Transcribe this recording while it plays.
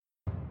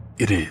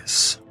It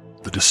is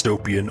the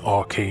dystopian,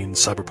 arcane,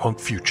 cyberpunk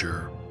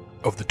future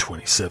of the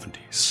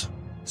 2070s.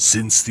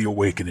 Since the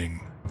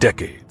awakening,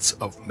 decades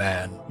of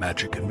man,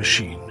 magic, and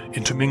machine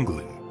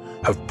intermingling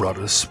have brought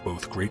us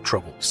both great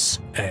troubles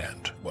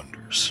and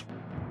wonders.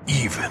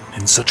 Even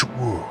in such a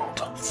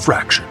world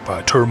fractured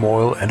by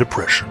turmoil and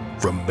oppression,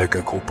 from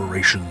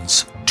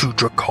mega-corporations to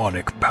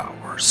draconic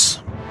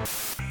powers.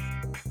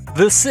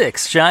 The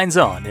Six shines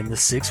on in the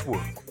Six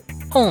world,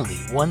 only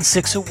 1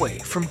 6 away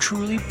from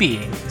truly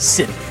being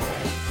sinful.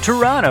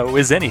 Toronto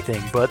is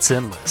anything but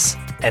sinless,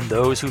 and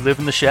those who live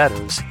in the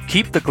shadows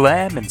keep the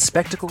glam and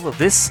spectacle of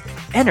this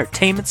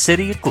entertainment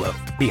city aglow,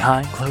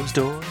 behind closed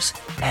doors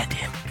and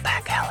in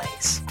back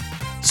alleys.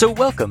 So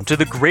welcome to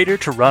the Greater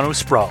Toronto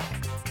Sprawl,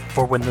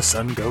 for when the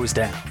sun goes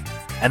down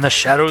and the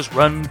shadows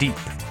run deep,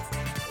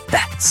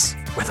 that's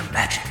where the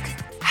magic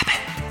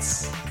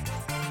happens.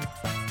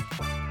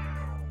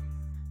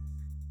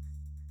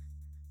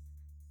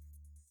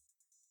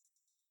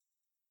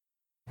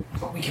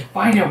 But we can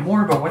find out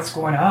more about what's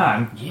going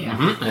on.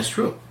 Yeah, that's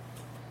true.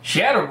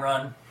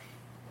 Shadowrun.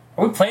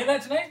 Are we playing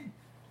that tonight?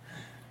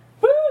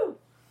 Woo!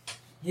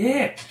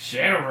 Yeah,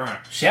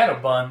 Shadowrun. Shadow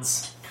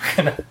buns.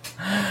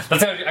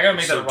 That's how I gotta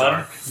make So that a run.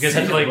 dark. You guys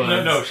have to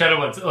no shadow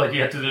buns. Like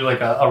you have to do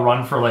like a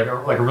run for like a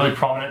really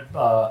prominent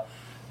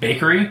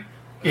bakery.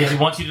 Is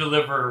once you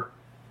deliver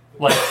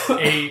like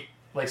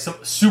some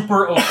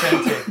super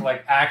authentic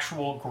like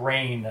actual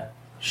grain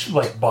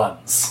like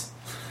buns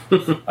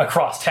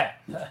across town.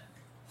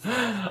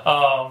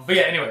 But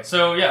yeah, anyway,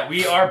 so yeah,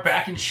 we are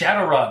back in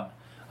Shadowrun,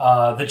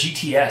 the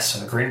GTS,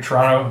 the Greater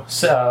Toronto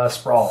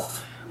Sprawl.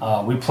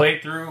 We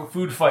played through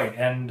Food Fight,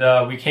 and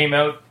we came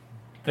out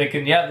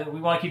thinking, yeah, we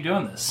want to keep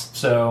doing this.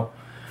 So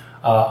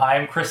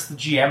I'm Chris, the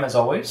GM, as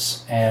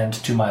always, and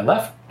to my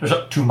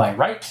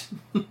right,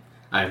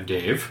 I'm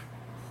Dave,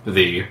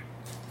 the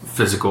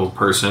physical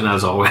person,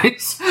 as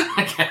always,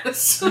 I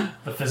guess.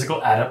 the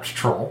physical adept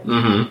troll.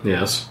 Mm-hmm,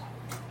 yes.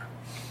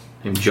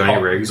 I'm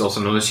Johnny Riggs, also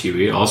known as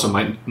Huey. Also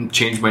might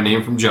change my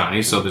name from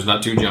Johnny, so there's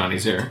not two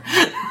Johnnies here.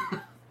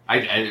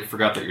 I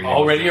forgot that your name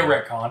Already was a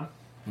retcon.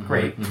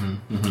 Great.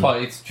 Well,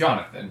 it's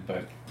Jonathan,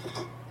 but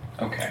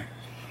okay.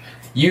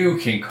 You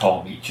can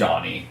call me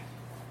Johnny.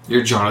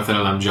 You're Jonathan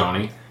and I'm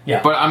Johnny.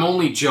 Yeah. But I'm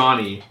only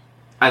Johnny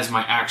as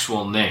my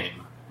actual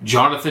name.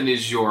 Jonathan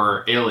is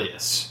your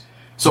alias.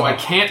 So I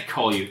can't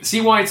call you.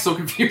 See why it's so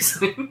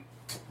confusing?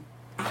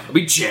 I'll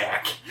be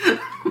Jack.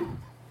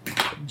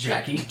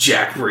 Jackie.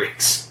 Jack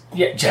Riggs.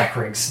 Yeah, Jack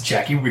Riggs.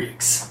 Jackie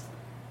Riggs.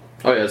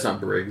 Oh yeah, it's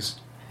not Briggs.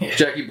 Yeah.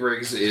 Jackie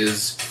Briggs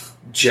is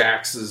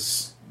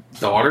Jax's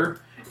daughter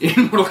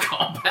in Mortal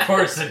Kombat. Of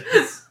course it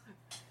is.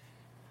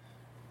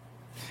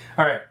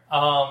 Alright,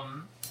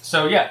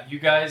 so yeah, you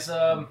guys,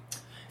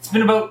 it's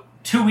been about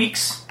 2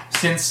 weeks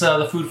since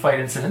the Food Fight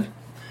incident.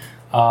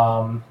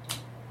 Although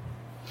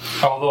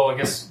I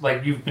guess,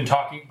 like, you've been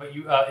talking, but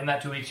you in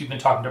that 2 weeks you've been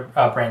talking to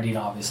Brandine,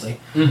 obviously.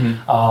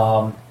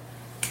 Mm-hmm.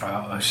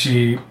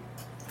 She,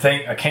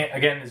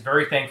 again, is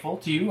very thankful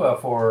to you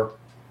for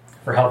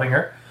helping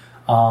her.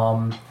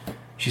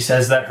 She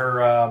says that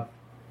her,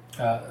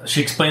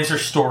 she explains her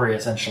story,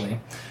 essentially.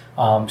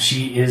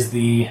 She is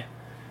she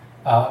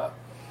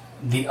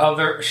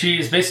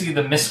is basically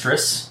the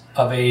mistress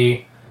of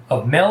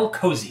Mel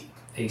Cozy,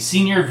 a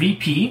senior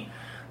VP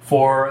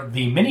for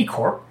the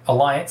Minicorp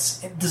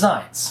Alliance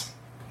Designs.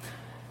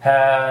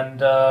 And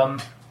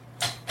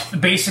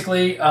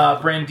basically,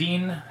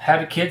 Brandine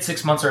had a kid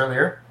 6 months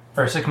ago,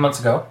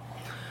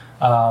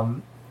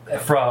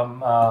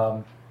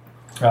 from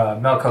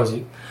Mel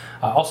Cozy.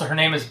 Also, her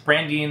name is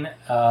Brandine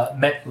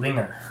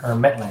Metlinger.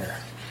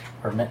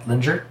 It's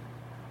Mettlinger.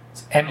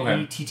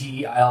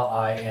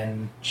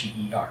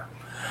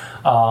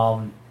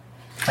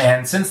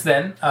 And since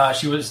then,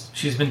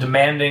 she's been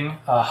demanding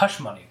hush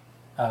money,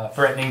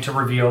 threatening to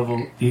reveal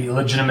the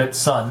illegitimate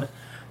son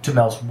to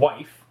Mel's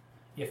wife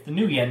if the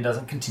new yen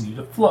doesn't continue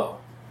to flow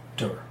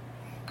to her,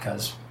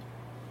 because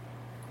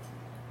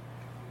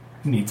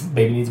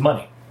baby needs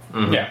money.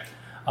 Mm-hmm. Yeah.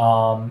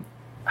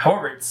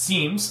 However, it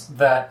seems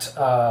that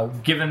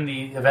given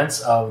the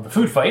events of the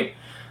Food Fight,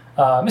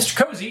 Mr.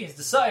 Cozy has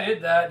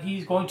decided that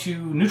he's going to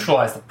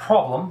neutralize the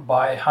problem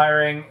by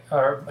hiring,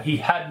 or he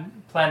had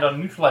planned on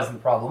neutralizing the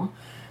problem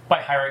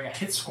by hiring a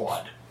hit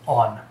squad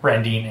on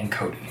Brandine and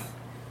Cody.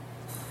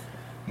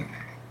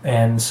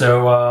 And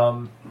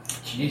so,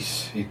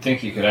 Jeez, you'd think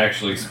he could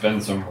actually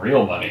spend some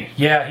real money.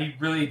 yeah, he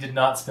really did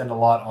not spend a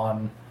lot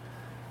on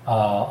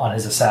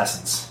his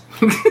assassins.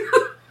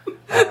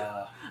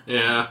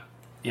 Yeah.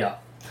 Yeah.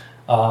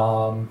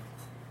 With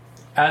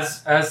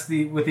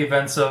the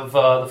events of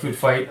the Food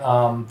Fight,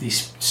 the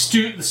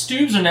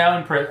Stoobs are now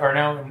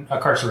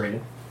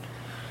incarcerated.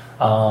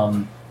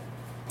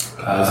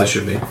 As they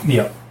should be.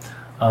 Yep.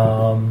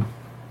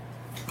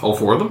 All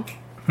four of them?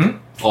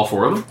 All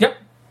four of them? Yep.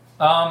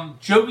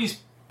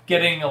 Jovi's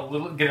getting a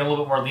little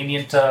bit more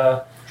lenient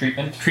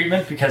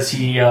treatment because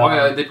he.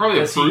 They probably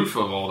have proof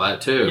of all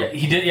that too. Yeah,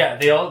 he did. Yeah,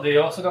 they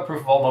also got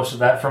proof of most of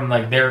that from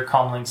like their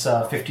Comlink's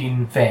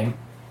 15 Fang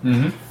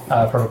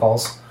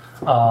protocols.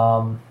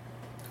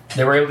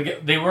 They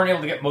weren't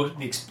able to get most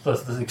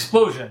of the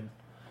explosion,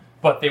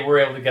 but they were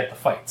able to get the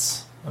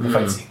fights, the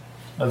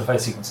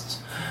fight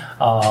sequences.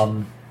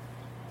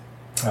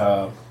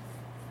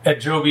 Ed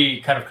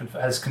Joby kind of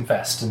has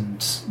confessed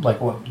and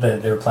like what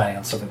they were planning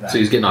on stuff like that. So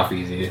he's getting off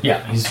easy.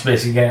 Yeah, he's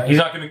basically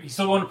he's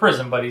still going to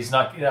prison, but he's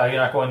not you're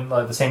not going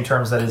the same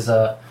terms that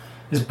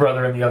his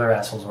brother and the other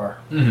assholes were.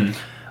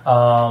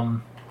 Mm-hmm.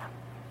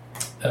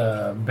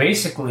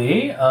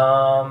 Basically,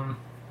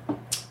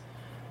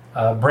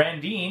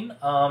 Brandine,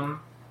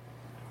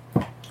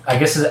 I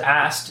guess, is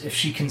asked if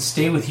she can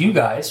stay with you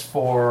guys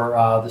for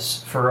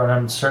an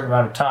uncertain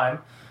amount of time,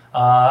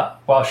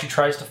 while she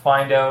tries to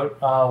find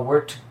out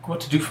what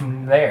to do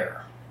from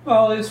there.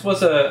 Well, this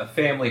was a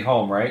family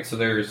home, right? So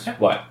there's,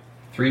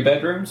 3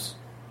 bedrooms?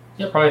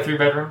 Yeah, probably 3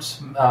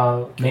 bedrooms. Main Do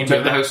you have the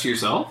bedroom house to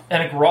yourself?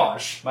 and a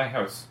garage. My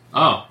house.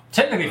 Oh.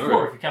 Technically 4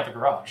 Alright. if you count the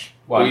garage.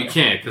 Well, you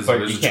can't because but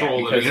there's you a can't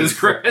troll living in because his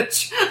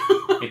garage.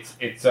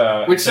 It's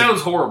Which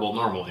sounds horrible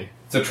normally.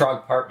 It's a Trog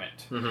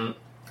apartment. Mm-hmm.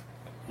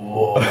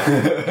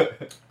 Whoa.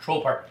 Troll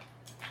apartment.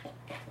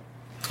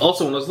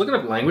 Also, when I was looking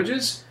up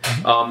languages,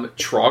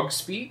 Trog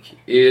speak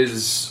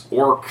is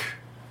orc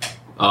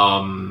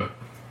slang,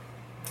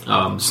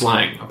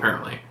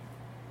 apparently.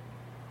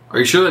 Are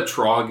you sure that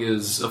Trog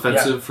is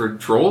offensive for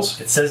trolls?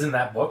 It says in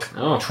that book,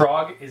 Oh.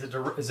 Trog is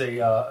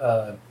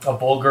a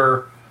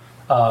vulgar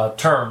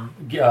term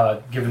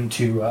given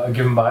to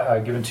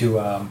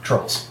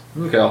trolls.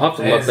 Okay, I'll have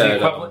to It look is the that up.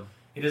 equivalent.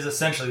 It is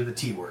essentially the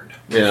T word.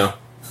 Yeah,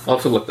 I'll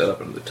have to look that up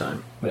another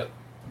time.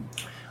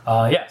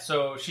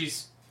 So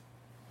she's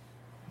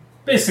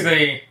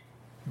basically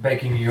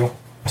begging you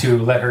to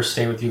let her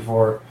stay with you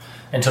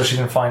until she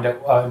can find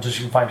out until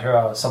she can find her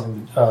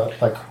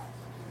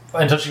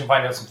until she can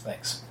find out some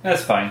things.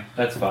 That's fine.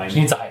 That's fine. She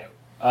needs a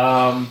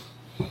hideout.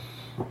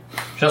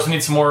 She also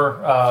needs some more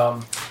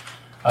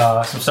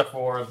some stuff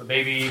for the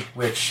baby,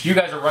 which you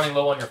guys are running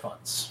low on your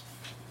funds.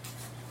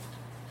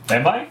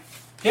 Am I?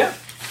 Yeah.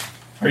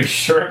 Are you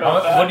sure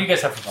about that? What do you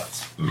guys have for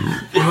funds?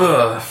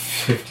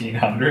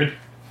 1,500.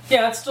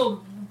 Yeah, it's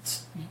still.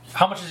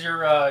 How much is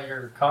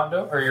your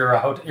condo or your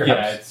hotel? Your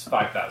Yeah, house? it's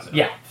 5,000.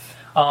 Yeah.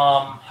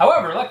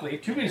 However, luckily,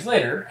 2 weeks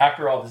later,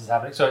 after all this is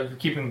happening, so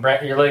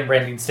you're letting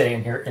Brandine stay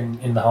in here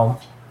in the home.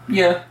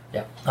 Yeah.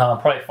 Yeah.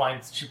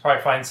 She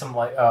probably finds some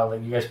like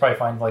you guys probably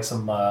find like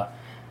some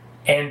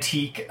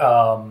antique.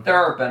 There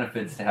are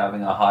benefits to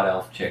having a hot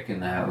elf chick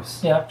in the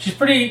house. Yeah, she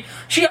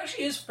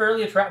actually is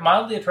fairly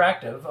mildly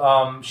attractive.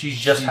 She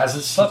just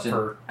hasn't slept she's an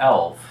for.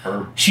 elf.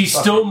 She's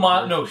still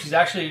no. She's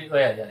actually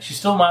she's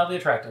still mildly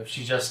attractive.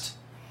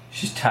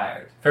 She's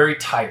tired. Very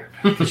tired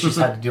because she's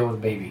had to deal with a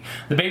baby.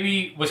 The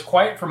baby was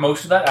quiet for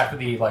most of that after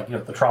the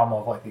the trauma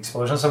of the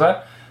explosion and stuff like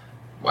that.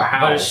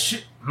 Wow.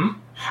 But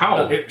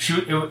How?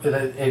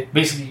 it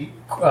basically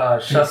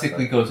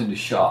Basically goes into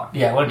shock.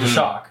 Yeah, it went into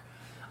shock.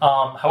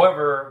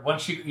 However,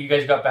 once you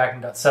guys got back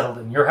and got settled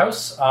in your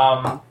house,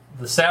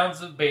 the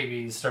sounds of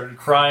babies started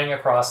crying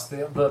across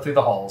through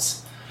the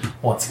halls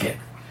once again.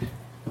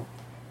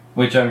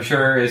 Which I'm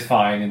sure is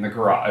fine in the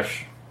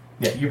garage.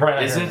 Yeah, you're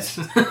probably not hearing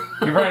Isn't? it.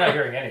 You're probably not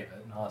hearing any of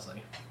it,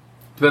 honestly.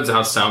 Depends on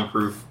how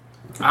soundproof.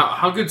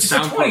 How good It's the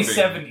soundproofing?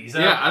 2070s.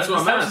 Yeah, that's what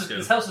I'm asking.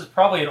 This house is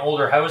probably an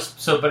older house,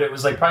 but it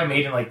was probably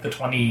made in the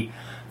 2030s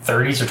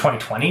or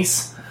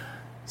 2020s,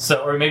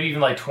 or maybe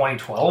even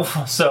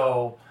 2012.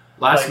 So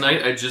Last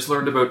night, I just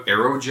learned about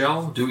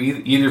aerogel. Do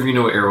either of you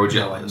know what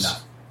aerogel is? No.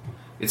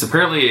 It's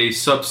apparently a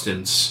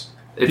substance.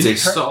 It's Did a you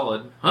try-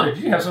 solid. Did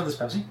you have some of this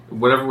Pepsi?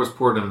 Whatever was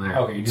poured in there.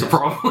 Okay, you so did.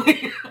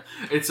 probably.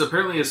 It's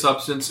apparently a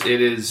substance.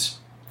 It is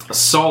a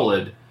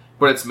solid,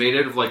 but it's made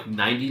out of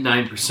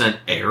 99%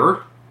 air,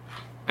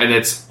 and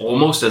it's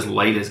almost as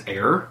light as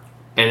air,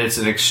 and it's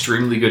an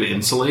extremely good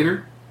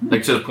insulator.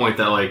 To the point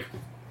that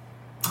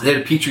they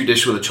had a petri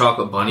dish with a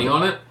chocolate bunny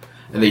on it,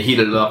 and they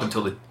heated it up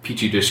until the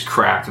petri dish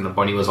cracked and the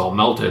bunny was all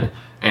melted.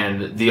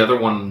 And the other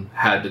one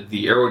had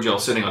the aerogel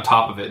sitting on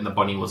top of it, and the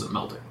bunny wasn't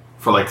melting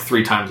for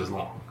 3 times as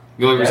long.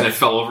 The only reason it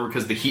fell over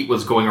because the heat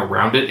was going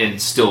around it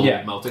and still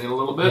melting it a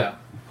little bit. Yeah.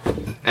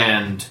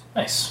 And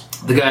Nice.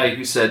 the guy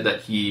who said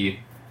that he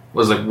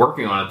was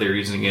working on it, they're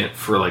using it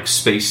for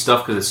space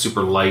stuff because it's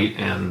super light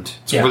and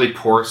it's really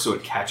porous, so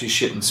it catches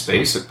shit in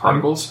space,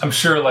 particles. I'm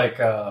sure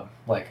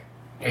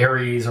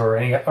Ares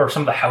or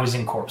some of the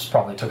housing corps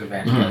probably took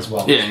advantage of that as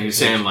well. Yeah, and he was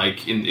saying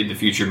in the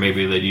future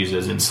maybe they'd use it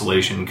as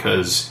insulation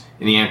because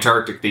in the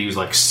Antarctic they use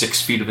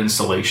 6 feet of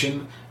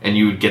insulation, and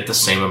you would get the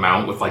same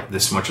amount with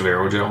this much of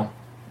aerogel.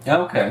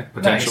 Okay.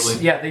 Potentially.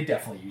 Nice. Yeah, they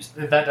definitely used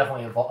that.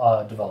 Definitely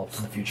developed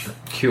in the future.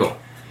 Cool.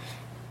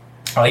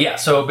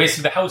 So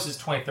basically, the house is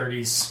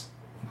 2030s,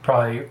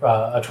 probably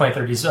a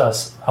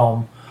 2030s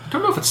home. I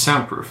don't know if it's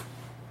soundproof.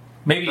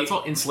 Maybe That's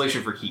all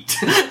insulation for heat.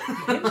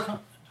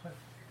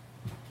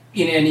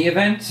 In any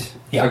event,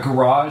 Yeah. a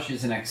garage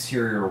is an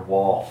exterior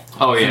wall.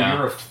 Oh, So yeah.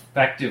 you're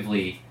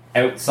effectively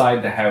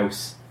outside the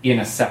house in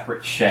a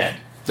separate shed.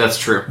 That's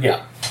true.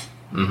 Yeah.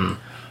 Mm-hmm.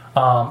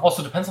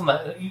 Also, depends on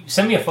that. You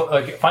send me a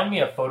photo. Find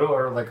me a photo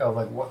or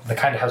of what the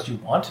kind of house you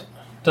want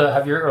to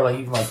have your, or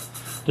even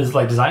does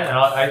like design, and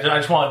I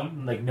just want to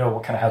like know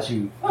what kind of house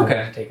you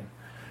are taking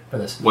for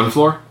this. 1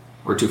 floor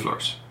or 2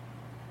 floors?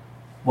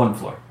 1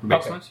 floor.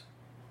 Basement?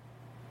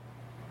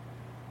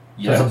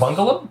 So it's a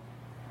bungalow.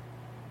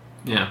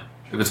 Yeah.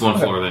 If it's 1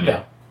 floor, then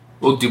yeah.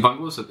 We'll do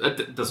bungalows.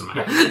 It doesn't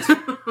matter.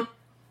 Yeah.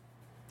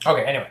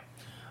 Okay. Anyway,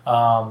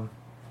 so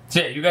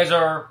yeah, you guys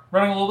are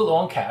running a little bit low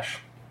on cash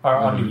or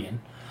on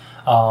median.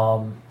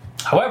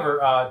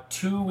 However,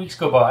 2 weeks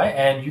go by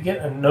and you get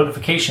a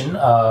notification.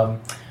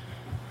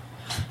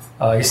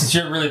 Since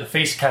you're really the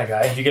face kind of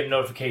guy, you get a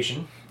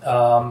notification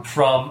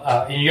from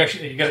and you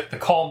get the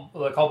call.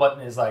 The call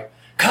button is like,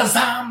 "'Cause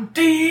I'm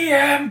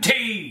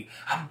DMT,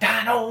 I'm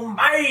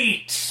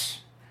Dynamite,"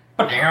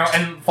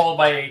 and followed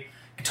by a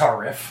guitar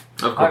riff.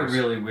 Of I course.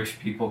 really wish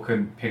people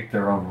couldn't pick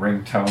their own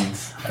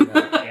ringtones. I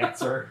got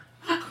cancer.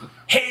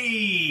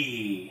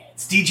 Hey,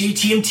 it's DJ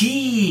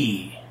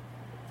TMT.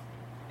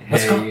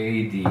 What's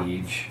Hey,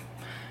 Deej.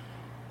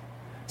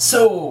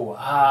 So,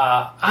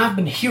 I've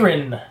been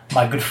hearing,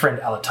 my good friend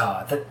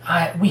Alatar, that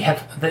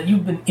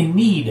you've been in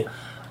need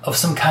of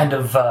some kind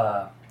of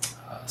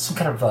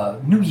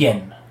new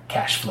yen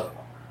cash flow.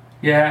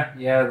 Yeah,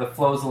 the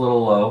flow's a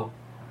little low.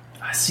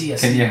 I see.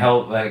 Can you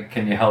help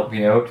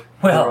me out?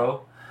 Well,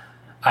 bro?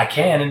 I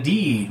can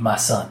indeed, my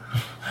son.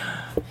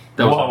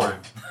 That was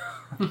hard.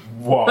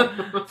 Whoa.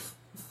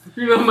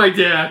 You're not my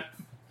dad.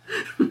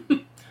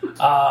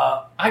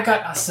 I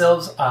got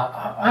ourselves.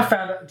 I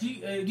found out. Do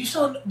you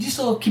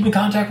still keep in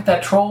contact with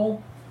that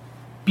troll,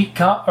 beat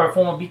cop or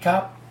former beat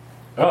cop?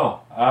 Oh,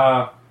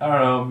 I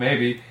don't know,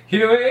 maybe.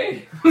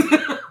 Huey!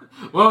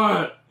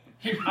 What?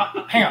 Here,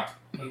 hang on.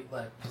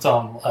 It's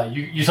on.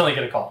 You suddenly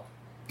get a call.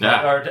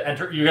 Yeah. Or to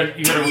enter, you get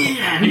a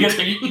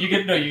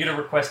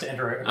request to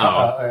enter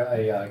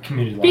a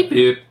community line. Beep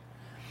beep.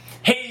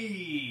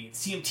 Hey, it's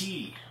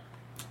CMT.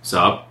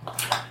 Sup?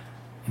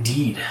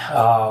 Indeed.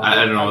 I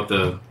don't know what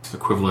the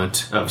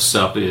equivalent of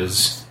sup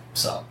is.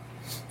 So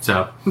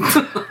Sup?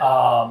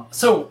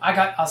 so I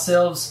got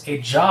ourselves a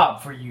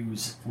job for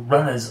yous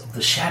runners of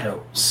the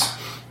shadows.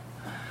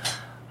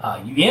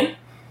 You in?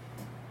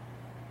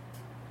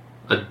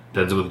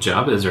 That's what the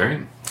job is,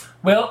 right?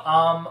 Well,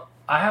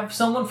 I have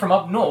someone from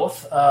up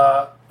north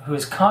who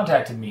has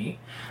contacted me,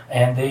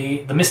 and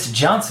the Mr.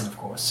 Johnson, of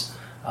course,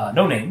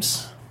 no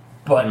names,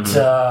 but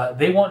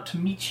they want to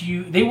meet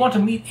you. They want to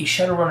meet a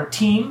Shadowrunner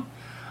team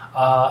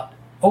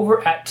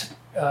over at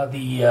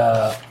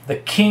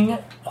the King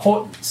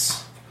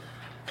Hortons.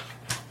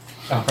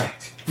 Oh,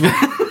 right.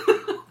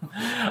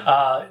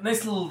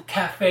 Nice little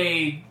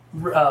cafe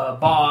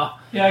bar.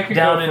 Yeah, I could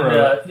down go in for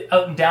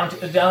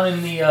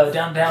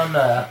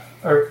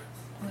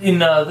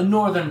the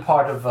northern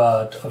part of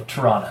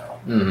Toronto.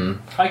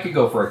 Mm-hmm. I could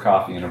go for a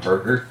coffee and a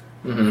burger.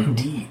 Mm-hmm.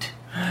 Indeed.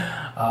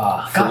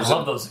 Gotta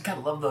love those.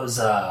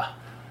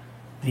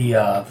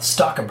 The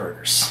Stalker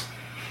burgers.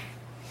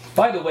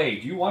 By the way,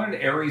 do you want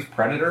an Ares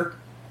Predator?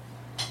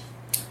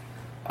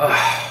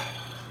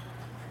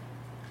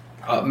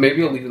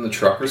 Maybe I'll leave it in the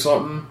truck or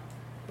something,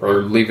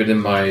 or leave it in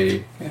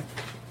my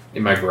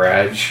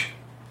garage.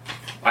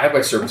 I have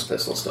my service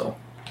pistol still.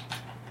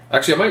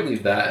 Actually, I might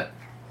leave that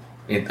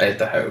at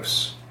the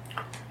house.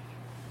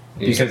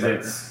 Because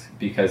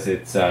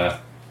it's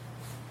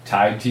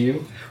tied to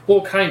you.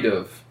 Well, kind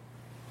of.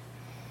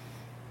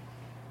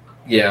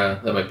 Yeah,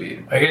 that might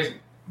be. Are you guys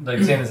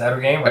like saying this out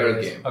of game? Out of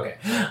the game. Okay.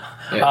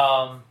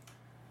 Yeah.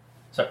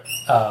 But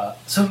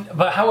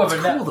however,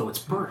 It's cool though. It's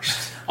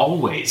burst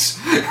always.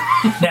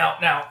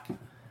 now,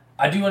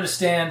 I do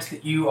understand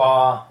that you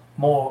are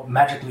more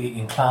magically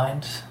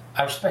inclined.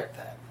 I respect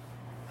that.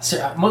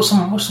 So, most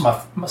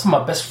of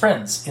my best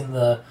friends in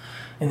the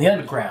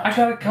underground. I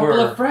got a couple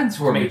of friends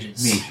who are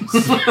mages.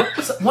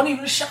 One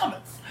even a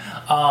shaman.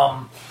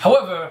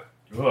 However,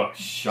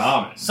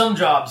 shaman. some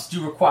jobs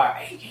do require.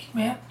 Hey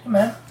man.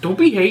 Don't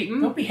be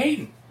hating. Don't be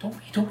hating.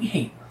 Don't be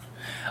hating.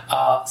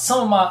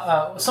 Some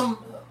of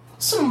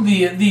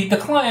the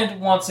client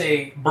wants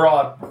a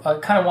broad,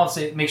 kind of wants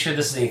to make sure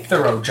this is a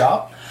thorough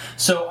job.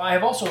 So I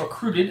have also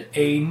recruited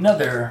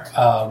another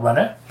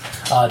runner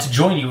to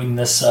join you in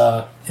this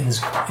job.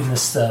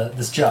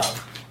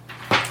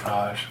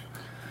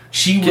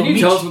 She Can will you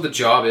meet tell us what the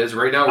job is?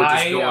 Right now, we're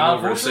just going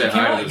over to say unfortunately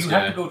hi cannot. to this You guy.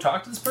 have to go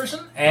talk to this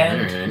person,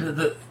 and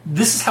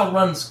this is how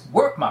runs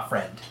work, my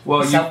friend. Well,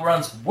 this is how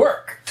runs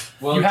work.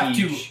 Well, you have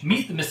Deej. to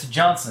meet the Mr.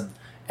 Johnson,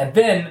 and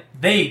then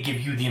they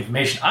give you the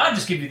information. I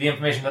just give you the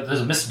information that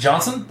there's a Mr.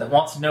 Johnson that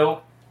wants to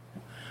know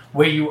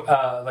where you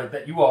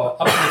that you are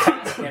up to the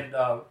task and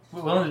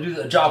willing to do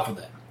the job for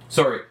them.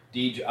 Sorry,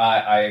 Deej,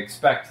 I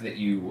expect that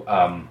you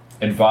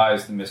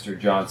advised Mr.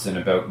 Johnson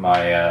about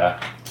my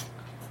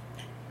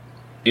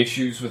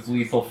issues with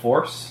lethal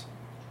force.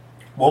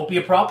 Won't be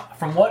a problem.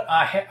 From what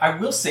I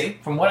will say,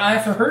 from what I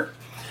have heard,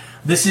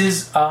 this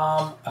is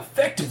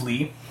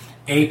effectively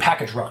a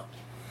package run.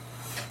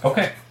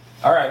 Okay.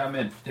 All right, I'm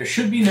in. There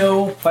should be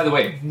no. By the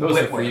way, those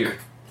wet are for work. you.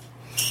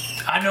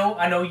 I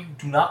know you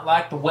do not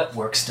like the wet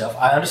work stuff.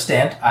 I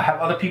understand. I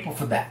have other people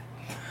for that.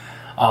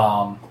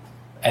 And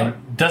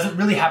it doesn't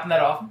really happen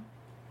that often.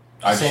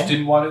 I just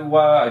didn't want to.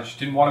 I just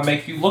didn't want to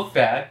make you look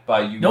bad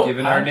by you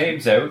giving our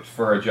names out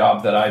for a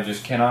job that I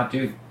just cannot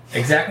do.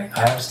 Exactly,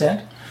 I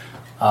understand.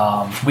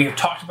 We have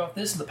talked about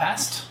this in the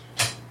past.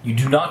 You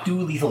do not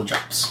do lethal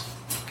jobs.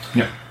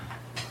 No.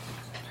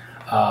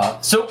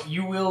 So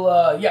you will,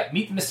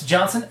 meet Mr.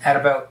 Johnson at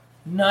about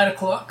 9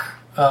 o'clock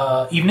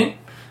evening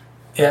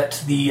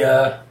at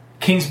the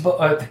King's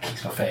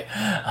Buffet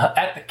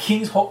at the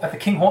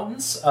King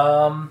Hortons,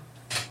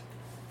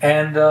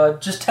 and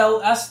just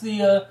ask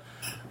the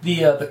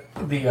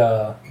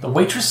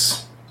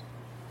waitress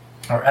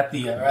or at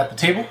the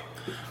table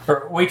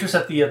or waitress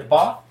at the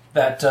bar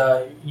that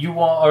you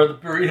want, or the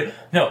burrito.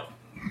 No.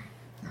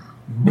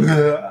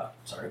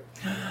 Sorry.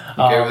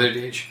 Okay, over there,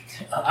 DH.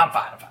 I'm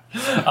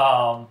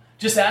fine.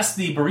 Just ask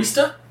the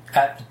barista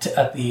at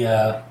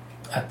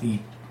the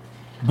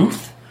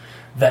booth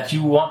that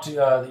you want to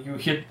that you're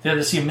here there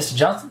to see Mr.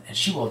 Johnson, and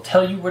she will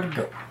tell you where to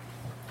go.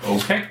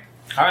 Okay.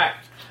 All right.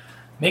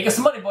 Make us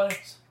some money,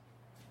 boys.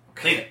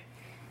 Clean it.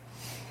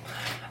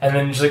 And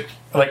then just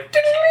like,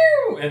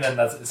 and then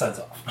it signs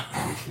off.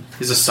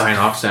 He's a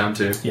sign-off sound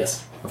too.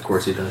 Yes. Of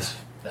course he does.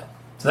 Yeah.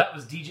 So that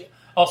was DJ.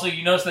 Also,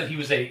 you notice that he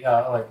was a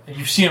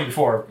you've seen him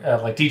before.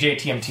 Like DJ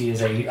TMT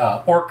is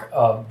a orc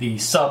of the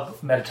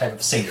sub-meta type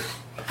of satyr.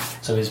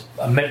 So he's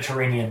a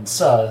Mediterranean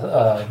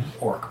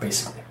orc,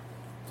 basically.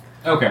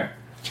 Okay.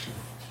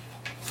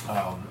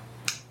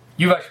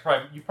 You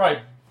probably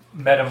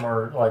met him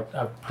or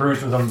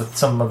perused with him with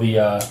some of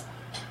the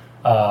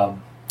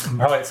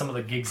probably at some of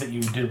the gigs that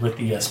you did with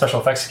the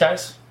special effects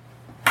guys.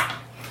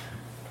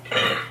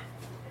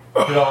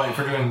 For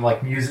doing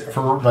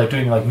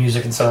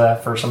music and stuff like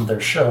that for some of their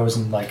shows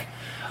and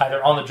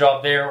either on the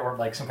job there or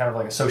some kind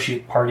of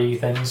associate party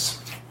things.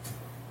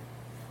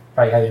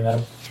 Probably how you met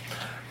him.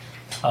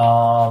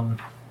 All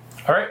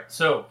right,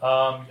 so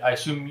I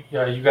assume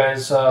you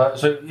guys. So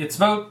it's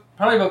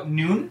probably about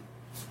noon.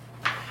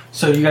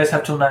 So you guys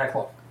have till 9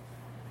 o'clock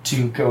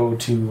to go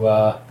to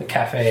the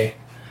cafe,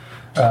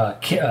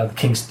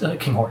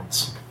 King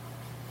Hortons.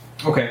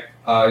 Okay.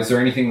 Is there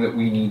anything that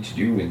we need to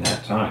do in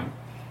that time?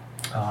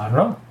 I don't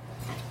know.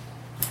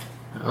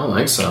 I don't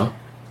think so.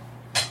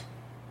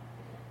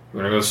 You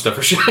want to go to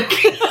Stuffer Shack?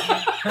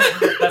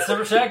 That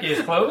Stuffer Shack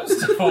is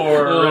closed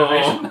for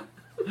renovation.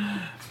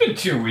 It's been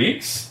 2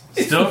 weeks.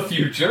 Still the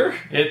future.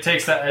 It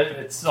takes that.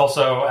 It's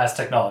also as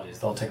technologies.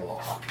 They'll take a little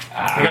while.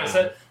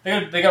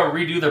 They gotta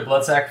redo their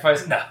blood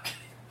sacrifice. No.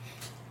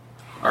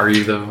 Are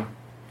you though?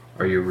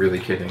 Are you really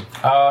kidding?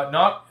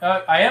 Not.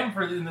 I am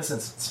in this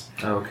instance.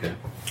 Oh, okay.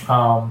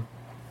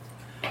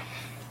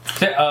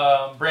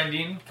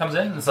 Brandine comes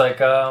in and is like,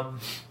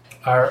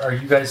 "Are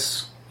you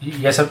guys? You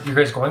guys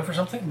going for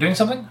something? Doing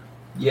something?"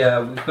 Yeah,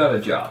 we've got a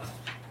job.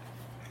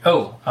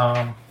 Oh.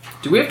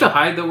 Do we have to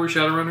hide that we're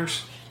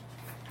Shadowrunners?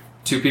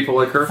 2 people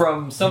like her?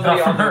 From somebody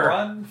Not from on the her.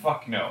 run?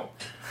 Fuck no.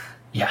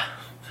 Yeah.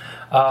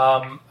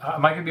 Am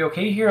I gonna be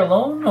okay here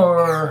alone,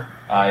 or?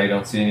 I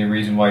don't see any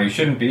reason why you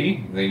shouldn't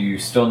be. You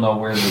still know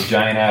where the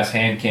giant ass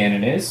hand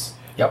cannon is.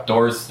 Yep.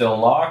 Doors still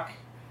lock.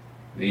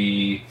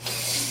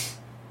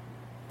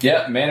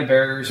 Mana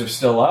barriers are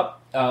still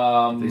up.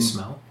 They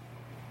smell?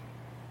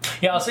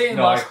 Yeah, I'll say.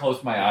 No, I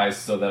closed my eyes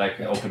so that I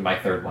could open my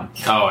third one.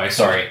 Oh,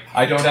 Sorry.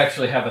 I don't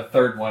actually have a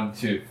third one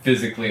to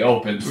physically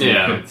open, so you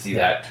couldn't see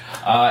that.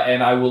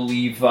 And I will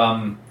leave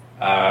Watcher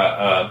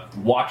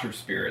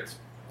Spirits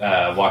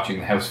watching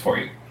the house for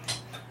you.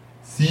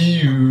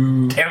 See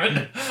you. Damn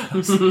it!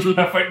 I'm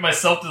fighting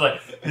myself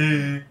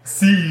to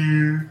see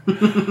you.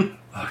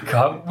 Oh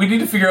God, we need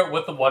to figure out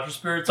what the Watcher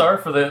Spirits are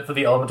for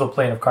the elemental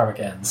plane of karmic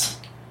ends.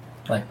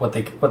 What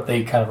they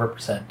kind of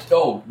represent.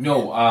 Oh no!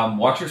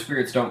 Watcher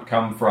Spirits don't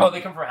come from. Oh, they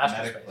come from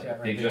astral space. Yeah,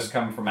 right. They just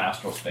come from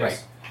astral space.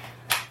 Right.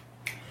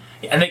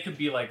 Yeah, and they could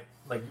be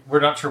we're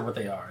not sure what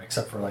they are,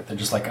 except for they're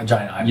just a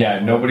giant eyeball. Yeah,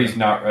 nobody's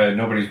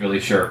really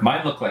sure.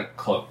 Mine look like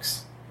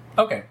cloaks.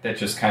 Okay. That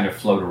just kind of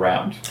float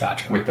around.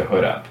 Gotcha. With the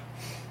hood up.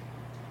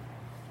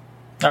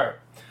 All right.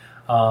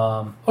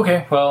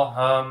 Okay.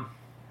 Well.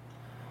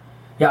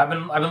 Yeah, I've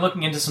been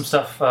looking into some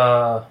stuff.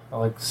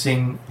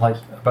 Seeing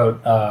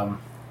about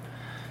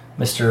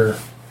Mr.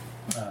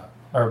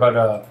 Or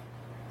about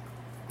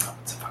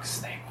what's the fuck's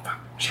his name? Fuck,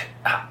 shit.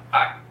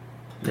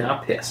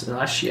 Yeah, piss.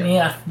 Shit.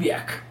 Yeah,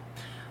 yuck.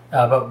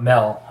 About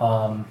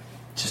Mel.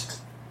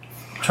 Just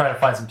trying to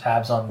find some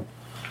tabs on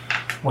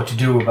what to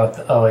do about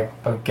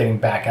about getting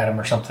back at him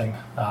or something.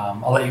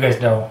 I'll let you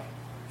guys know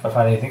if I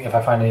find anything. If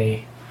I find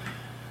any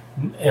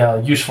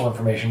useful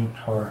information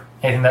or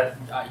anything that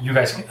you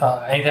guys,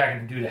 anything I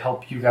can do to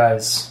help you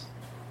guys,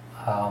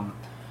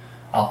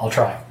 I'll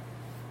try.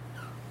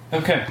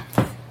 Okay.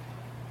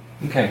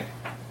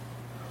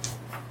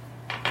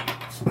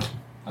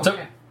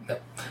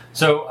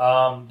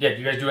 So, do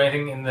you guys do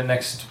anything in the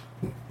next,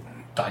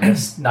 I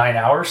guess, 9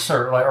 hours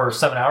or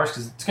 7 hours?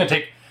 Because it's going to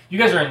take. You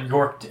guys are in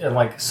York,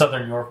 in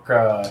Southern York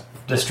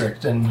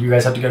district, and you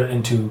guys have to go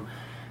into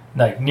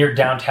near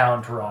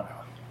downtown Toronto.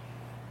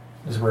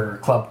 Is where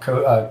Club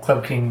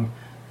King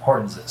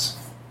Hortons is.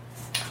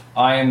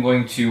 I am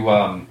going to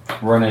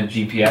run a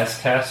GPS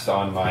test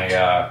on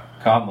my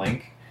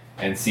comlink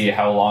and see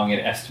how long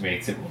it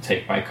estimates it will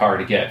take my car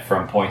to get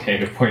from point A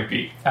to point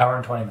B. Hour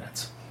and 20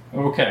 minutes.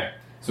 Okay.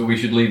 So we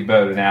should leave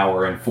about an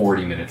hour and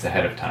 40 minutes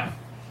ahead of time.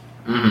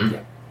 Mm-hmm.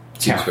 Yeah.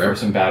 Count for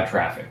some bad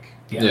traffic.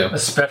 Yeah.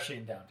 Especially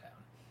in downtown.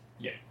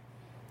 Yeah.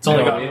 It's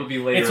only it'll be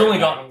later. It's only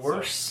at gotten night,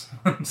 worse.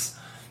 So.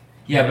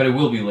 Yeah, but it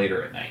will be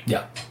later at night.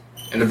 Yeah.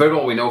 And about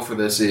what we know for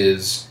this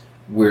is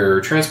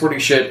we're transporting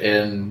shit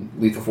and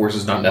lethal force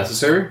is not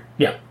necessary.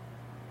 Yeah.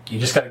 You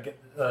just gotta get,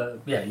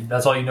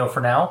 that's all you know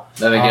for now.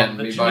 Then again,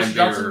 but me Mr. buying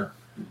Johnson- beer,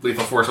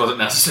 lethal force wasn't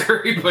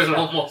necessary, but it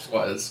almost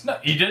was. No,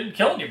 you didn't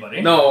kill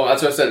anybody. No,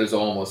 that's what I said, it was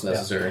almost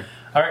necessary.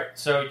 Alright,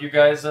 so you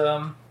guys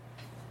drive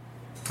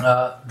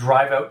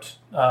out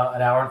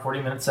an hour and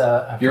 40 minutes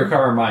after. Your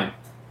car or mine?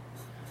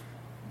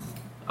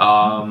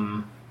 I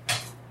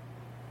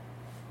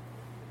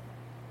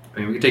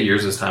mean, we could take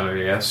yours this time, I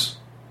guess.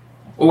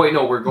 Oh, wait,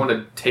 no, we're going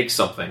to take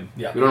something.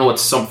 Yeah. We don't know what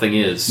something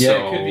is, Yeah,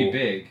 so... it could be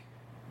big.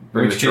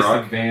 Bring Which the case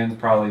truck. the van's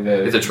probably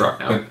the... It's a truck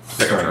now.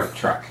 Pickup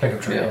truck.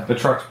 Pickup truck, Yeah. The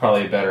truck's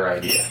probably a better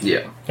idea.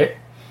 Yeah.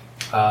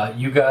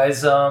 You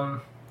guys,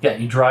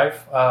 you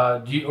drive.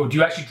 Do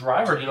you actually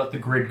drive, or do you let the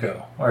grid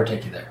go, or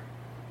take you there?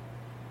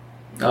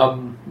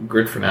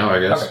 Grid for now, I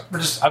guess. Okay,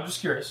 I'm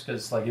just curious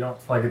because you don't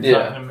it's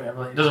Yeah. not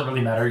gonna, it doesn't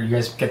really matter. You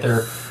guys get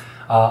there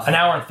an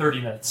hour and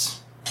 30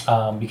 minutes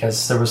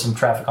because there was some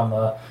traffic on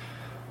the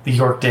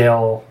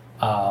Yorkdale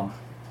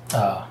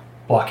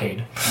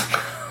blockade.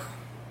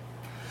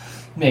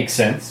 Makes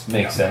sense.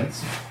 Makes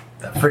sense.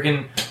 That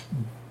friggin'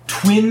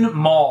 twin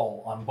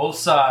mall on both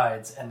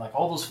sides and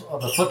all those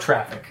the foot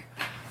traffic.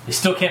 They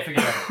still can't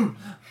figure it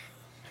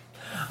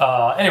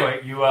out. Anyway,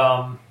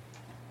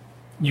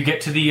 you get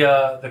to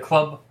the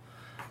club.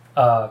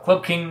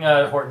 Club King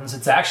Hortons.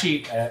 It's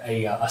actually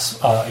a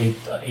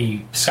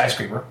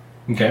skyscraper,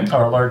 Okay.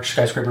 or a large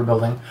skyscraper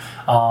building.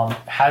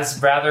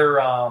 Has rather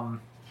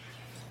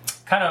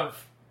kind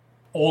of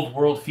old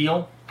world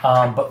feel,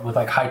 but with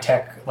high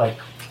tech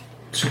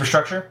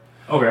superstructure.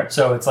 Okay.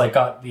 So it's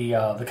got the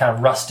kind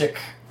of rustic,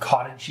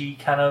 cottagey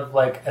kind of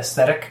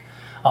aesthetic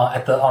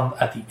at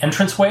the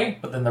entranceway,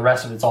 but then the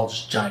rest of it's all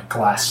just giant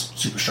glass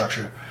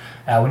superstructure.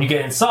 When you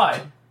get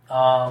inside.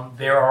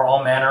 There are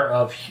all manner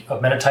of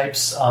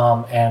metatypes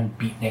and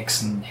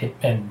beatniks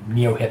and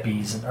neo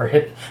hippies or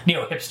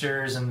neo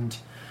hipsters and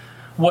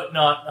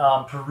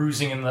whatnot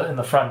perusing in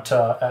the front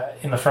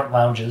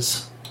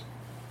lounges.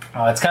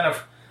 It's kind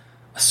of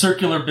a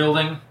circular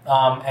building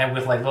and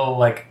with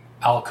little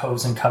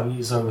alcoves and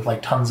cubbies with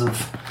tons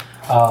of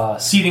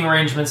seating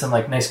arrangements and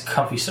nice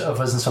comfy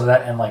sofas and stuff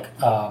like that and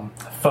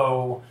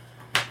faux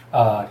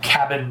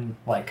cabin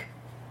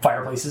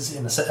fireplaces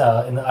in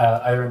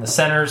the either in the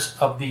centers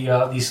of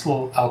these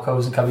little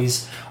alcoves and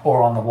cubbies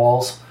or on the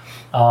walls,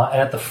 and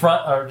at the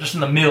front or just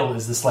in the middle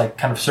is this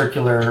kind of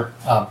circular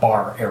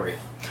bar area,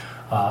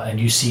 and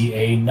you see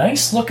a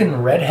nice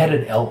looking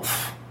red-headed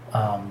elf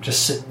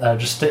just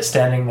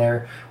standing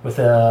there with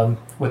a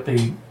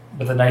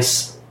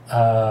nice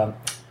kind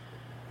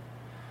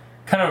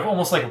of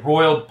almost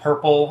royal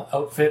purple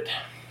outfit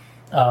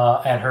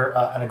and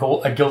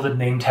a gilded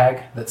name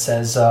tag that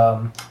says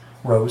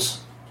Rose.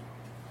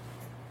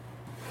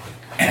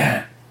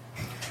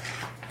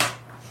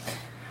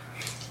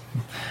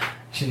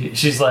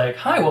 She's like,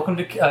 "Hi, welcome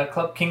to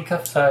Club King.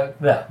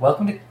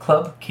 Welcome to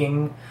Club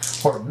King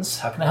Hortons.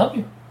 How can I help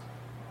you?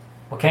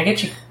 What can I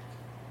get you?"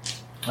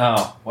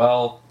 Oh,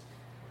 well...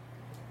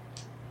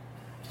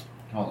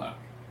 Hold on.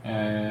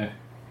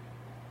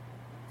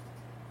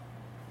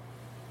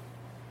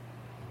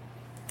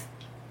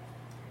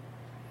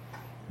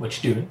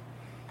 What you doing?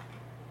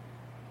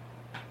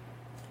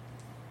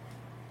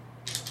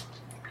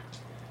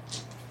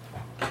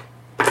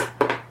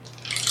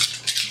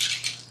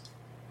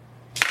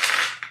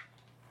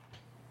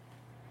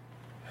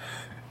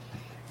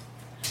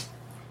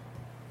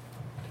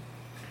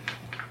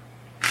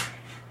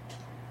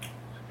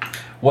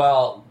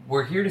 Well,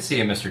 we're here to see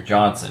a Mr.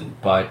 Johnson,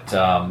 but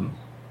now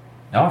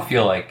I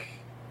feel like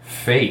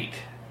fate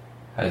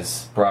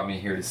has brought me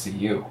here to see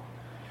you.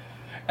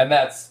 And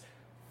that's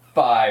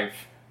 5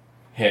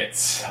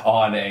 hits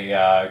on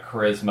a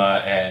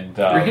charisma and...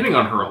 You're hitting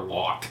on her a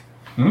lot.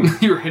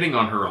 You're hitting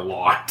on her a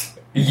lot.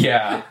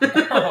 Yeah.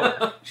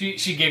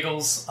 She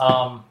giggles.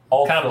 All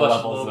kind of the blushes a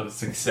levels little. of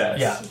success.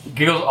 Yeah,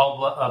 giggles,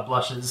 all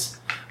blushes.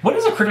 What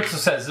is a critical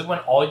success? Is it when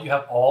you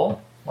have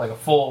all a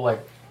full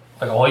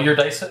all your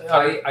dice?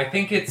 I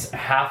think it's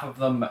half of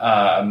them,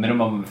 a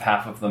minimum of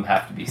half of them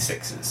have to be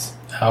 6s.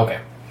 Okay.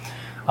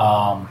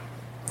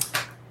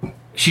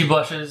 She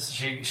blushes.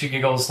 She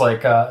giggles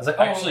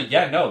Actually,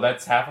 yeah, no,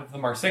 that's half of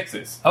them are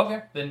 6s.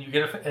 Okay, then you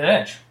get an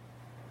edge.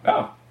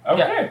 Oh, okay.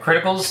 Yeah,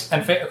 criticals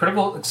and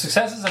critical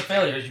successes and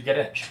failures, you get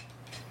edge.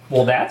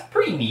 Well, that's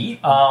pretty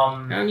neat.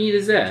 How neat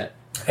is that?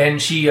 And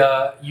she,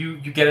 you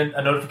get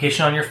a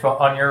notification on your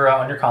on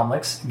your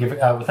comlinks, give it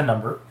with a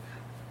number,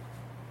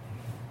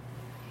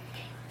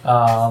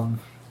 and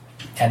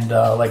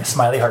a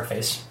smiley heart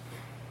face.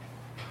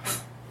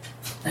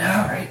 All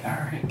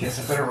right.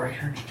 Guess I better write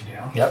her name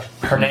down. Yep.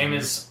 Her name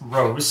is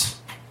Rose.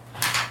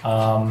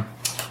 Her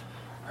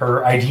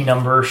her ID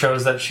number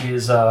shows that she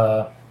is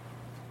Rose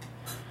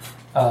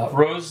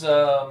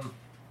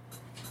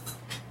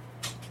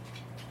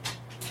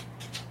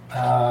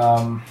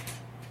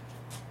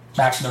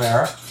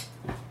McNamara.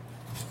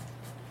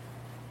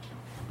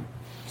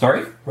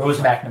 Sorry? Rose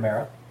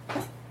McNamara.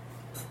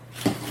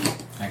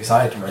 I guess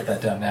I have to write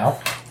that down now.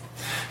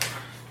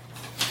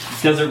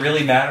 Does it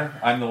really matter?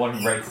 I'm the one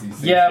who writes these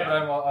things. Yeah,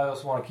 down. but I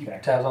also want to keep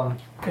tabs on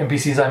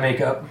NPCs I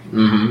make up,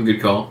 Mm-hmm.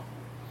 Good call.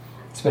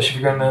 especially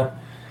if you're going to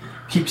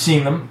keep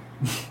seeing them.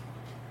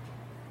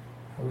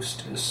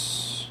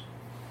 Hostess.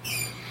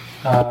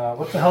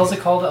 What the hell is it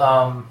called?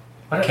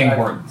 King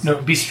Hortons. No,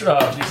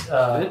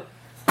 bistro.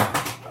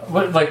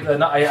 What? Like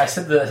no, I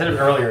said it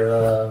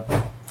earlier.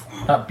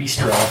 Not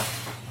bistro.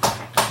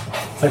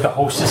 It's like the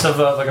hostess of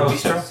like a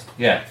bistro. Hostess.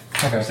 Yeah.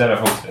 Okay. Instead of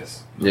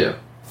hostess. Yeah.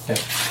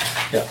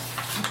 Yeah.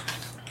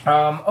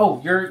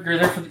 Oh, you're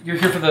here for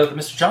the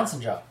Mr.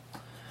 Johnson job.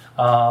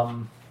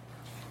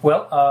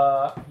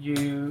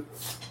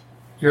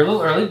 You're a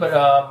little early, but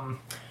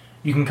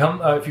you can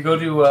come if you go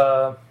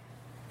to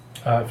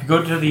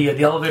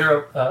the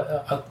elevator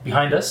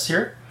behind us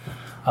here.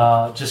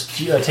 Just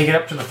take it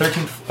up to the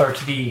 13th or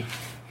to the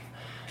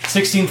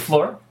 16th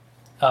floor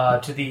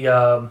to the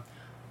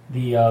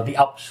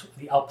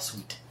Alp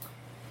suite.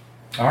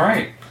 All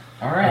right.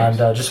 And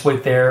just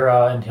wait there,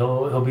 and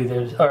he'll be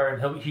there, or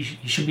he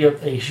should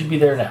be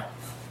there now.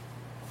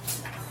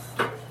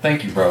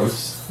 Thank you,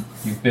 Rose.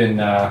 You've been.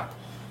 I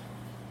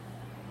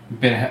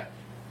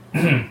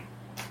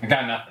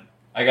got nothing.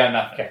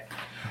 Okay.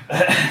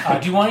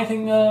 Do you want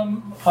anything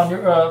on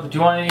your? Do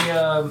you want any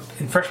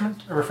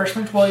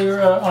refreshment while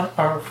you're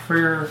while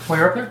you're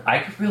up there? I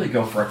could really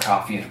go for a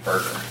coffee and a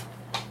burger.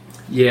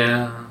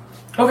 Yeah.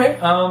 Okay.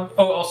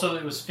 Also,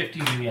 it was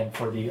 15 new yen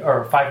for the,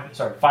 or 5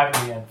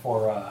 new yen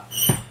for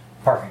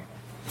parking.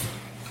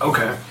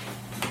 Okay.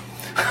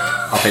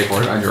 I'll pay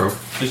for it on your own.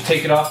 Just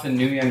take it off the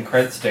New Yen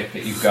cred stick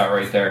that you've got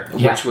right there.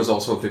 Yeah. Which was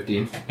also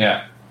 15.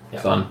 Yeah.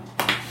 Done.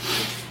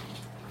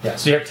 Yeah.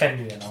 So you have 10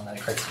 new yen on that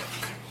credit stick.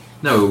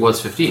 No, it was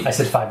 15. I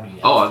said 5 new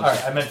yen. Oh, all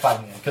right. I meant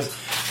 5 new yen because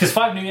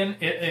 5 new yen.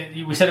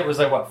 We said it was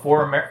like what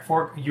 4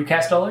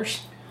 UCAS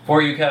dollars.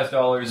 4 UCAS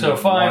dollars. So and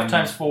 5 1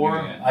 times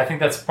 4. New Yen. I think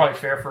that's probably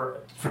fair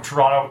for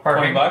Toronto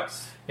parking.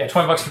 $20. Yeah,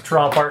 $20 for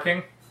Toronto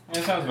parking.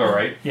 That sounds about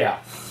right. Yeah.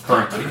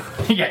 Currently.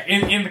 Yeah,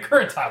 in the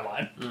current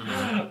timeline.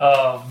 Mm-hmm.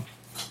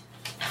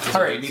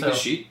 All right. You need so, the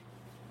sheet?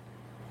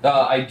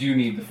 I do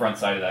need the front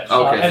side of that. Sheet.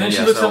 Okay. and then yes,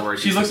 she looks I'll up. write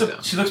She these looks things up.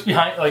 down. She looks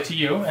behind, like to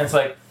you, and it's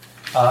like,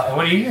 and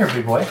what are you here,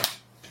 big boy?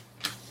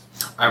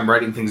 I'm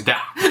writing things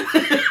down.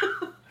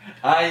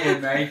 I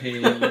am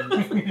writing.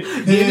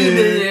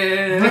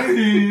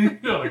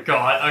 Oh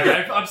God!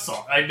 Okay, I'm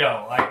sorry. I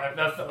know.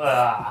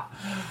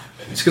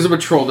 It's because I'm a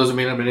troll doesn't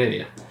mean I'm an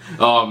idiot.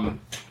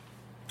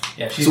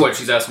 Yeah. She's So what?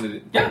 She's asking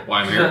me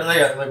why I'm here?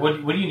 Like, what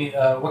do you need?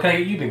 What can I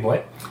get you, big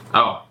boy?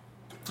 Oh.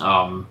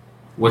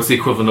 What's the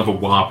equivalent of a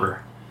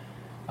Whopper?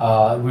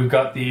 We've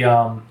got the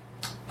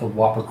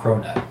Whopper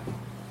Cronut.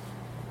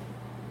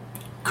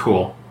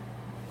 Cool.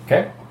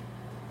 Okay.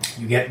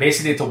 You get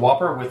basically it's a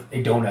Whopper with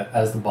a donut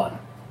as the bun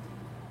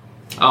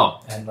Oh.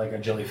 and like a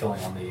jelly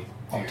filling on the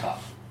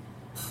top.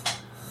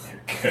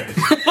 Good.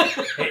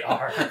 They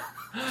are.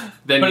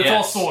 Then But it's all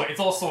yes. soy. It's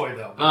all soy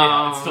though.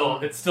 Yeah,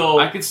 it's still.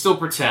 I can still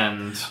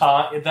pretend.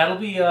 That'll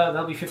be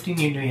 15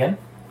 new yen.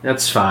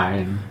 That's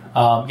fine.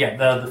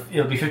 Yeah,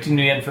 it'll be 15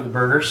 new yen for the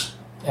burgers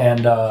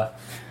and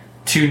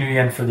 2 new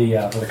yen for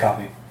the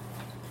coffee.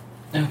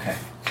 Okay.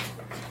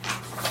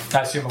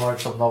 I assume a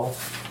large triple double.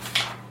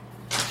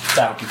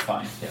 That would be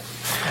fine. Yeah.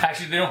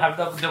 Actually, they don't have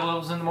double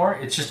doubles anymore.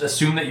 It's just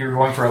assume that you're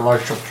going for a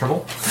large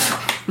triple.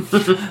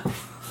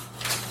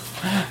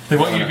 They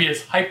want you to be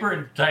as hyper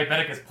and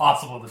diabetic as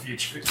possible in the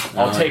future.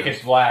 I'll take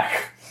it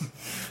black.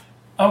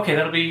 Okay,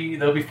 that'll be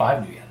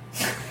 5 new yen.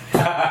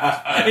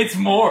 It's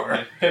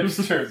more.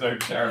 Hipsters are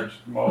charged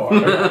more.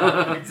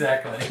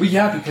 Exactly. Well,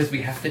 yeah, because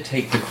we have to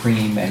take the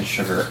cream and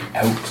sugar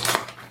out.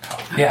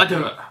 Yeah. I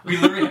don't know. We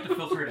literally have to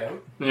filter it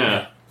out.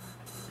 Yeah.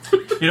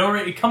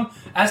 It comes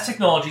as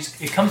technologies.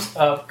 It comes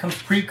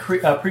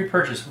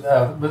pre-purchased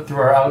through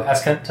our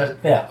As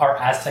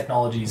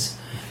Technologies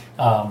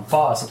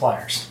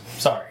suppliers.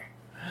 Sorry,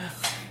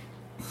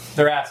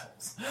 they're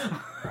assholes.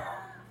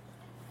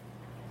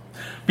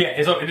 But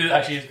yeah, so it is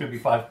actually going to be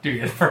 5 new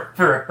yen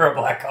for a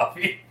black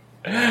coffee.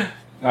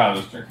 I'll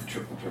just drink a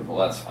triple.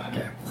 That's fine.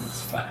 Okay.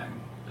 That's fine.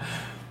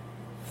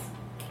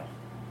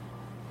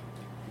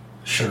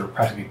 Sugar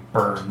practically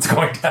burns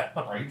going down.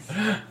 Right.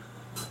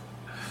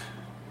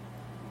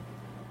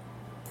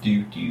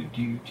 Do.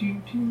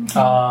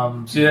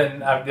 So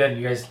then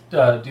you guys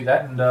do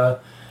that, and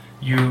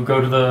you go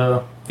to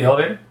the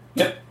elevator.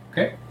 Yep.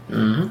 Okay.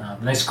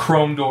 Mm-hmm. Nice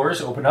chrome doors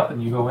open up,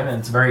 and you go in, and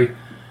it's a very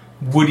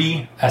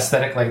woody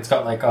aesthetic. Like it's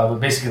got like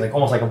basically like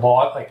almost like a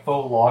log, like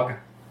faux log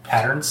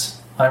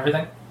patterns on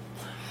everything.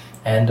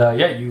 And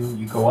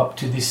you go up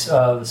to this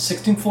the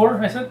 16th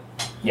floor. I said.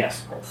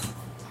 Yes.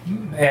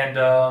 And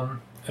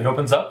it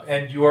opens up,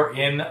 and you are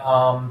in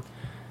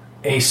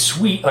a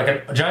suite, like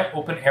a giant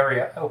open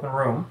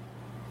room,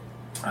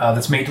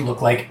 that's made to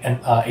look like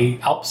a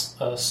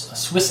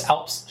Swiss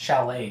Alps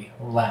chalet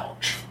or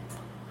lounge.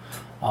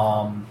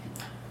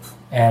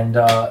 And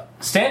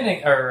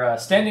standing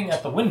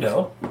at the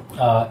window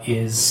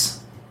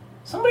is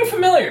somebody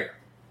familiar.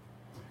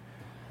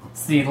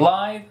 It's a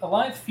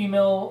lithe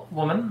female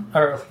woman,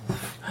 or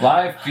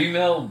Live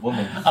female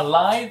woman. a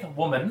lithe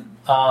woman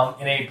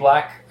in a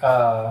black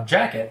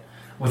jacket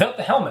without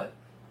the helmet.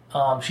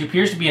 She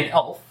appears to be an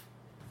elf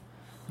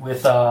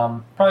with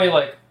probably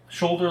like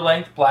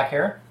shoulder-length black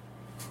hair.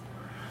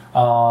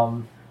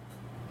 And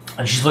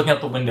she's looking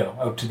out the window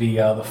out to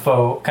the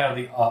faux, kind of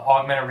the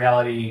augmented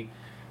reality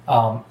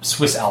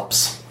Swiss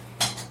Alps.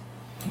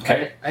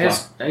 Okay. I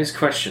ask a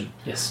question.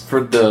 Yes.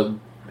 For the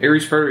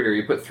Ares Predator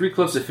area, you put 3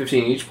 clips of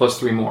 15 each plus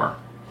 3 more.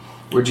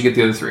 Where'd you get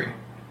the other 3?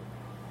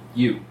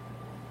 You.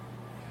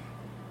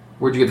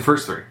 Where'd you get the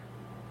first 3?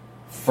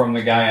 From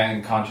the guy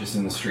unconscious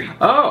in the street.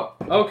 Oh,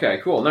 okay,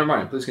 cool. Never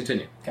mind. Please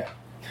continue. Okay.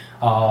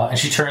 And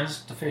she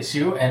turns to face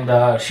you,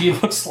 and she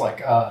looks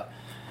like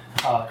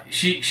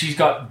she's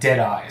got dead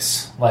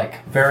eyes,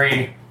 like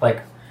very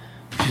like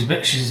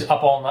she's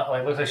up all night.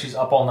 Like looks like she's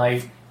up all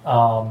night,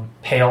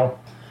 pale,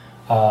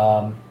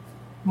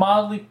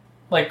 mildly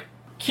like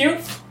cute,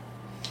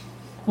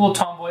 a little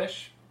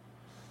tomboyish,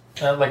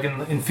 like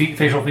in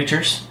facial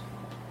features,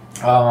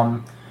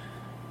 but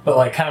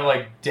like kind of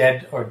like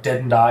dead or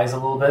deadened eyes a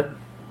little bit.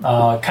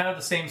 Kind of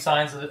the same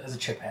signs as a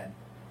chip head.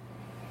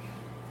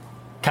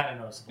 Kind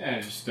of noticeable. Yeah,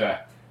 just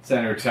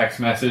send her a text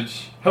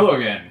message. Hello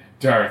again,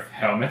 Darth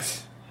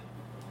Helmet.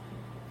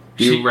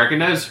 Do you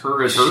recognize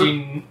her as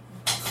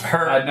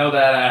her? I'd know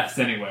that ass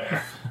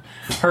anywhere.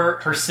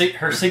 Her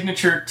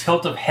signature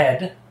tilt of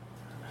head,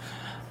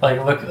 like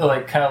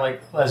kind of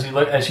like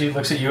as she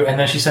looks at you, and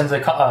then she sends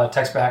a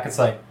text back. It's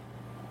like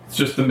It's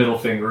just the middle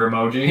finger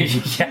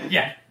emoji.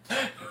 yeah.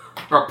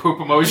 Or a poop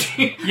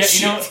emoji? Yeah,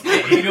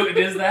 you know it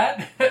is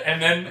that, and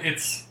then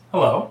it's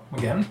hello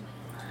again.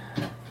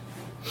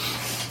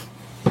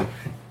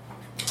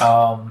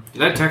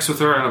 Did I text with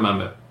her? I don't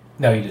remember.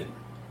 No, you didn't.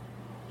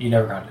 You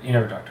never talked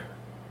to her.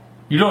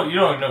 You don't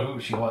know who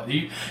she was.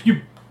 You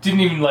didn't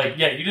even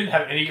you didn't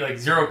have any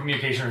zero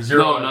communication or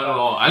zero. No, not at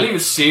all. I didn't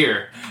even see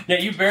her. Yeah,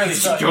 you barely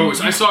saw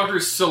I saw her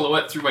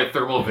silhouette through my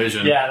thermal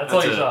vision. Yeah, that's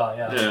all you saw.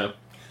 Yeah.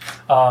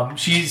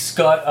 She's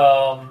got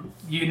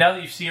now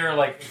that you see her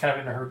kind of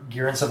in her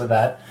gear and stuff like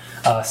that,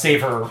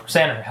 save her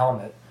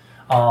helmet.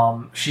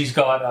 She's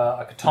got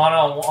a katana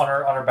on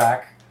her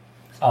back,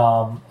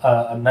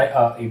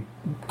 a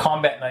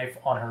combat knife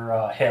on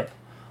her hip,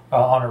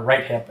 on her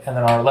right hip, and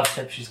then on her left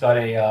hip she's got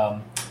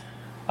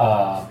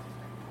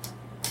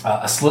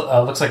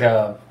looks like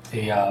a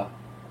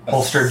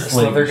holstered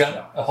slither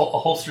gun, a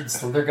holstered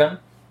slither gun,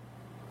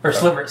 or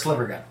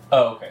sliver gun.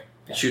 Oh, okay.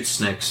 Yeah. Shoots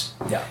snakes.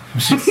 Yeah,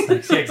 shoots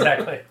snakes. Yeah,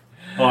 exactly.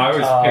 Well, I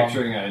was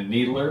picturing a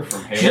needler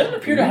from Halo. She doesn't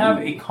appear to have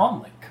a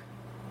comlink.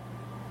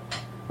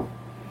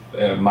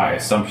 My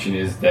assumption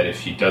is that if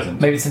she doesn't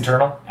Maybe it's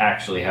internal.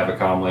 actually have a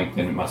comlink,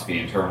 then it must be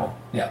internal.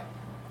 Yeah.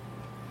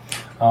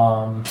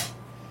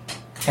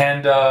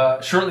 And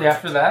shortly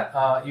after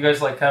that, you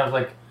guys are kind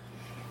of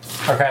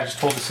just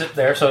told to sit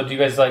there. So do you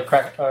guys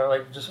crack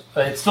just?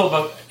 It's still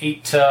about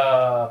 8.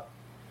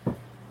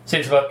 Say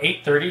it's about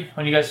 8:30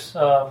 when you guys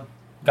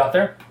got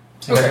there.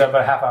 So you guys got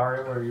about a half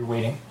hour where you're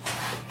waiting.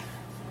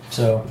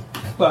 So.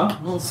 Well,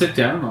 we'll sit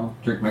down. I'll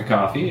drink my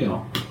coffee.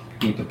 I'll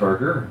eat the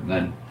burger, and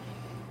then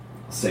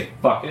say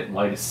fuck it and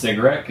light a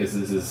cigarette because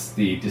this is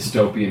the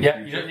dystopian.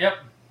 Yeah. future. Yep.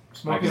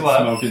 Smoke I is can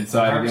loud. smoke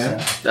inside 100%.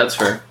 again. That's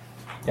fair.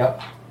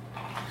 Yep.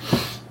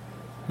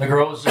 The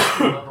girl is just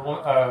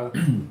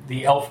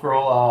the elf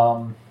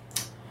girl.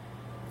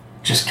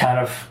 Just kind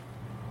of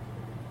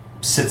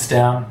sits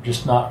down,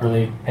 just not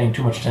really paying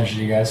too much attention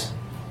to you guys.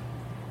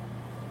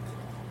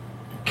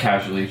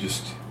 Casually,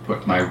 just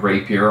put my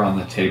rapier on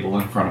the table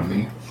in front of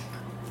me.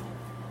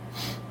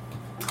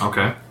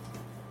 Okay.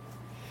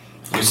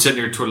 I'm sitting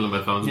here twiddling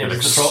my thumbs. Yeah, Like,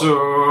 if so,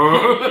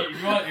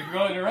 you want to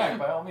interact,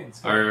 by all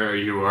means. are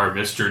you our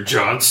Mr.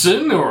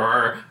 Johnson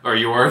or are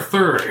you our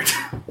third?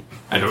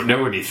 I don't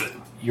know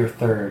anything. You're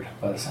third,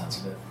 by the sounds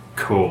of it.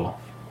 Cool.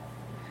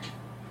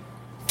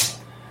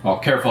 Well,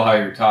 careful how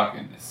you're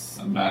talking.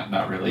 I'm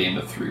not really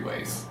into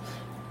 3-ways.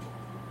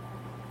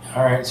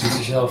 All right, suit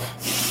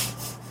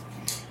yourself.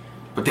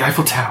 But the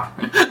Eiffel Tower.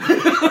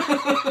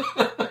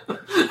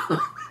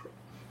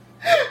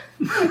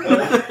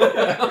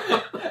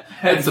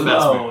 Heads the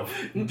best low,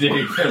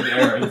 Dave and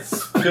Aaron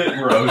spit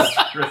roast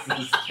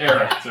Chris's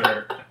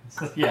character.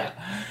 Yeah.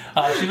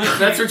 She looks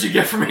That's what you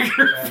get for making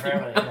her. Yeah,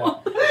 apparently,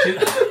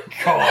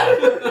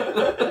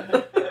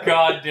 yeah.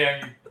 God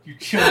damn you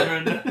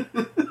children.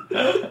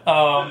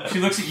 She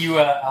looks at you,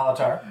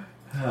 Alatar.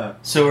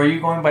 So are you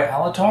going by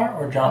Alatar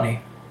or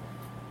Johnny?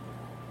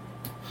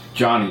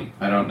 Johnny,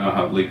 I don't know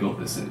how legal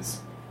this is.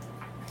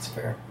 That's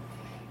fair.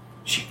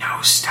 She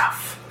knows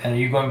stuff. And are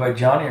you going by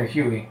Johnny or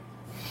Huey?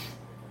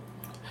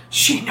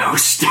 She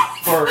knows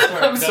stuff. Or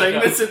sorry, I'm saying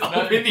this in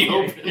the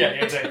open.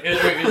 Yeah, is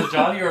it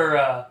Johnny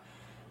or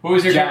what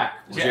was your Jack.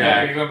 name?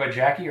 Are you going by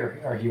Jackie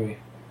or Huey?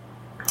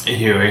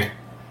 Huey.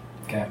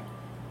 Okay.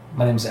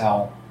 My name's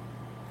Al.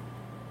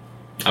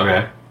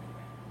 Okay.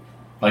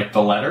 Like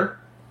the letter?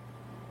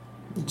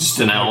 Just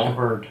an Like the L.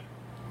 bird.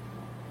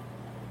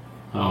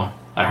 Oh,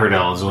 I heard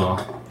L as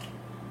well.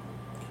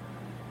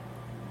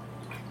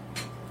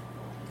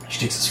 She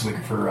takes a swig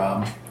of her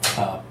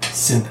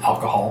synth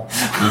alcohol.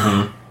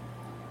 Mm-hmm.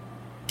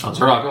 Oh, is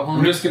there alcohol?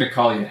 I'm just gonna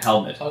call you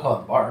Helmet. Alcohol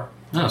at the bar.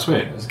 Oh,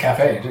 sweet. It was a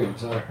cafe, too.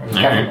 So it was a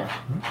All cafe right.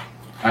 bar.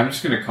 I'm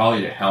just gonna call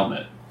you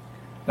Helmet.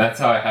 That's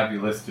how I have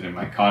you listed in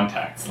my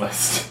contacts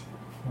list.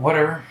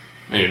 Whatever.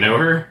 Oh, you know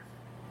her?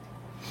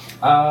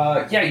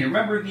 Yeah, you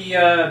remember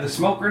the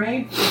smoke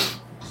grenade?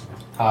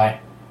 Hi.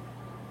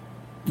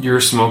 You're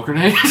a smoke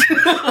grenade?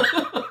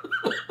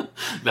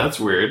 That's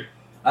weird.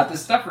 At the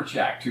Stuffer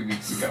Shack 2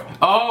 weeks ago.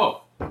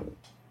 Oh!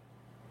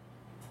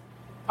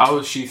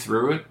 Oh, she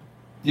threw it?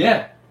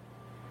 Yeah.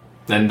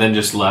 And then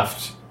just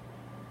left?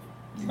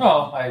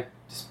 Oh, I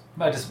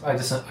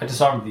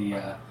disarmed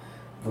the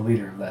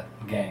leader of that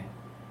gang.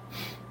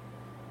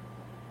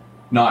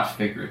 Not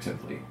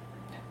figuratively.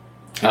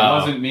 It Oh.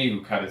 wasn't me who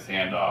cut his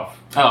hand off.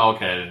 Oh,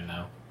 okay, I didn't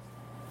know.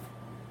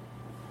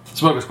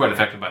 Smoke was quite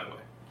effective, by the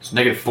way. It's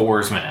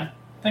 -4s, man.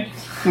 Thank you.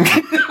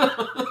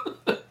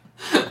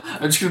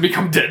 I'm just gonna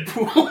become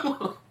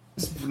Deadpool.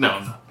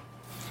 No.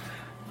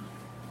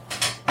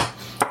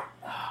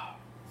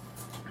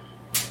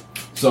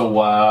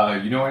 So,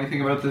 you know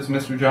anything about this,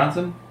 Mr.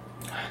 Johnson?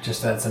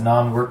 Just that it's a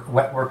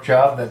wet work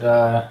job that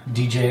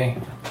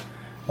DJ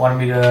wanted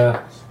me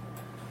to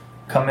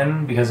come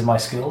in because of my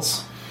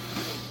skills.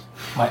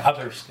 My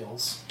other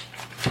skills.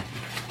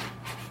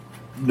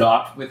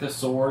 Not with a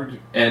sword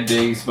and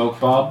a smoke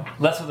bomb?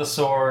 Less with a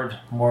sword,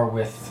 more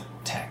with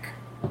tech.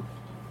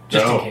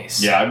 Just in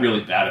case. Yeah, I'm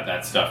really bad at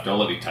that stuff. Don't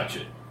let me touch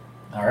it.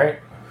 Alright.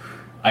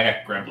 I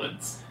got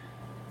gremlins.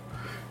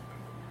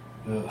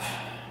 Ugh.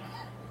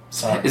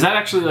 Sorry. Is that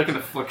actually like an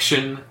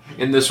affliction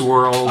in this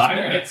world?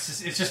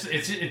 It's just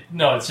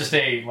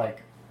a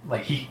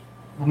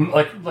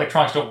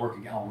electronics don't work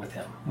with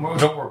him.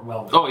 Don't work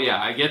well with him. Oh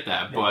yeah, I get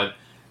that, but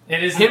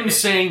It is him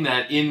saying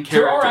that in character.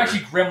 There are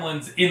actually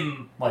gremlins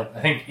in, I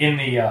think, in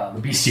the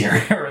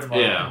bestiary or in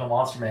the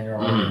monster manual or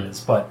whatever it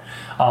is. But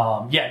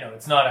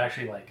it's not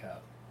actually like.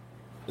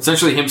 It's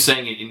actually him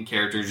saying it in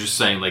character, just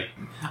saying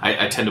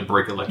I tend to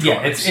break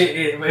electronics. Yeah,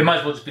 it might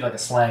as well just be like a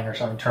slang or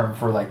something term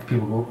for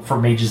people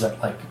for mages that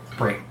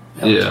break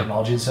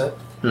technology and stuff.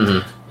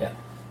 Mm-hmm. Yeah.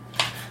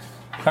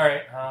 All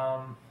right.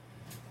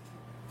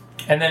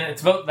 And then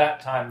it's about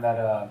that time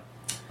that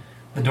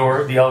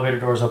the elevator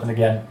doors open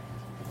again,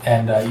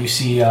 and you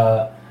see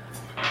a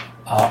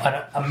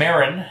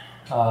Marin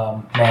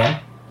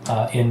man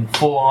in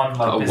full on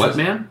business. What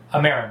man?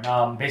 A Marin.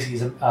 Basically,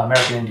 he's an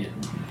American Indian,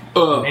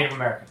 Native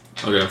American.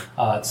 Okay.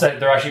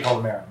 They're actually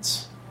called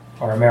Amerins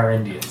or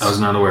Amerindians. I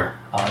was not aware.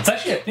 It's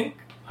actually,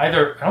 I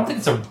don't think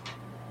it's a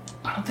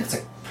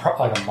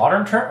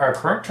modern term or a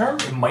current term.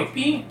 It might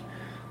be,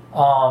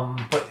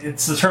 but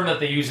it's the term that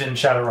they use in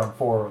Shadowrun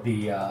for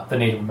the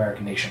Native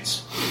American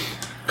nations.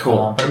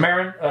 Cool. But an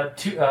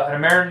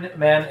American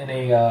man in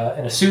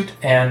a suit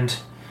and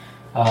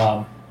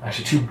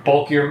actually two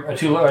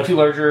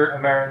larger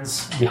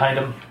Americans behind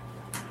him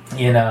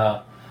in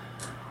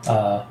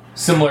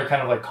similar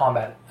kind of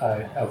combat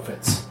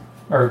outfits,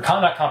 or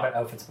not combat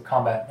outfits, but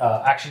combat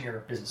action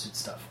hero business suit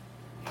stuff.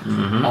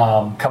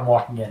 Mm-hmm. Come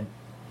walking in,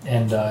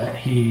 and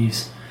he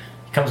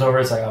comes over.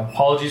 It's like,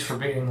 apologies for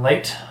being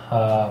late.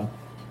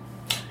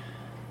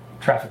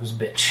 Traffic was a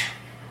bitch.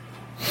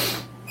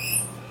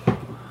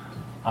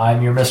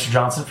 I'm your Mr.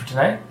 Johnson for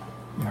tonight.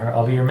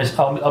 I'll be your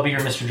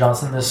Mr.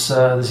 Johnson this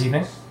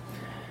evening.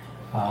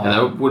 And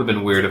that would have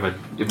been weird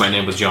if my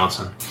name was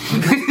Johnson.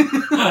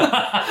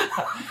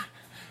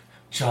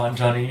 John,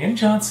 Johnny, and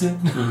Johnson.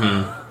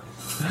 Mm-hmm.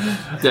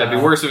 Yeah, it'd be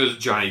worse if it was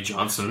Johnny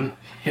Johnson.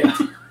 Yeah.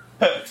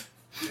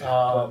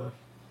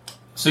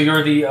 So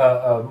you're the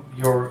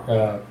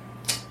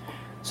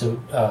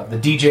the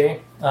DJ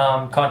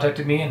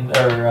contacted me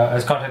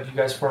has contacted you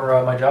guys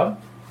for my job.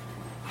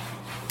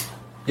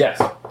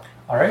 Yes.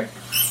 All right.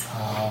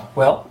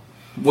 Well,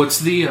 What's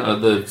the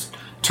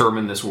term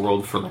in this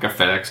world for a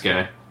FedEx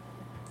guy?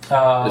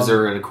 Is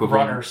there an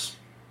equivalent? Runners?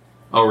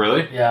 Oh,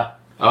 really? Yeah.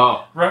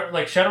 Oh.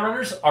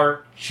 Shadowrunners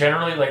are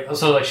generally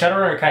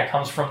Shadowrunner kind of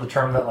comes from the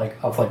term that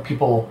of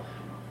people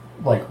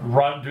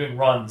doing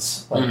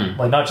runs,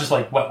 not just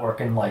wet work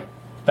and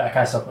that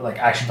kind of stuff, but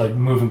actually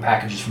moving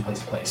packages from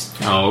place to place.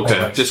 Oh,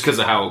 okay. Just because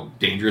of how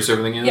dangerous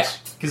everything is? Yeah,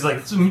 because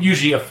it's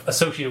usually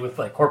associated with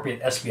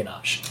corporate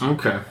espionage.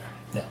 Okay.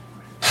 Yeah.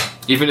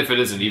 Even if it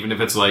isn't, even if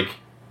it's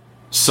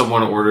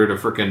someone ordered a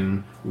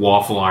freaking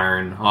waffle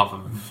iron off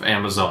of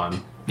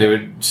Amazon, they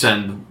would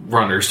send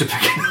runners to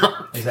pick it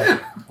up.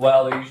 Exactly.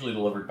 Well, they're usually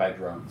delivered by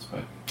drones,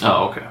 but...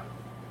 Oh, okay.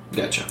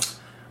 Gotcha.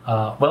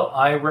 Well,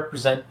 I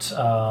represent...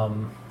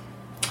 my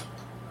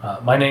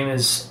name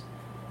is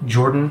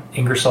Jordan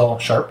Ingersoll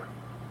Sharp,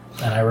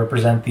 and I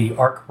represent the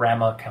Arc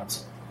Rama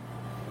Council.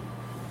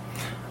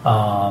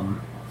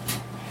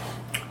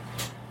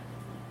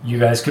 You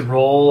guys could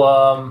roll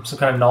some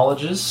kind of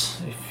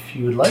knowledges if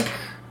you would like.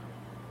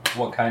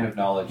 What kind of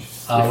knowledge?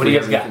 What do you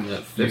guys got? Everything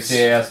that fits-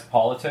 UCAS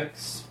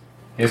politics,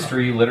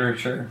 history,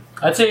 literature,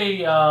 I'd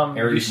say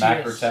Aries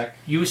Macrotech.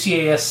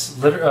 UCAS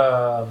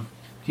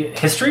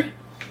history.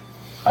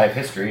 I have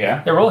history,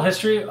 yeah. Yeah, roll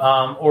history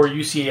or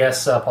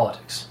UCAS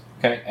politics.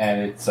 Okay,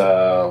 and it's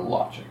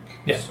logic.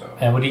 Yeah. So.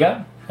 And what do you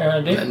got,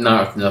 Dave?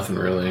 Nothing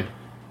really.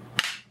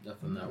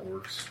 Nothing that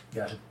works.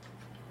 Got it.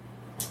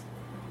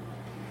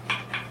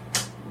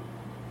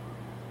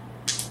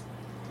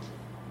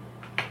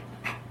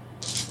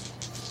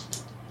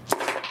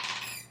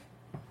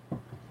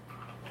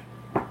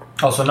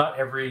 Also, not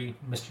every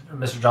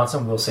Mr.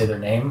 Johnson will say their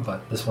name,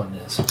 but this one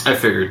is. I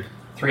figured.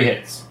 3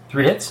 hits.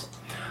 3 hits.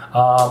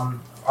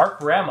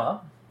 Arc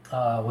Rama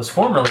was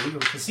formerly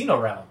Casino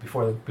Rama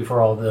before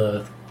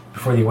the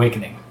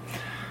Awakening,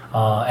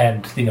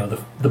 and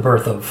the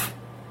birth of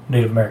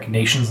Native American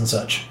nations and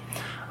such.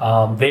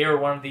 They are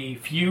one of the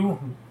few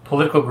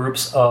political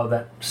groups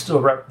that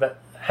still that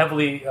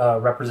heavily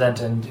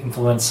represent and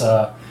influence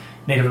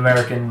Native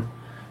American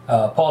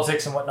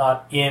politics and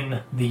whatnot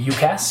in the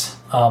UCAS.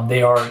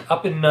 They are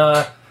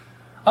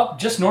up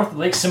just north of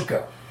Lake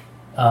Simcoe.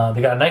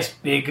 They got a nice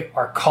big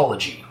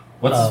arcology.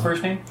 What's his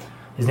first name?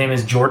 His name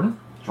is Jordan.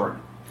 Jordan.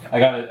 I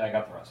got it. I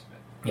got the rest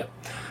of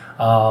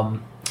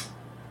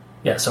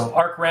it. So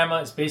Arc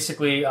Rama is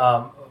basically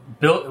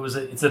built.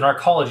 It's an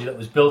arcology that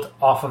was built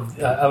off of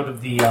out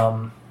of the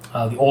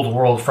old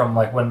world from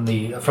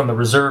the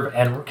reserve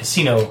and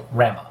casino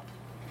Rama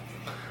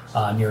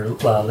near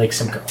Lake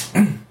Simcoe.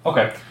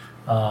 Okay.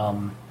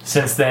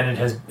 Since then,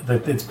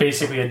 it's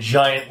basically a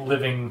giant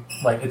living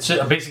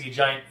basically a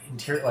giant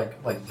interior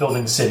like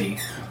building city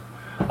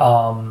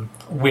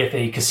with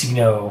a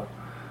casino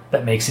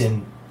that makes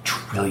in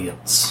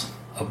trillions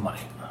of money,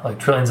 like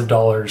trillions of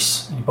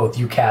dollars, in both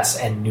UCAS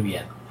and New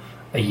Yen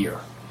a year.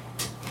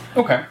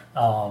 Okay.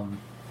 And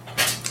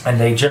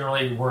they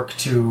generally work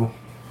to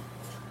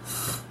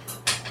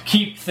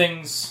keep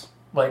things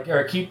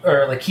keep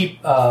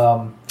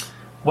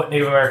what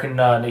Native American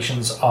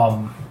nations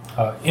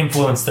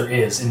influence there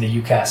is in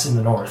the UCAS in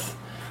the north,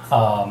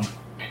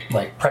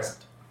 present.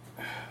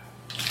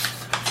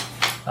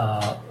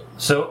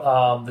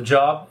 So the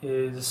job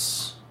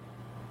is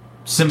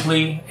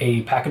simply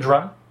a package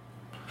run.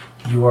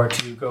 You are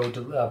to go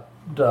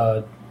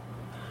to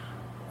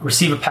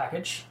receive a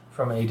package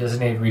from a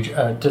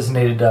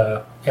designated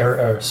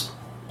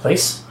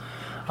place,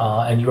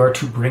 and you are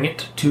to bring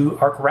it to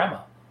Arc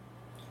Rama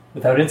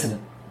without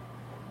incident.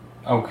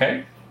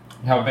 Okay.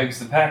 How big's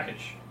the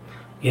package?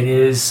 It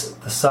is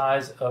the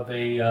size of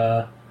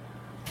a.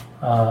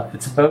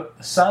 It's about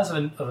the size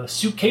of a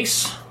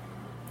suitcase,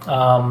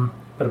 but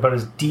about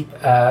as deep.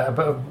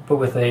 But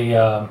with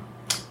a.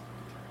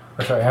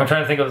 Sorry, I'm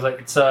trying to think of it.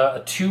 It's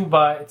a 2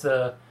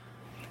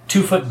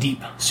 foot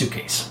deep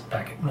suitcase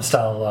packet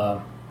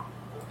style.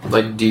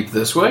 Like deep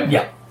this way?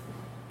 Yeah.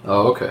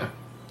 Oh, okay.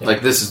 Yeah.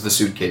 Like this is the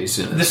suitcase.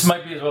 And This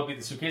might be as well be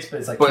the suitcase, but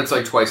it's like. But it's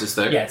like twice as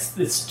thick. Yeah,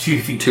 it's 2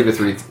 feet. 2 to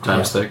 3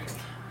 times thick.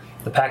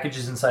 The package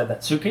is inside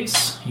that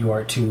suitcase. You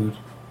are to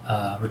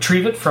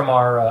retrieve it from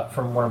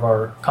one of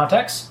our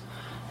contacts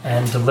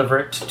and deliver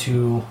it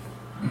to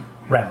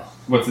Rama.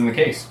 What's in the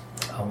case?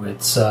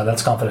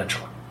 That's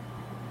confidential.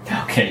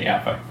 Okay,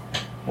 yeah, but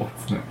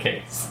what's in the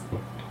case?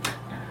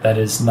 That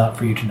is not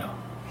for you to know.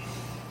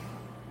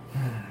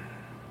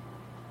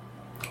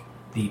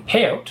 The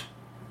payout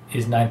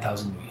is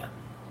 9,000 New Yen.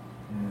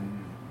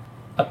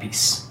 A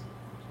piece.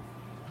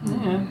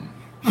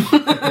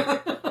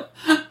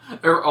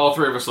 All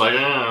three of us like,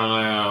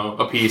 oh,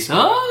 a piece.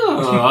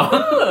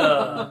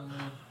 Oh.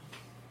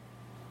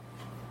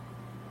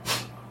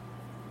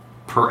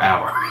 Per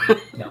hour.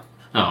 No.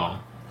 Oh.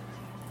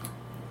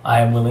 I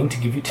am willing to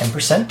give you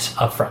 10%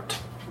 upfront.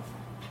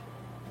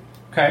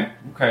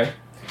 Okay.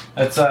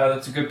 That's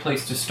a good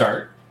place to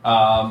start.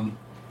 How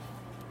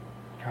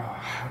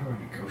do I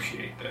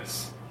negotiate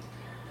this?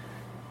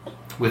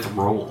 With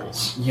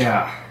rolls.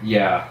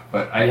 Yeah,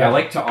 but I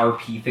like to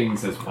RP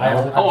things as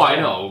well. Oh, I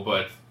know,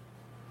 but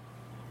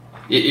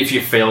if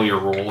you fail your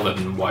roll,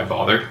 then why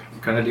bother?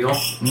 Kind of deal.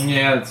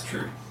 Yeah, that's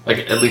true.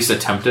 Like at least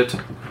attempt it.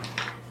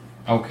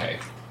 Okay.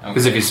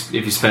 Because if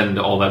you spend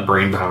all that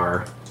brain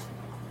power,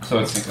 so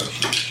it's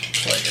negotiation.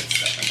 So I get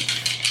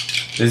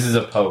 7. This is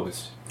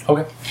opposed.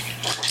 Okay.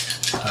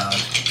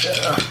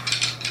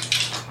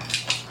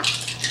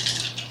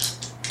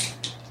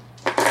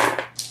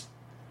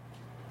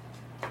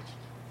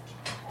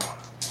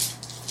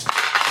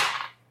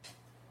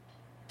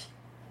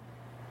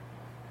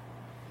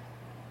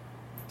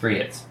 3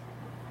 hits.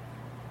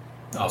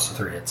 Also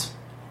 3 hits.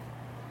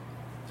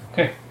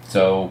 Okay,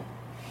 so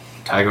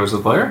tie goes to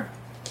the player.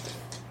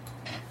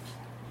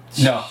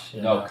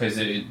 no, because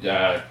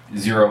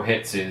 0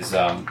 hits is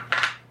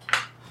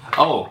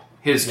Oh,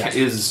 his Yes.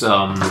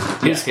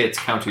 his hits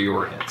counter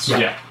your hits.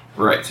 Yeah.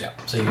 Right. Yeah.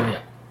 So you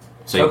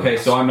So you- okay.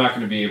 So I'm not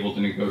going to be able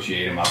to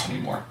negotiate him up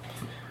anymore.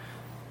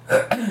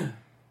 I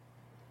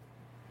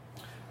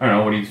don't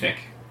know. What do you think?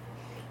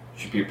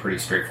 Should be a pretty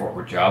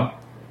straightforward job.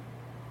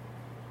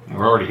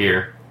 We're already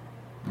here.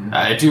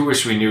 I do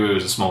wish we knew it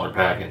was a smaller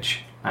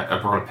package. I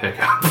brought a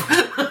pickup.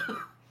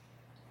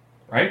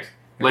 Right?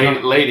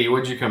 Lady,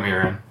 what'd you come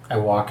here in? I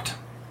walked.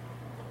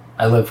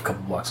 I live a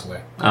couple blocks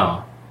away.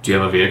 Oh, do you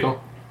have a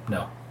vehicle?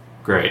 No.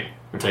 Great.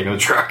 We're taking the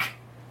truck.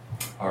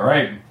 All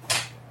right.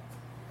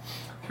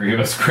 3 of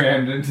us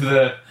crammed into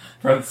the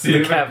front seat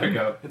of the cabin.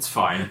 pickup. It's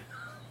fine.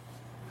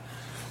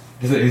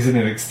 Is it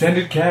an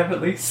extended cab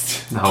at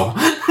least? No.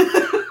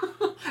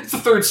 It's the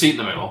third seat in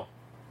the middle.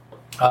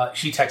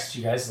 She texted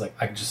you guys like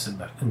I can just sit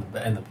in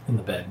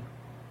the bed.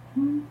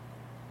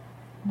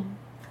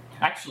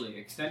 Actually,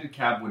 extended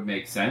cab would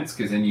make sense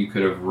because then you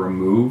could have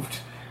removed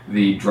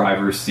the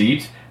driver's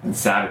seat and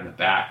sat in the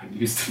back and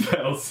used the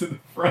pedals in the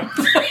front.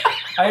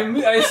 I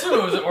assume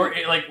it was or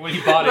like when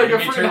he bought it. Like a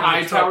he freaking turned high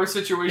into a tower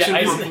situation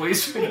Yeah, for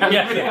police.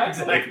 Yeah,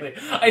 exactly.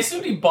 I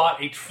assumed he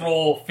bought a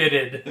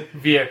troll-fitted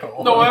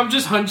vehicle. No, I'm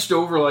just hunched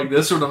over like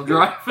this when I'm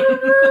driving.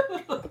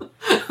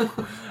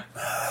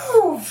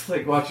 It's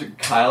like watching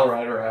Kyle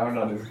ride around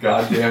on his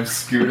goddamn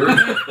scooter.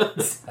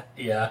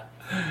 Yeah.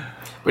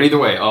 But either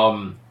way,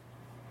 on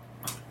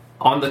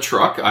the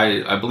truck,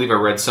 I believe I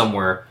read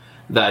somewhere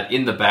that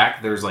in the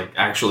back there's like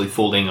actually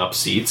folding up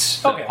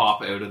seats that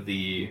pop out of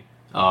the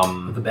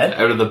bed?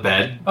 out of the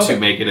bed Okay. to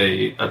make it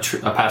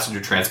a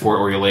passenger transport,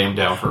 or you lay them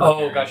down for.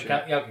 Oh,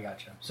 gotcha. Yeah, okay,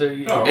 gotcha. So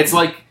you, It's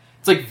like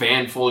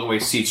van folding away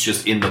seats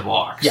just in the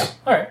box. yeah.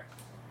 All right.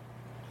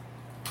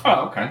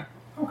 Oh, okay.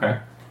 Okay.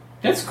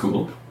 That's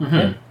cool.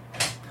 Mm-hmm.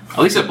 At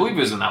least I believe it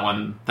was in that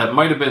one. That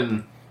might have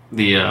been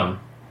the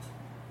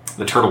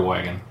turtle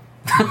wagon.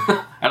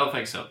 I don't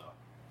think so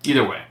though.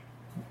 Either way,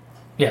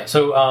 Yeah.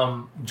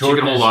 So she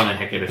Jordan can hold is, on and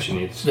hick it if she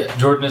needs. Yeah,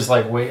 Jordan is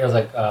like, wait. I was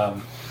like,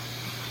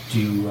 do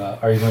you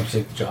are you going to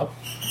take the job?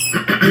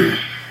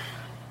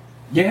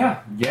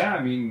 Yeah.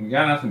 I mean, we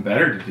got nothing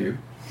better to do.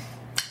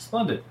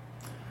 Splendid.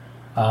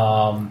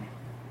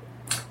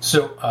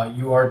 So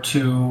you are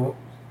to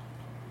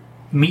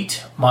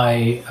meet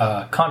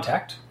my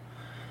contact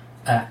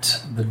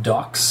at the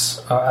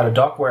docks, at a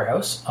dock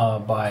warehouse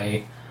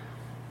by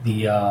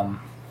the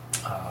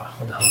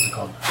what the hell is it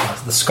called?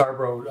 The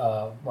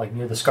Scarborough, like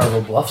near the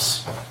Scarborough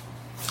Bluffs.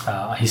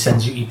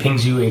 He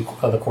pings you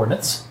the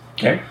coordinates,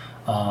 Okay.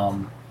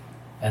 and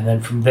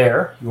then from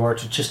there you are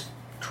to just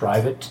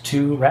drive it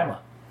to Rama.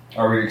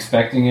 Are we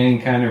expecting any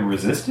kind of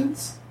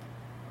resistance?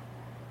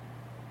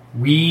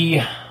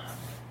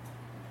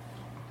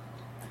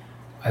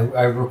 I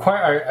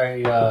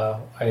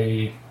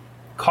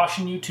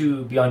caution you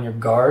to be on your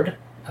guard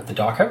at the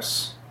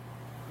dockhouse,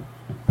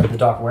 at the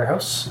dock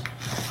warehouse,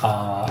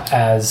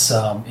 as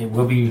it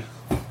will be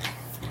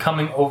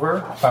coming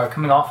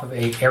off of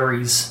a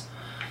Ares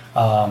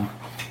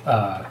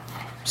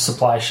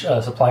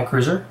supply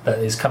cruiser that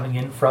is coming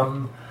in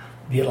from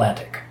the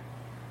Atlantic.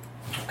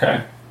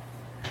 Okay.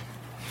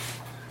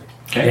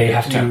 They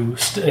have to.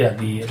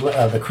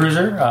 The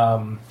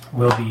cruiser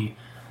will be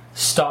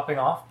stopping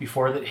off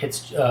before it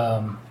hits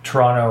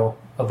Toronto,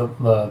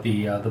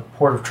 the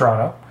port of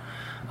Toronto,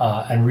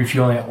 and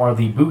refueling at one of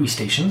the buoy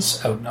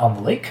stations out on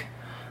the lake.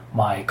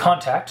 My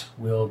contact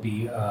will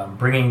be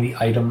bringing the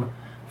item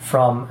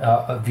from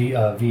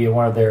via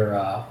one of their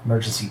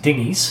emergency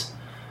dinghies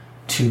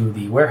to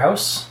the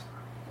warehouse,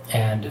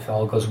 and if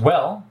all goes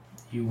well,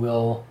 you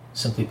will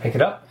simply pick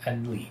it up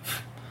and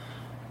leave.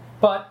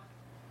 But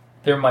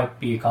there might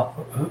be a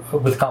complication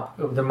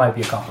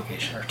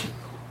or two.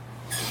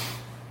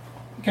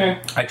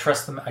 Okay. I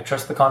trust them. I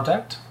trust the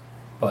contact,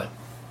 but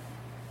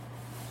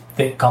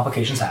the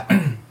complications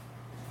happen.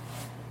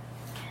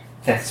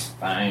 That's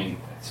fine.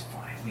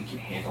 We can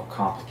handle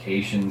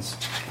complications.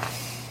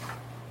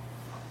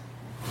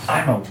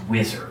 I'm a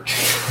wizard.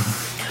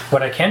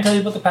 What I can tell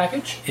you about the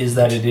package is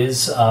that it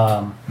is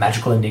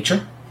magical in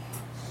nature,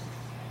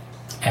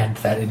 and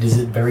that it is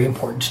very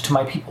important to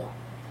my people.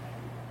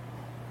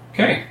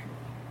 Okay.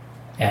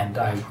 And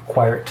I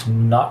require it to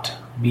not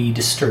be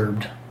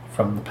disturbed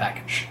from the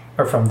package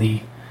or from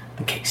the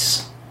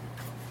case.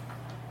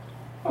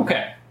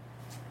 Okay.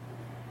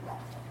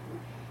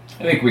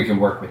 I think we can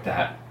work with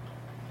that.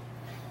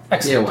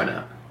 Excellent. Yeah, why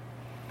not?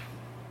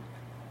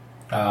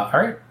 All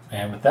right,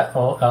 and with that,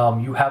 well,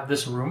 you have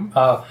this room.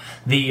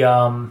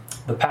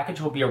 The package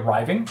will be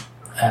arriving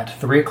at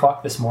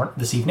 3:00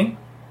 this evening.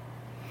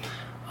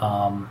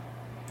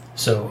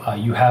 So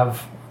you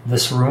have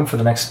this room for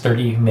the next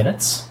 30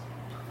 minutes.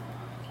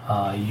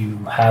 You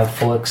have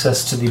full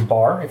access to the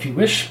bar if you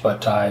wish,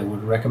 but I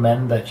would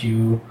recommend that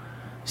you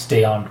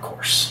stay on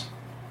course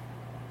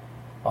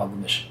on the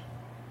mission.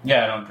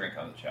 Yeah, I don't drink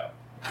on the job.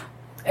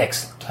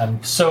 Excellent.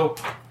 I'm so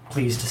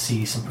pleased to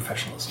see some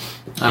professionalism.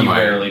 He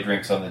rarely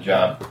drinks on the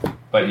job,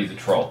 but he's a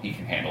troll. He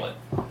can handle it.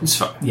 It's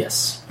fine.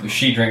 Yes. If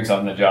she drinks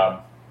on the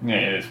job, yeah,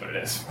 it is what it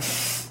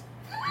is.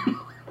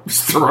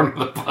 Just throw her under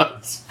the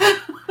bus.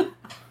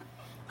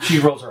 She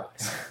rolls her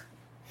eyes.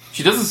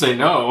 She doesn't say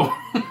no.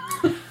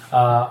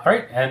 All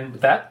right, and with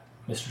that,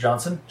 Mr.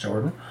 Johnson,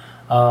 Jordan,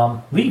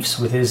 leaves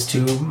with his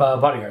 2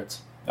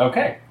 bodyguards.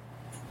 Okay.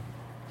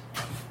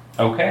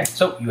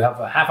 So you have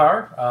a half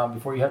hour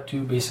before you have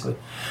to basically.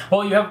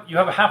 Well, you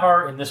have a half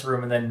hour in this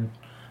room, and then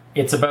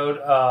it's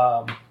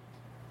about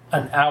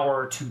an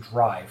hour to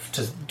drive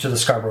to the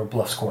Scarborough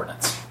Bluffs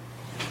coordinates.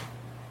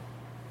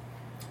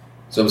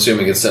 So I'm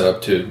assuming it's set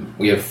up to,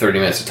 we have 30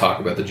 minutes to talk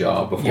about the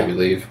job before we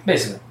leave.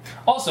 Basically.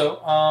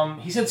 Also,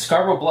 he said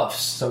Scarborough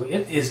Bluffs, so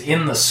it is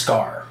in the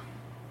Scar.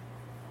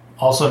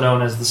 Also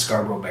known as the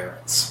Scarborough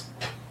Barrens.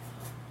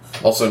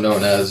 Also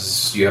known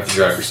as you have to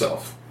drive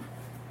yourself.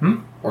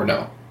 Or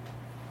no?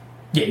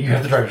 Yeah, you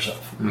have to drive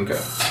yourself. Okay.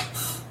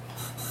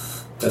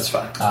 That's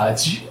fine.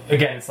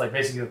 It's like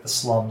basically like the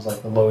slums,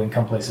 like the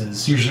low-income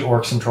places, usually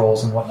orcs and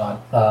trolls and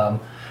whatnot.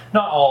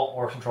 Not all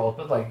orcs and trolls,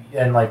 but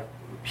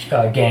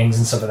gangs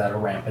and stuff like that are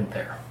rampant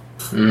there.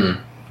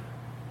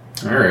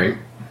 All right.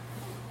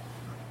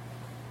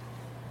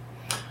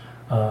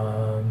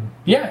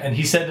 Yeah, and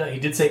he said he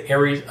did say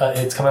Ares.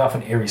 It's coming off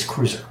an Ares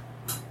cruiser,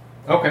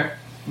 Okay.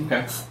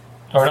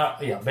 or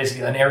not? Yeah,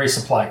 basically an Ares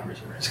supply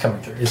cruiser is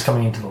coming through. Is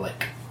coming into the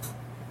lake.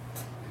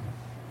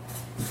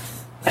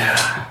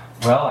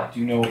 Well, I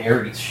do know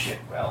Ares shit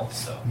well,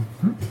 so.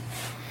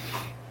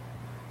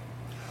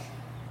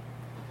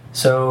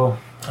 So,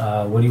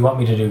 what do you want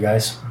me to do,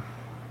 guys?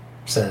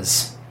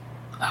 Says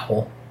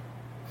Owl.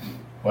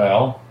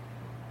 Well,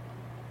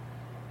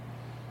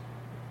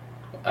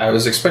 I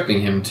was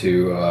expecting him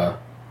to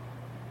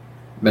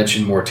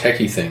mention more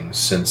techie things,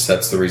 since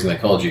that's the reason they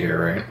called you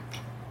here, right?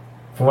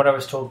 From what I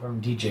was told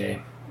from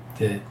DJ,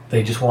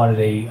 they just wanted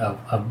a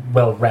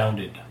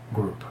well-rounded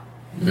group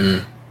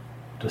to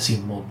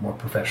seem more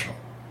professional.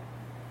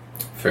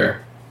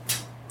 Fair.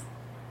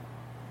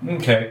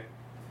 okay.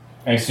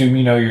 I assume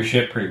you know your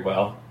shit pretty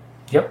well.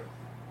 Yep.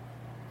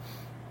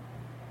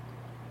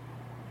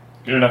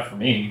 Good enough for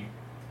me.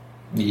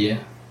 Yeah.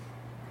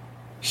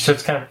 She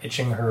starts kind of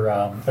itching her,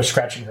 or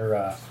scratching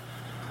her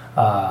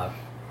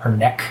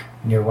neck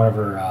near one of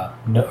her,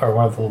 or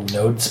one of the little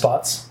node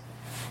spots.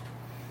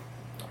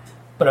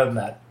 But other than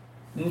that,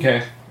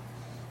 Okay.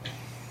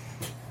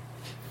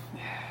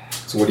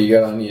 So what do you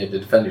got on you to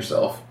defend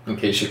yourself, in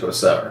case shit goes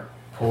sour?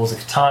 pulls a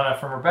katana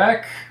from her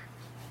back,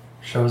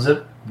 shows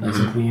it, nice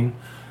and clean,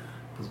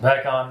 puts it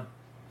back on,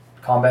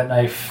 combat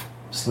knife,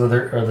 the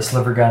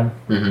sliver gun.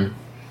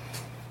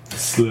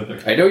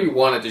 Slither. I know you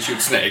wanted to shoot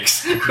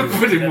snakes,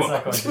 but it That's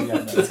not going to,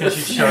 no. It's going to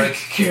shoot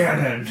sharks.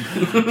 Cannon.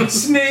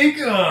 Snake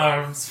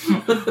arms!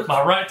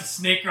 My right to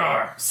snake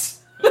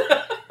arms!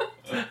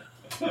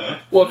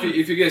 Well,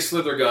 if you get a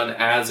slither gun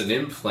as an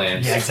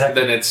implant, Yeah,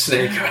 exactly. then it's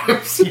snake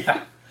arms.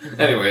 Yeah.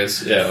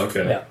 Anyways, yeah,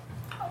 okay. Yeah.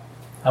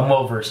 I'm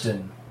well versed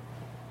in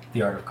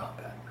the art of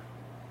combat.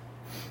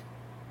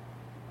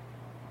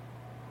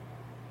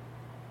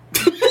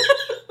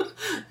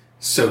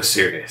 So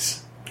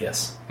serious.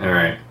 Yes. All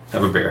right,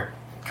 have a beer.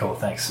 Cool,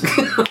 thanks.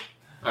 All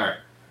right.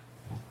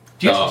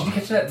 Did you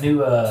catch that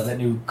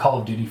new Call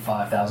of Duty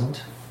 5000?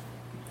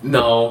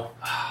 No,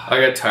 I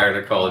got tired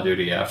of Call of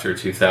Duty after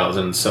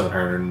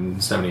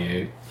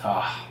 2778.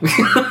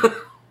 I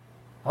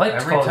like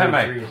Every Call of time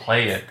Duty I 3.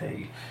 play it,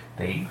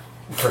 they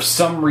for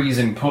some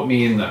reason put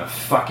me in the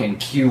fucking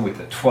queue with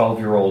the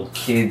 12-year-old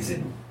kids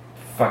in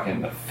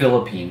fucking the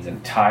Philippines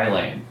and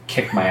Thailand,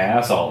 kick my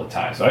ass all the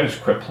time. So I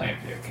just quit playing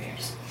video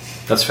games.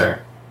 That's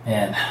fair.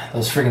 Man,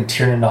 those friggin'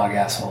 Tiernanog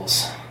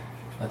assholes.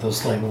 Like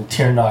those little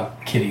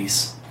Tiernanog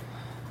kitties.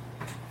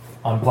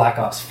 On Black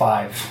Ops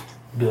 5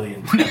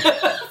 billion.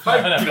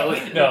 5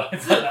 billion? No,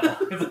 it's not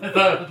that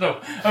one. No.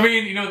 I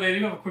mean, they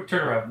do have a quick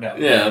turnaround now.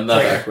 Yeah,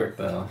 not that quick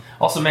though.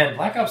 Also, man,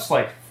 Black Ops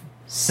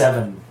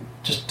 7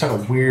 just took a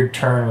weird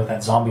turn with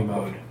that zombie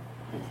mode.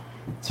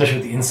 Especially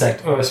with the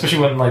insect, especially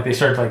when they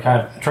started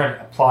kind of trying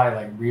to apply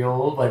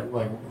real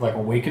like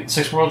Awakened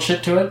Six World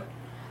shit to it,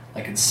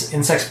 like it's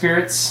insect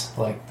spirits.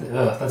 That's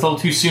a little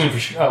too soon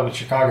for with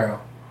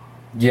Chicago.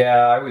 Yeah,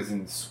 I was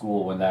in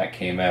school when that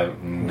came out,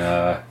 and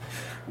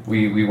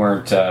we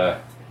weren't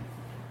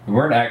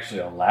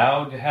actually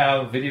allowed to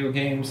have video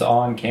games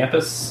on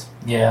campus.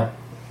 Yeah,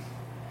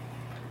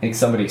 I think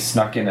somebody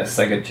snuck in a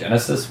Sega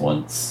Genesis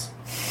once.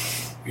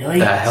 really?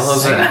 The hell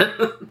is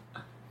that?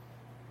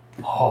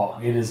 Oh,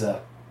 it is a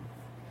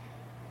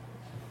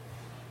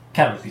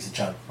kind of a piece of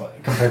junk,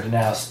 but compared to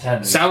now's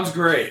Nintendo. Sounds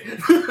great.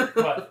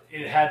 But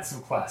it had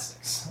some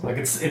classics.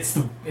 It's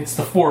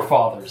the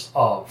forefathers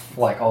of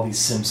all these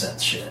SimSense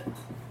shit.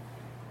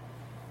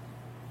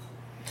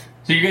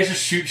 So you guys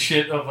just shoot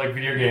shit of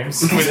video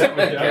games with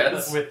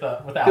Yes. with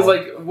Because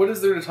what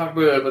is there to talk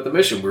about the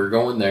mission? We're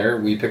going there,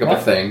 we pick up a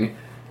thing,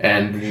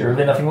 and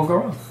surely nothing will go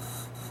wrong.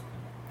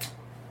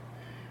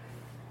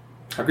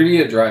 how good are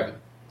you at driving?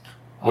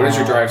 What is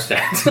your drive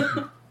stat?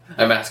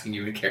 I'm asking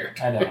you in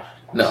character. I know.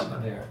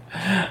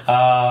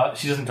 No.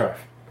 She doesn't drive.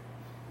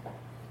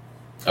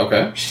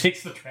 Okay. She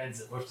takes the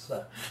transit.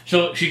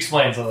 She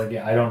explains.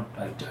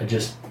 I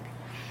just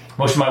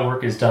most of my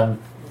work is done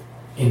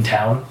in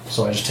town,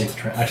 so I just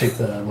take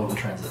the local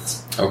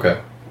transits.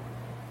 Okay.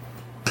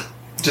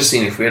 Just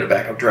seeing if we had a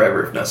backup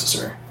driver if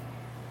necessary.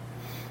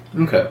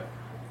 Okay.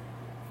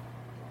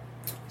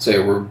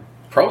 So we're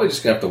probably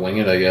just gonna have to wing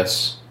it, I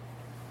guess.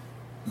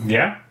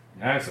 Yeah,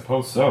 I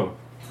suppose so.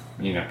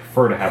 I mean, I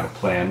prefer to have a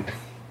plan,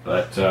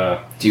 but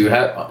Do you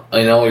have,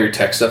 in all your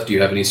tech stuff, do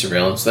you have any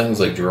surveillance things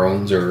like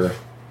drones or?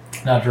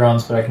 Not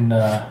drones, but I can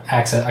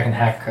access. I can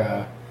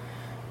hack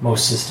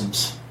most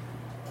systems.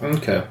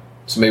 Okay.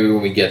 So maybe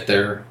when we get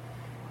there,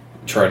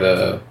 try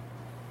to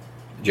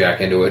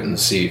jack into it and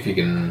see if you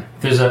can...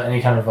 If there's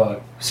any kind of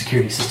a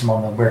security system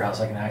on the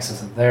warehouse, I can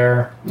access it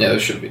there. Yeah, there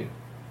should be.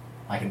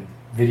 I can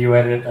video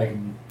edit it. I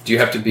can. Do you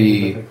have to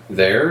be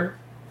there,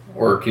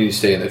 or can you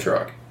stay in the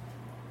truck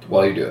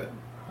while you do it?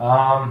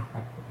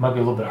 Might be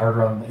a little bit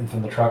harder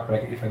from the truck,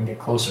 but if I can get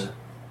closer.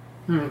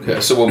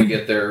 Okay, so when we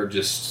get there,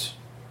 just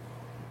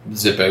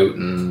zip out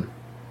and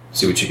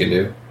see what you can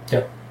do?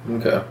 Yep.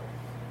 Okay.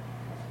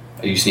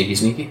 Are you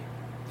sneaky?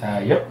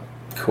 Yep.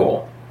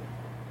 Cool.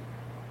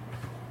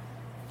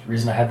 The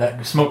reason I had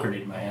that smoke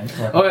grenade in my hand.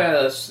 Oh yeah,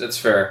 that's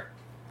fair.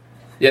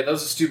 Yeah, that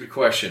was a stupid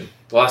question.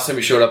 The last time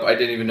you showed up, I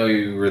didn't even know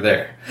you were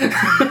there.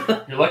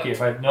 You're lucky.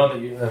 If I'd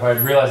known that if I'd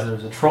realized there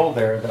was a troll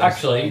there.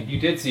 Actually, you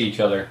did see each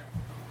other.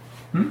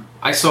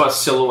 I saw a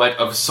silhouette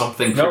of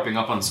something Nope. creeping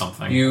up on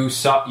something. You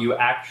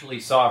actually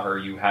saw her.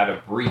 You had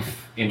a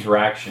brief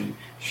interaction.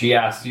 She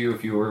asked you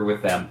if you were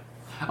with them.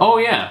 Oh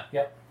yeah.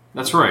 Yep.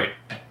 That's right.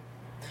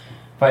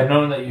 If I'd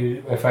known that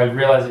if I'd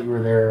realized that you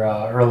were there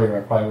earlier,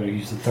 I probably would have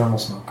used the thermal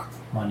smoke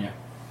on you.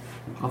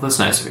 Oh, that's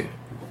nice of you.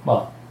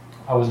 Well,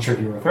 I wasn't sure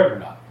if you were a threat or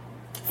not.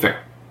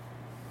 Fair.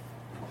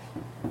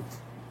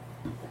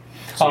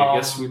 So I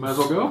guess we might as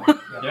well go.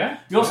 Yeah.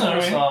 You also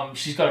notice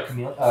she's got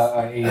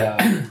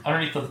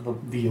underneath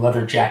the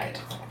leather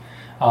jacket.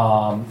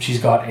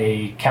 She's got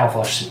a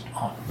camouflage suit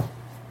on.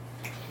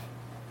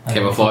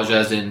 Camouflage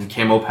as in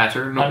camo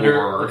pattern,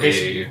 or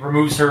basically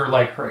removes her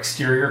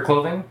exterior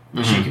clothing.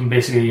 She can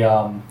basically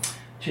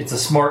it's a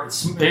smart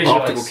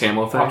optical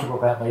camo thing. Optical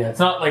camo, yeah. It's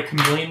not like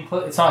chameleon.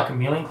 It's not a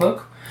chameleon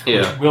cloak.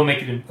 Yeah. Which will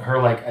make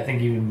her I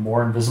think even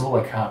more invisible,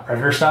 like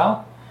Predator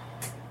style.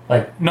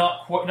 Like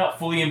not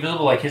fully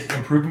invisible, like his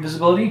improved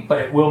invisibility, but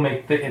it will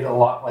make it a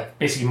lot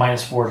basically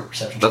 -4 to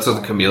perception. That's what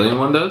the chameleon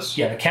one does?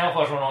 Yeah, the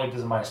camouflage one only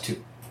does a -2.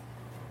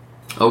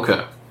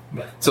 Okay.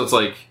 Yeah. So it's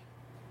like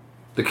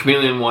the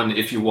chameleon one,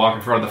 if you walk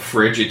in front of the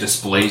fridge, it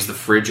displays the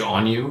fridge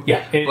on you.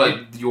 Yeah.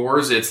 But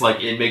yours, it's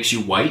like it makes you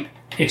white?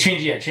 It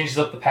changes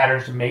up the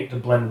patterns to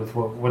blend with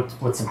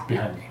what's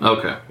behind me.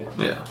 Okay.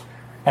 Yeah.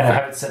 And I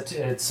have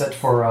it set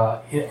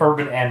for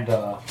urban and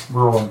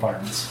rural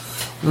environments.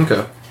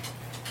 Okay.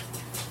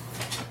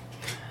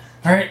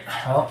 All right.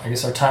 Well, I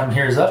guess our time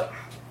here is up.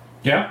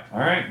 Yeah.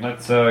 All right.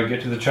 Let's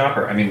get to the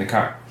chopper. I mean the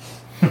car.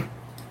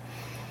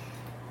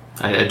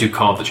 I do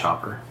call it the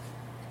chopper.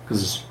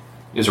 Because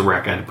it was a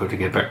wreck I had to put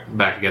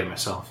back together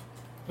myself.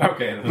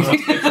 Okay. Then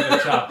let's get to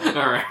the chopper.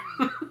 Alright.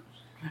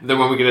 Then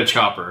when we get a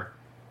chopper,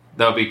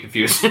 that'll be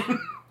confusing.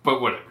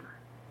 But whatever.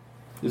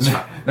 It's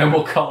fine. Then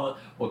we'll call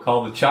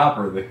the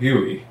chopper the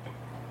Huey.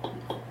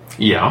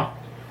 Yeah.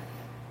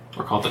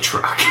 Or call it the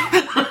truck.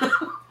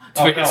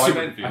 Oh, no,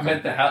 I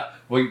meant the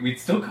we'd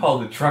still call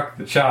the truck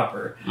the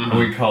chopper, and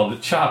we'd call the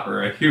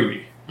chopper a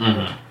Huey.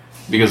 Mm-hmm.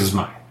 Because it's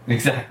mine.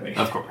 Exactly.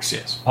 Of course,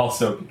 yes.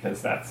 Also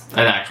because that's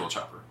An actual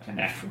chopper. an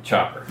actual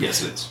chopper.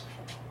 Yes, it is.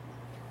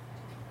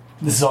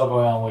 This is all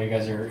going on while you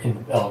guys are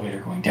in the elevator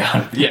going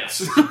down.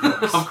 Yes.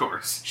 Of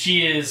course.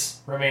 She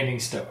is remaining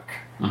stoic.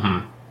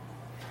 Mm-hmm.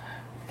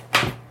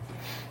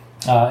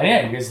 And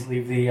yeah, you guys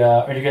leave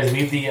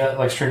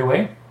the straight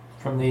away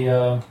from the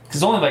because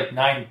it's only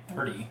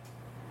 9:30.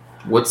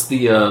 What's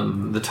the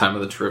time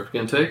of the trip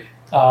gonna take?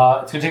 It's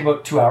gonna take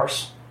about 2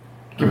 hours,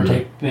 give or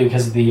take,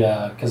 because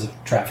of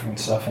traffic and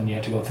stuff, and you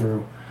have to go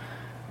through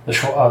the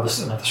not the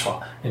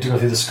Schwa. You have to go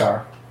through the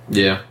Scar.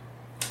 Yeah.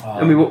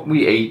 I mean,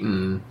 we ate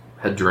and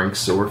had drinks,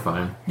 so we're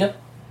fine. Yep.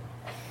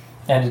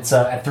 And it's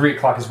at 3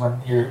 o'clock is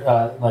when you're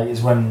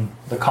is when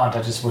the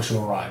contact is supposed to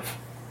arrive.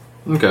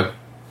 Okay.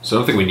 So I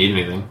don't think we need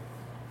anything.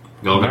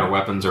 We all got our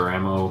weapons, our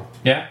ammo.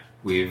 Yeah.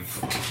 We've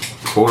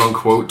quote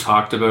unquote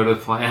talked about a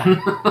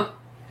plan.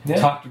 Yeah.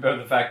 Talked about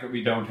the fact that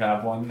we don't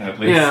have one, at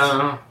least.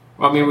 Yeah.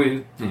 Well, I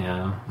mean,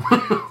 yeah.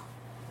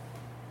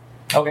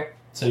 Okay.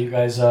 So you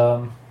guys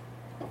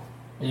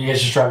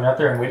just driving out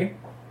there and waiting?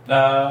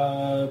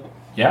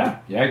 Yeah,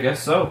 I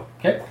guess so.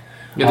 Okay.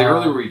 Yeah, the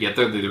earlier we get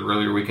there, the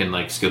earlier we can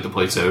scout the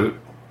place out.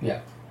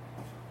 Yeah.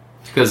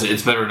 Because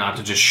it's better not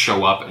to just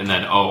show up and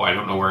then, I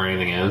don't know where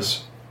anything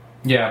is.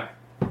 Yeah.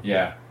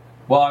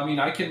 Well, I mean,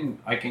 I can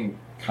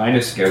kind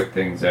of scout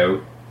things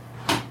out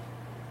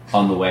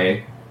on the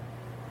way.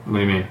 What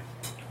do you mean?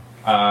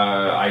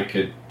 I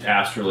could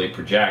astrally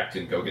project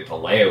and go get the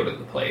layout of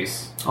the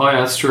place. Oh yeah,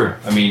 that's true.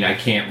 I mean, I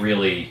can't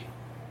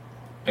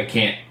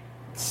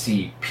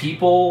see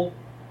people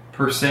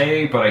per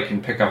se, but I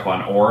can pick up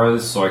on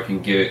auras, so I can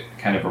get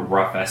kind of a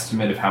rough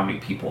estimate of how many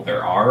people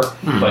there are,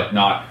 but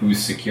not who's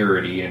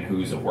security and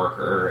who's a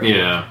worker.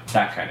 And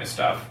that kind of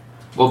stuff.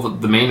 Well,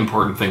 the main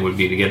important thing would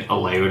be to get a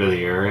layout of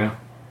the area.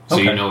 So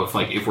Okay. you know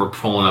if we're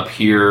pulling up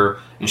here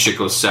and shit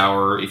goes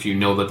sour, if you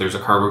know that there's a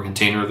cargo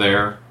container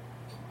there.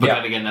 But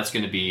then again, we're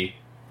going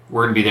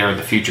to be there in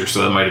the future,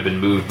 so that might have been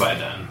moved by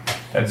then.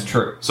 That's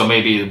true. So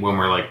maybe when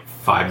we're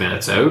 5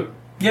 minutes out.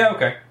 Yeah,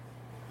 okay.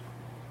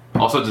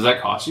 Also, does that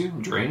cost you?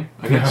 Drain,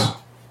 I guess?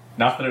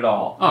 Nothing at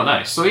all. Oh,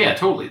 nice. So yeah,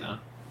 totally then.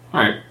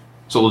 Alright.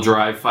 So we'll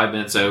drive 5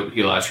 minutes out.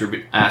 He'll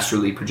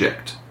astrally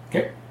project.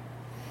 Okay.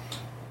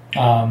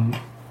 Owl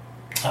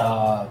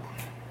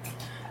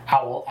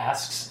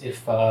asks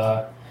if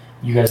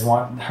you guys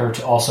want her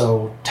to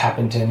also tap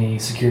into any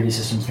security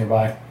systems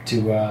nearby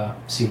to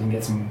see if we can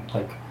get some,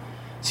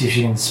 see if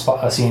she can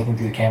see anything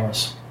through the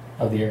cameras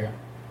of the area.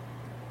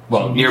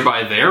 Well,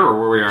 nearby there or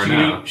where we are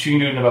now? She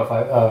can do it in about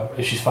 5.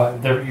 If she's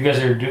 5, you guys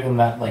are doing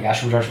that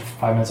astral projection from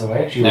 5 minutes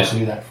away. She can also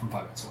do that from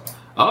 5 minutes away.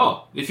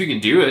 Oh, if you can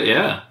do it,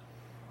 yeah.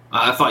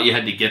 I thought you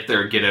had to get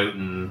there, get out,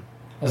 and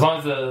as long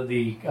as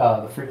the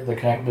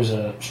connect, there's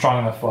a strong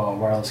enough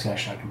wireless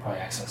connection, I can probably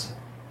access it.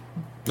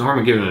 no harm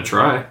in giving it a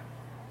try.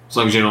 As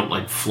long as you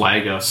don't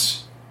flag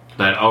us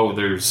that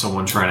there's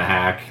someone trying to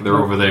hack. They're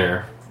over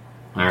there.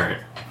 All right.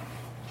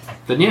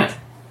 Then yeah.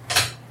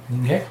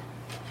 Okay.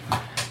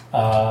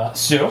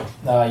 So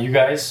you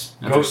guys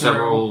After go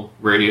several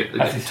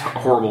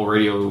horrible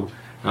radio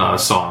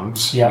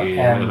songs, Yeah, we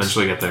and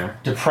eventually get there.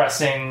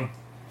 depressing,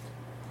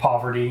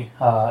 poverty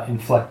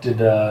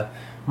inflected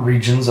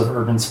regions of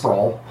urban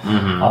sprawl.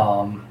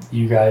 Mm-hmm.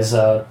 You guys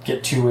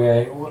get to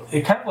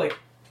it kind of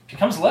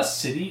becomes less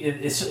city.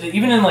 It's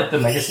even in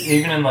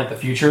the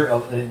future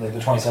of the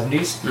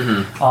 2070s.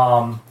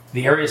 Mm-hmm.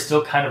 The area is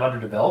still kind of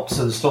underdeveloped,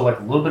 so there's still a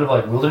little bit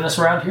of wilderness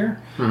around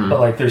here, Mm-hmm.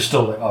 but there's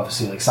still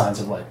obviously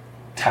signs of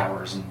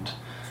towers and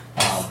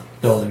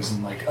buildings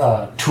and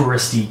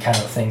touristy kind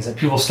of things that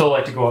people still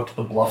like to go out to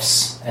the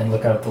bluffs and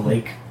look out at the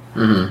lake.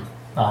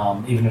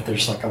 Mm-hmm. Even if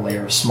there's a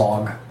layer of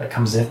smog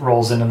that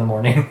rolls in the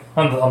morning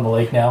on the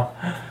lake now.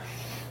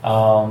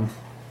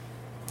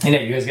 And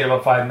yeah, you guys get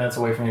about 5 minutes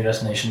away from your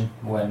destination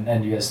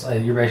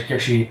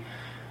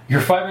you're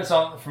 5 minutes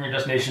from your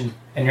destination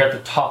and you're at the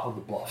top of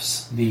the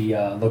bluffs. The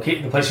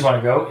place you want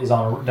to go is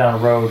down a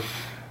road,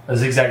 a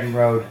zigzagging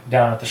road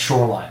down at the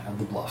shoreline of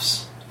the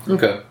bluffs.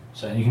 Okay.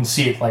 So you can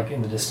see it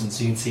in the distance.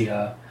 You can see.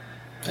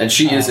 And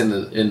she is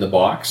in the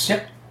box.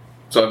 Yep.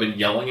 So I've been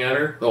yelling at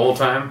her the whole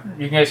time.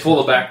 You guys pull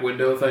the back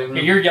window thing.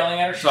 You're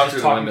yelling at her. She's just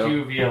talking to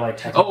you via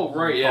text. Oh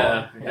right,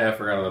 yeah. I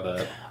forgot about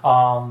that.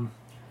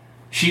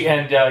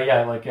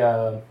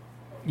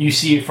 You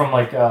see from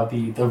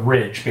the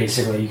ridge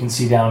basically. You can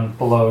see down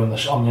below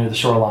near the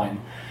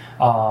shoreline,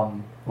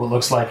 what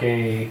looks like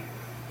a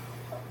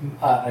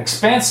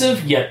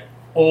expansive yet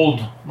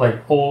old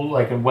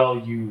and well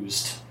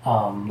used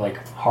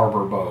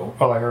harbor bow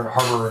or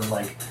harbor and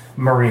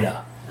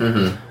marina.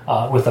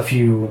 Mm-hmm. With a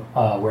few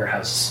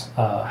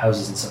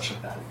houses and such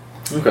like that.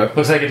 Okay.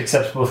 Looks like it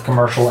accepts both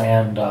commercial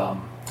and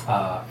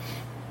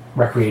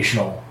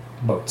recreational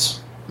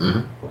boats.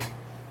 Mm-hmm.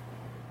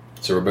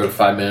 So we're about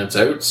 5 minutes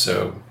out,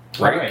 so...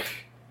 Right.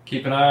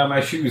 Keep an eye on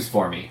my shoes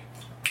for me.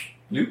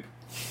 Nope.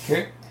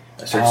 Okay.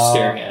 I start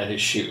staring at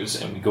his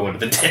shoes, and we go into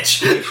the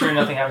ditch. Make sure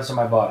nothing happens to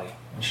my body.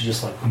 And she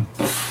just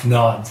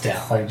nods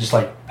down, just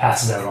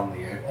passes out on the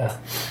air.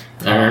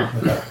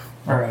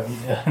 Alright.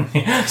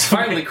 It's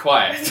finally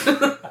quiet.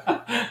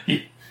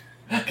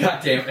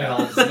 Goddamn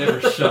elves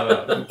never shut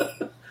up.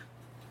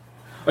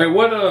 Wait,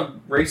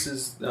 what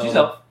races? She's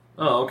elf.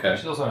 Oh, okay.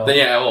 She's also an elf. Then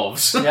yeah,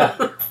 elves. Yeah.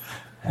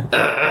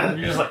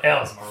 You're just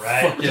elves, am I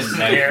right? Fucking Just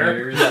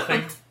nightmares.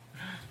 nothing.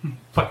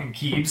 Fucking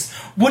keeps.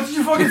 What did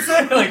you fucking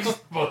say?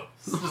 Just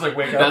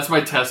wake up. That's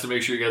my test to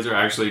make sure you guys are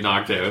actually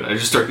knocked out. I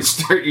just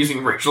start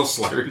using racial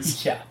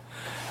slurs. Yeah.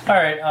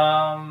 Alright,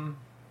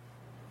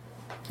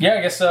 yeah,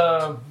 I guess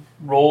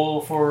roll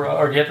for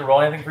or do you have to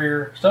roll anything for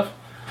your stuff?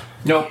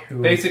 Nope.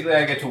 Basically,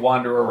 I get to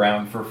wander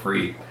around for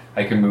free.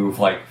 I can move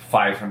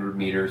 500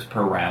 meters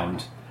per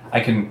round.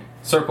 I can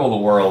circle the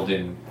world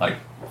in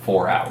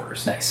 4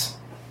 hours. Nice.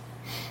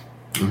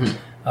 Mm-hmm.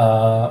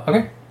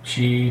 Okay.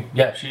 She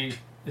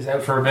is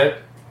out for a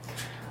bit.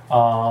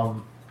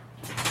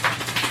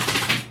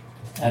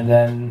 And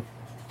then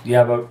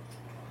about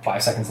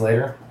 5 seconds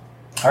later.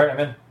 Alright, I'm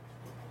in.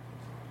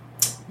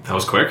 That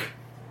was quick.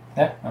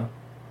 Yeah,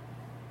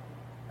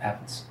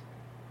 happens.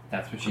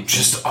 That's what she said.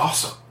 Just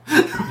awesome.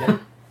 Yeah.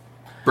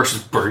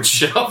 Versus bird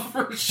shit off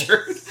her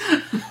shirt.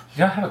 You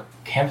don't have a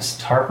canvas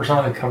tarp or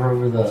something to cover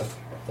over the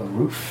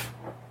roof?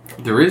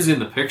 There is in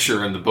the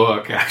picture in the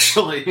book,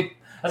 actually.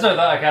 That's what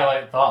I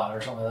kind of thought,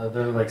 or something.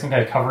 There's some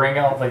kind of covering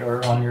out,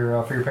 or on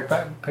your for your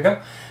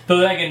pickup. Though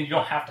then again, you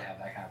don't have to have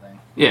that kind of thing.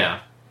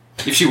 Yeah,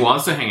 if she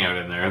wants to hang out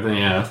in there, then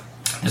yeah.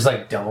 There's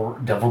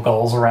devil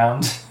gulls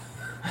around.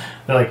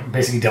 They're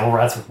basically devil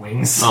rats with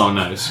wings. Oh,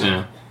 nice.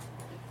 Yeah.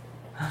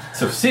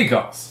 So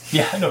seagulls.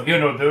 Yeah, no,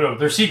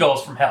 they're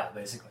seagulls from hell,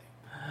 basically.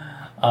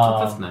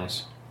 That's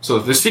nice. So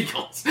they're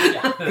seagulls.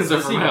 Yeah, because they're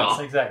from hell.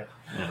 Exactly.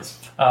 Yes.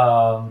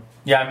 I'm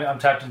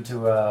tapped into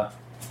the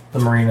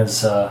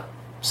marina's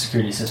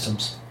security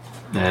systems.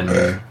 And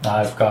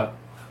I've got.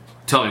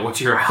 Tell me,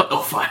 what's your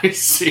elf eyes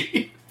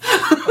see?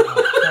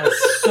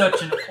 That's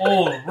such an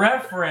old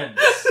reference.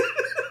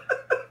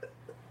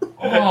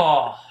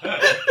 Oh.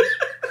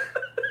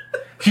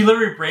 She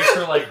literally breaks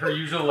her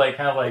usual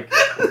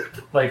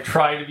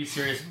try to be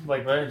serious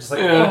just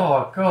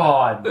oh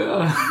god.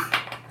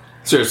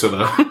 Seriously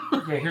though.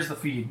 Yeah, here's the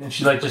feed, and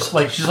she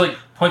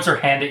points her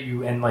hand at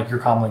you, and your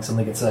comlink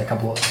suddenly gets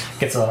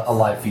a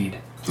live feed.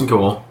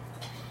 Cool.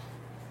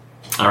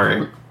 All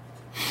right.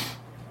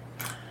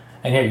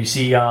 And yeah, you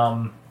see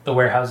the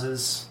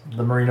warehouses,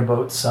 the marina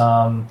boats.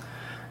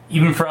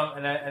 Even from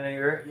and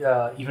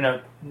you're, even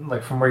out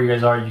like from where you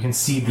guys are, you can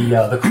see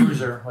the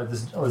cruiser, like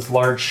this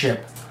large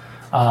ship,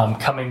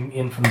 coming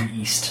in from the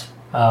east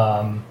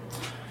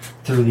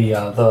through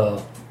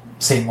the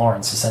St.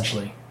 Lawrence,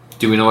 essentially.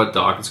 Do we know what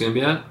dock it's going to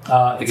be at?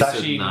 It's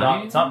actually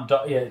not. It's not.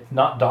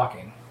 Not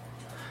docking.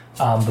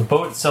 The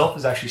boat itself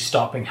is actually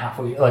stopping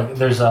halfway. Like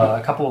there's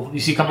a couple of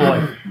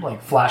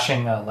like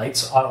flashing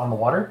lights out on the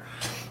water.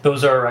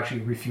 Those are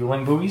actually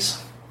refueling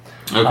buoys.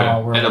 Okay.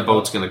 And a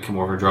boat's going to come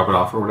over and drop it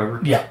off or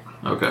whatever? Yeah.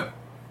 Okay.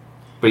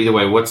 But either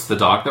way, what's the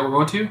dock that we're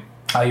going to?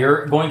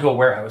 You're going to a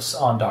warehouse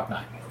on Dock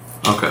 9.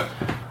 Okay.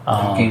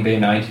 King Bay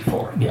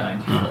 94. Yeah.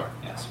 94,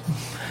 yes.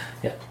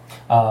 Yeah.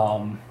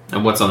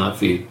 And what's on that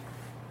feed?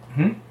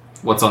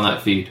 What's on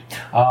that feed?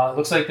 It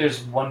looks like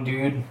there's one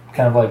dude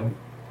kind of like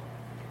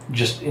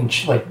just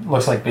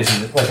looks like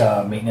basically like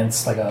a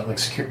maintenance,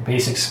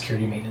 basic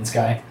security maintenance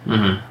guy.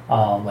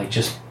 Mm-hmm. Like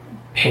just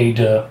paid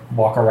to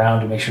walk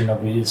around to make sure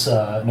nobody's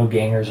no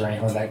gangers or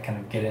anything like that kind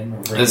of get in.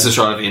 Or It's a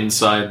shot of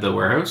inside the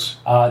warehouse.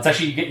 It's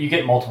actually you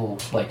get multiple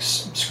like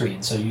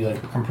screens, so you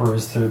like can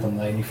peruse through them.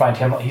 And you find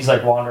him; he's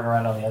like wandering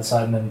around on the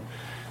outside, and then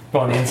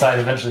going inside.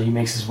 Eventually, he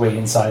makes his way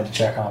inside to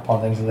check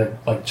on things, and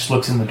like just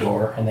looks in the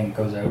door and then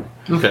goes out.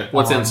 Okay,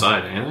 what's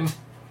inside? Anything?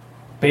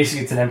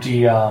 Basically, it's an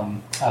empty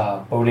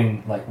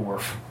boating like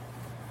wharf,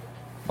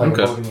 like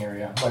a boating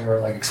area, or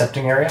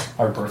accepting area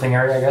or berthing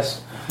area, I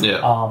guess.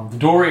 Yeah. The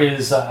door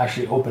is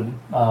actually open,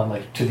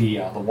 like to the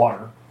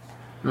water.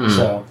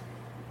 So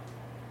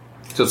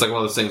it's like one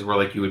of those things where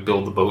like you would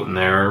build the boat in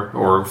there,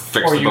 or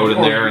fix the boat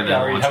in there, and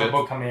then launch have it. a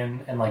boat come in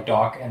and like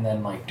dock, and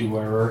then like do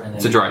whatever. And then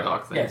It's a dry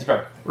dock thing. Yeah, it's a dry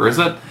dock. Or is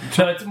that?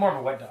 No, it's more of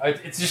a wet dock.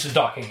 It's just a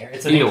docking area.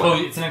 It's an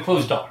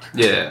enclosed dock.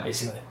 Yeah.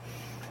 Basically.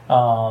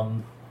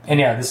 And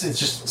yeah, this is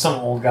just some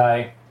old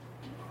guy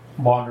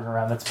wandering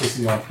around. That's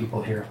basically the only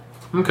people here.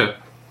 Okay.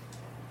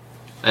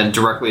 And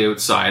directly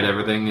outside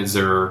everything, is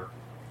there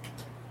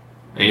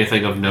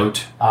anything of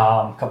note?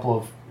 A couple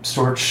of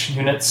storage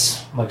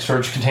units, like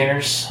storage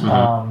containers,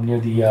 near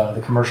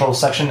the commercial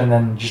section, and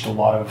then just a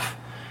lot of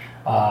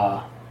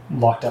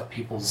locked up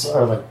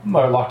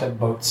locked up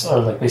boats, or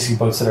like basically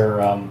boats that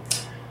are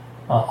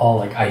all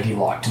like ID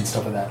locked and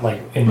stuff like that,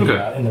 like in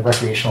the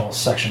recreational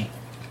section.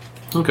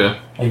 Okay.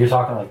 Like you're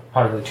talking like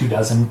probably like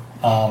 24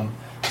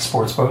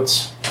 sports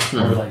boats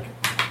or like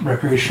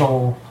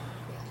recreational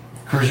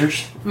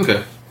cruisers.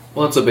 Okay.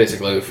 Well, that's a basic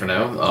layout for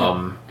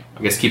now.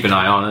 I guess keep an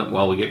eye on it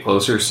while we get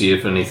closer, see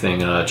if anything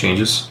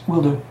changes.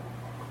 Will do.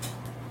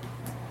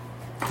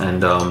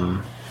 And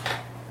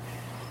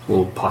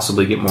we'll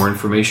possibly get more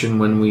information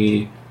when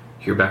we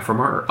hear back from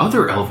our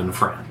other elven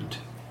friend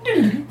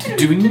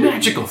doing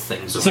magical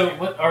things. So,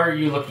 what are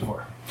you looking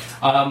for?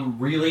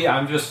 Really,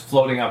 I'm just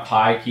floating up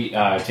high,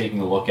 taking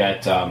a look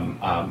at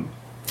the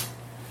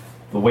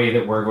way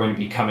that we're going to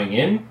be coming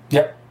in.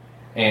 Yep.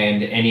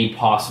 And any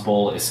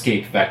possible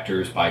escape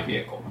vectors by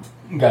vehicle.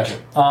 Gotcha.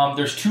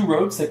 There's two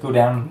roads that go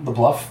down the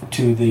bluff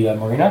to the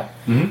marina.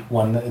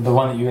 One, the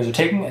one that you guys are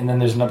taking, and then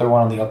there's another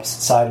one on the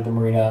opposite side of the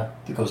marina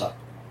that goes up,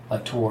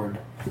 like toward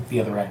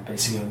the other end,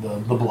 basically the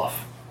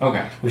bluff.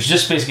 Okay. Which is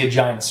just basically a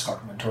giant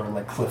escarpment or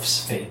like cliff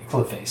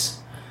face.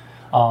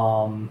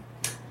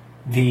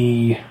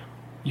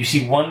 You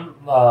see one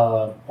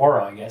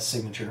aura, I guess,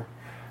 signature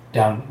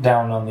down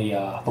on the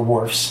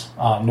wharfs.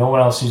 No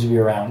one else seems to be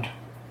around.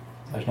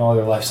 There's no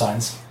other life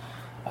signs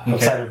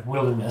outside of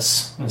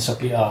wilderness and stuff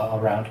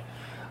around.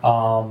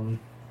 And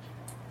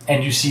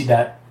you see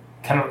that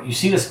you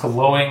see this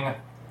glowing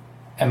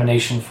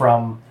emanation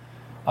from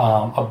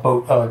a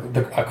boat,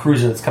 a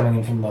cruiser that's coming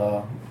in from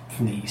the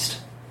east.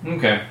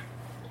 Okay.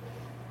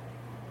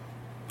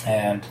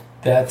 And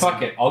that's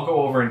Fuck it, I'll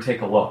go over and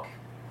take a look.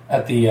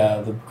 at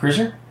the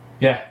cruiser.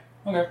 Yeah.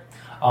 Okay.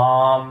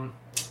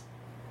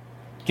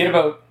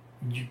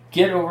 You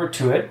get over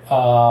to it,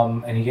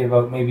 and you get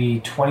about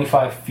maybe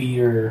 25 feet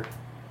or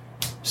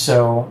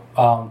so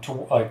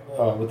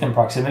within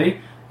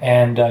proximity,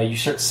 and you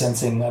start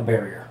sensing a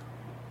barrier.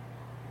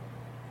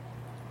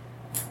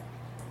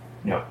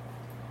 No.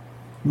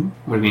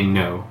 What do you mean,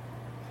 no?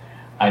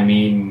 I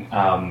mean,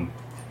 mana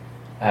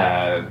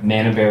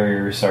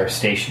barriers are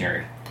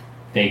stationary.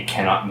 They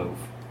cannot move.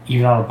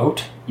 Even on a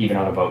boat? Even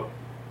on a boat.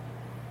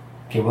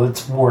 Okay, well,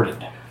 it's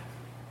warded.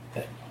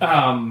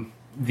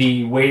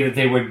 The way that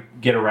they would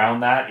get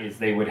around that is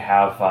they would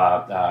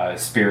have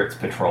spirits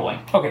patrolling.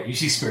 Okay, you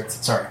see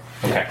spirits. Sorry.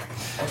 Okay.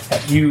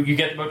 You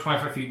get about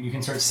 25 feet, and you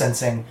can start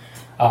sensing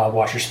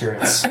watcher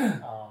spirits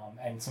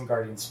and some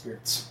guardian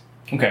spirits.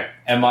 Okay.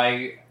 I'm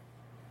going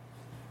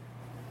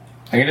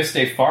to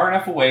stay far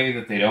enough away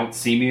that they don't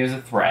see me as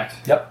a threat.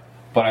 Yep.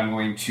 But I'm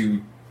going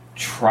to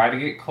try to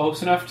get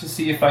close enough to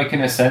see if I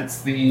can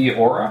sense the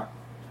aura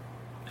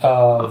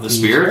Of the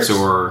spirits,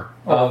 or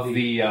of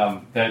the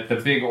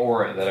big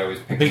aura that I was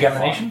picking big up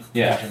on. emanation?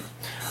 Yeah.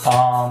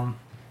 Gotcha.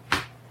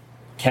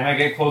 Can I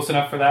get close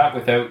enough for that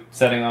without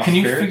setting off Can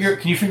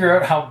spirits? you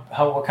figure out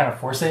how what kind of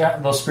force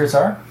those spirits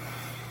are?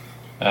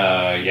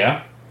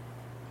 Yeah.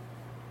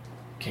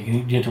 Okay, do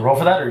you have to roll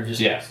for that, or you just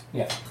Yes.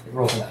 Yeah,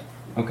 roll for that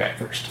Okay.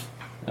 first,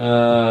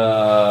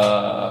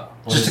 What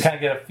just is- to kind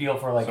of get a feel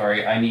for like.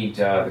 Sorry, I need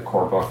the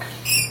core book.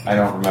 I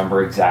don't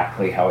remember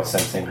exactly how a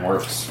sensing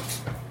works.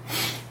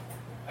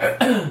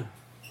 I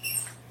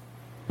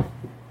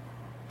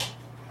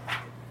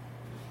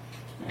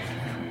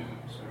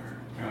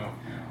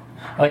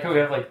like how we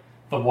have like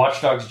the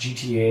Watch Dogs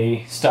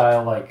GTA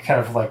style, like kind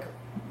of like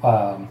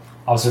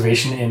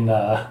observation in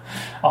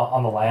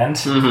on the land,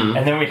 Mhm.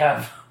 and then we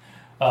have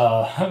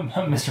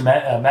Mr.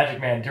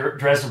 Magic Man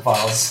Dresden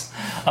Files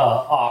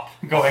op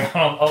going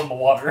on the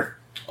water.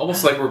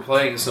 Almost like we're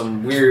playing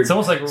some weird It's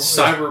almost like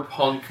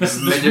cyberpunk this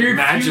weird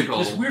magical.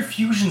 this weird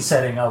fusion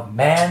setting of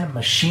man,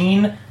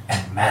 machine,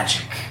 and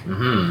magic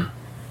Mm-hmm.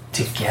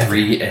 together.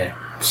 3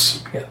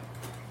 M's.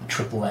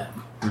 Triple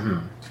M.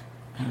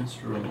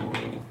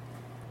 Mm-hmm.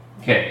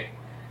 Okay.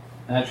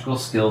 Magical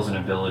skills and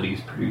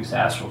abilities produce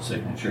astral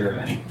signature of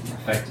anything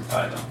affected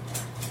by them.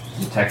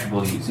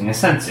 Detectable using a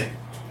sensing.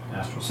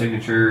 Astral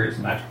signature is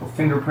a magical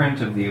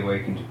fingerprint of the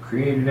awakened who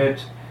created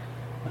it.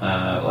 It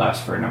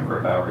lasts for a number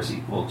of hours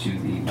equal to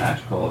the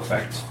magical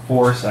effect's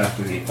force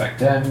after the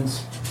effect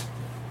ends.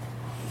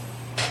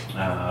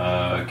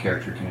 A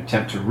character can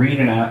attempt to read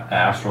an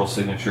astral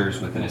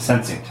signatures within a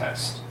sensing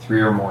test.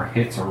 3 or more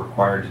hits are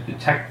required to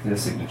detect the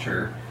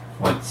signature.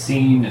 Once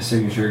seen, a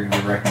signature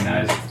can be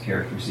recognized if the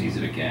character sees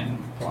it again.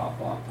 Blah,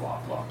 blah, blah,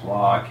 blah,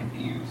 blah. Can be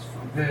used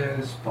for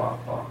this. Blah,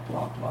 blah,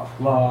 blah, blah,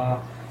 blah.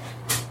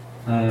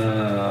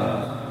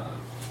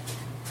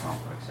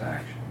 Complex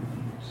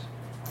actions.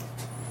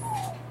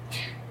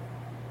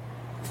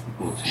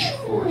 Equal to the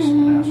force of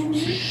an astral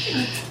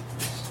signature.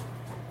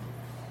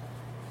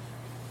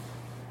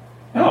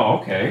 Oh,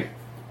 okay.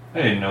 I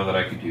didn't know that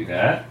I could do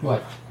that.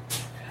 What?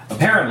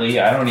 Apparently,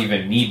 I don't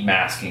even need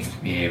masking to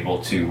be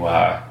able to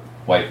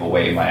wipe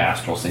away my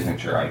astral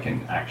signature. I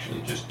can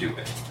actually just do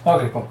it.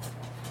 Okay, cool.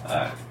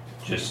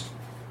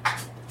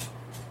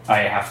 I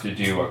have to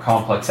do a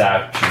complex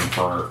action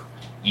for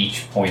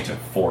each point of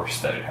force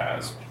that it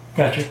has,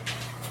 Gotcha.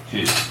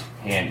 which is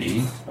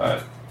handy,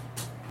 but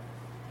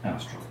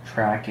astral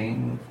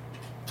tracking,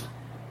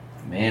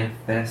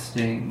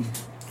 manifesting.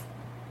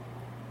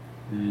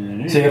 So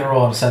you gotta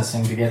roll on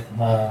sensing to get.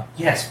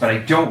 Yes, but I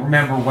don't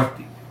remember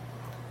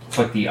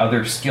what the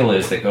other skill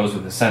is that goes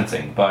with the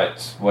sensing,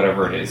 but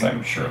whatever it is,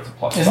 I'm sure it's a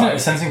plus Isn't 5. it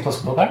sensing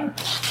plus willpower?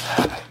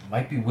 It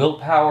might be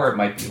willpower, it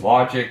might be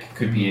logic,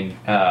 could be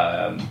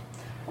in.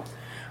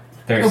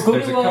 There's Go a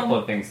to, couple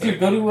of things. Dude,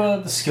 go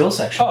to the skill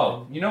section.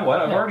 Oh, you know what?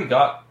 I've Yeah. already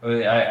got.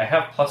 I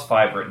have plus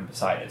 5 written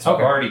beside it, so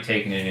Okay. I've already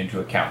taken it into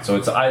account. So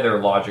it's either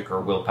logic or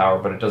willpower,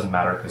 but it doesn't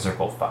matter because they're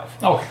both 5.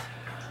 Okay.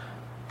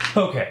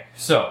 Okay,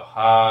 so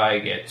I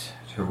get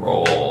to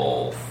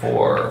roll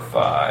 4,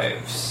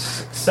 5,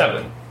 6,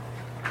 7.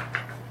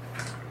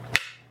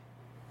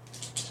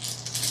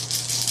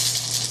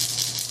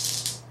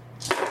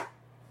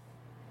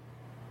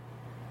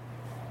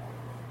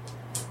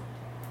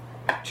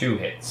 Two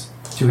hits.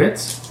 2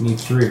 hits. You need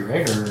 3,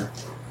 right? Or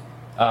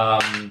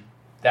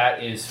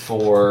That is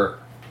for.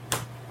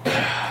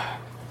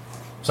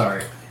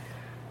 sorry.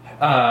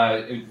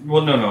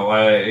 Well,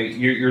 no.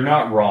 You're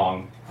not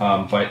wrong,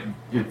 but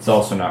it's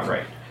also not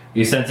right.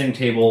 The sensing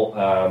table.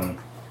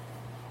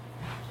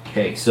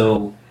 Okay,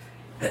 so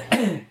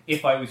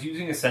if I was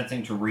using a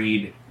sensing to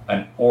read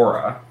an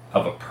aura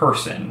of a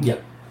person,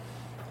 Yep.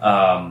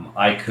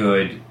 I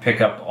could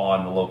pick up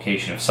on the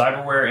location of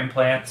cyberware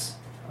implants,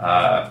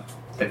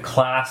 the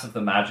class of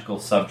the magical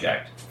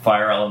subject,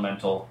 fire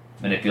elemental,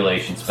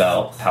 manipulation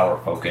spell, power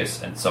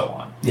focus, and so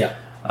on. Yeah.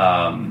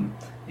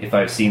 If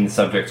I've seen the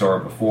subject's aura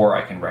before,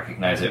 I can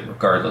recognize it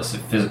regardless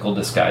of physical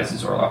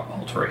disguises or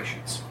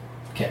alterations.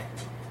 Okay.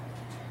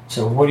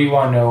 So what do you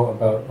want to know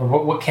about, or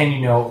what can you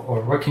know, or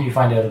what can you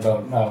find out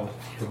about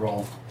your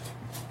role?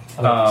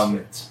 About the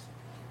spirits?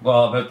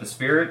 Well, about the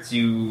spirits,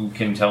 you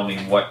can tell me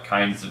what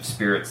kinds of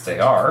spirits they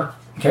are.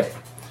 Okay.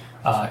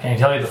 Can you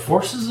tell me the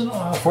force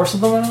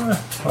of them,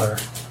 or?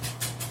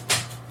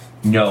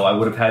 No, I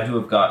would have had to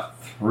have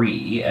got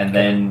 3, and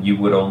then you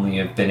would only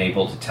have been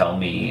able to tell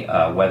me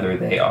whether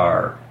they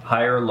are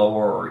higher,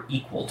 lower, or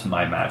equal to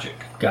my magic.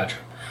 Gotcha.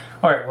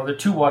 All right. Well, there are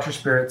 2 watcher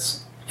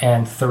spirits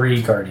and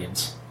 3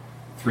 guardians.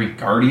 3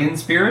 guardian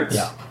spirits?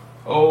 Yeah.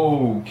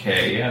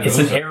 Okay, yeah. It's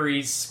an those are-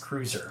 Ares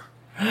cruiser.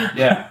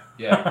 Yeah.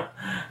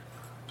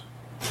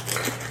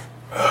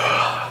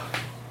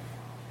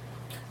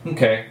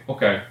 Okay.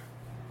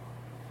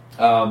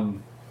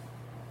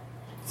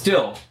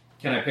 Still,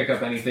 can I pick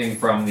up anything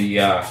from the?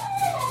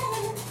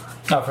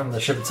 Not from the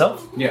ship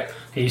itself. Yeah.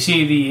 Okay. You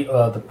see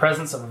the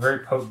presence of a very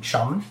potent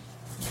shaman.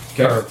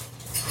 Okay. Or,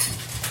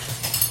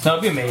 no,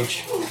 it'd be a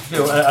mage. It'd be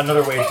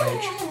another wage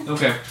mage.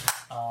 Okay.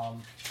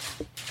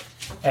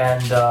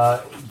 And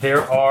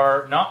there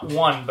are not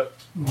one, but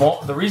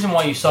the reason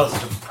why you saw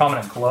such a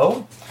prominent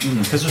glow is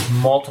because there's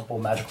multiple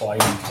magical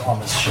items on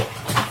this ship.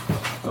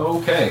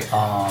 Okay.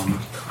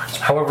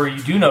 However,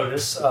 you do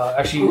notice,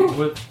 actually,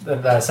 with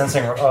that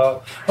sensing,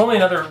 only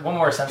one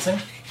more sensing.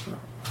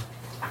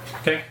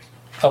 Okay.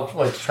 Oh,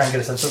 like try and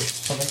get a sense of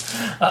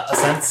something. A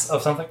sense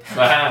of something.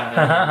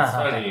 That's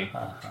funny.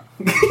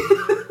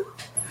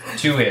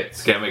 2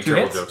 hits. Can't make Two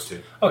terrible hits? jokes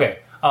too. Okay.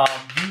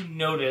 You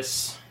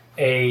notice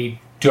a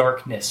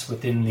darkness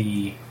within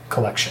the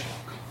collection.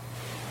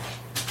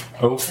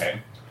 Okay.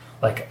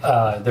 Like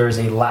there is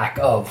a lack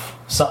of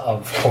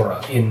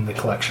aura in the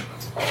collection,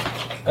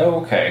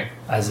 Okay.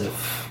 as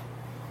if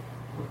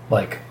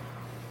like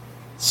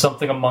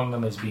something among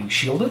them is being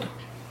shielded.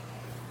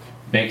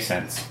 Makes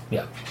sense.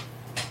 Yeah.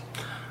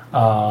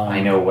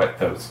 I know what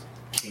those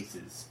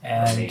cases are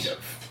And- made of.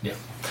 Yeah.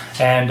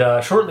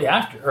 And shortly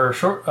after, or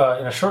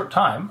in a short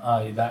time,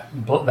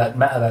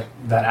 that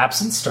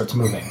absence starts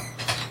moving.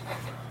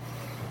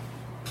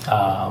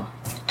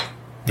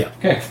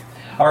 Okay.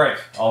 All right.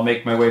 I'll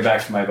make my way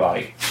back to my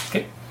body.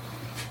 Okay.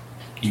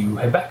 You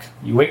head back.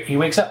 You wait. He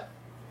wakes up.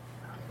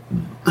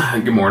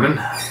 Good morning.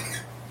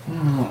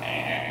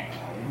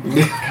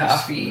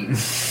 Coffee.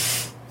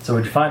 So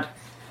what'd you find?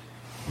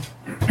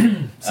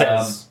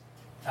 Says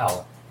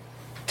Owl.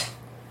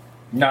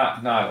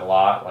 Not a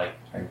lot. Like,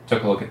 I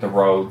took a look at the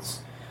roads.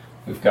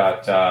 We've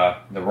got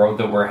the road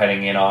that we're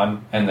heading in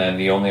on, and then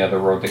the only other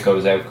road that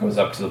goes out goes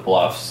up to the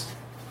bluffs.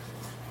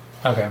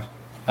 Okay.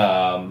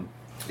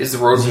 Is the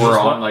road Is it we're just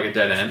on one? like a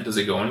dead end? Does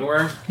it go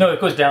anywhere? No,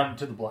 it goes down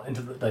to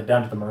the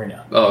down to the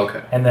marina, Oh,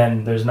 okay. and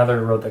then there's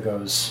another road that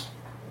goes,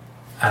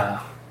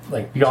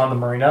 like beyond the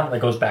marina, that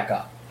goes back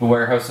up. The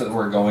warehouse that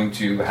we're going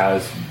to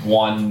has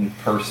one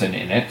person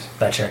in it.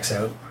 That checks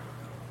out.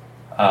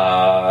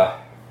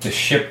 The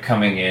ship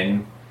coming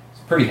in is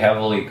pretty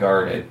heavily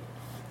guarded.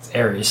 It's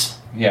Ares.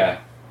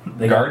 Yeah.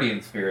 They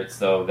Guardian spirits,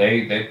 though,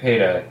 they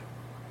paid an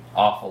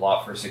awful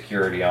lot for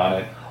security on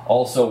it.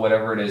 Also,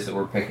 whatever it is that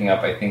we're picking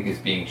up, I think is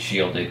being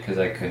shielded because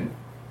I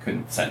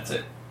couldn't sense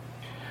it.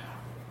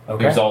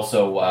 Okay. There's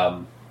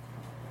also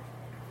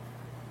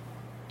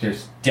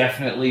there's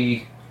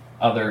definitely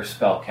other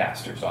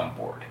spellcasters on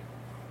board,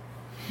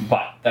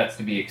 but that's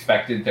to be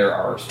expected. There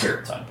are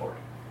spirits on board.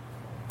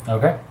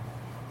 Okay.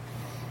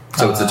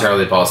 So it's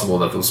entirely possible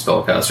that those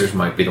spellcasters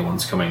might be the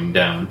ones coming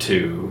down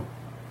to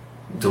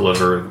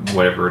deliver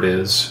whatever it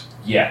is.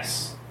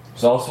 Yes.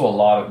 There's also a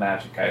lot of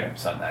magic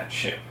items on that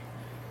ship.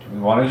 Do we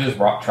want to just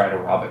try to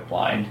rob it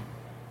blind?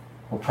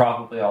 We'll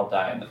probably all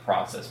die in the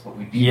process, but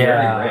we'd be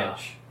very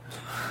rich.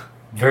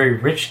 Very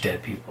rich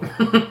dead people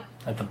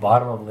at the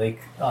bottom of Lake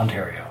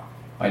Ontario.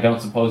 I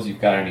don't suppose you've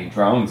got any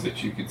drones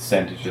that you could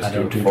send to just I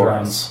don't do do it for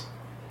drones. us.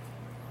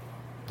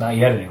 Not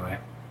yet, anyway.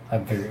 I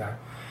haven't figured out.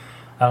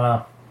 I don't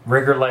know.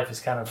 Rigger life is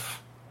kind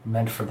of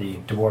meant for the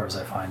dwarves,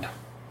 I find.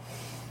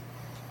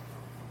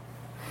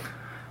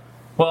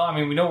 Well, I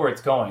mean, we know where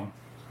it's going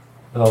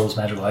with all those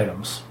magical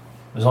items.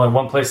 There's only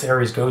one place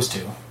Ares goes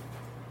to.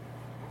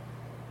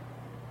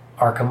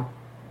 Arkham.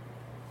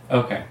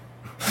 Okay.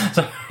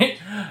 So,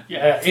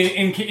 yeah,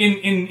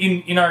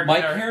 in our My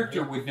in our-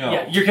 character would know.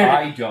 Yeah, your character.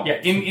 I don't.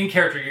 Yeah, in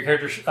character, your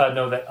characters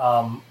know that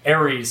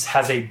Ares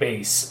has a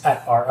base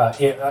at our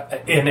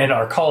in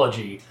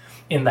arcology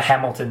in the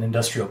Hamilton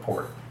Industrial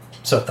Port.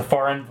 So at the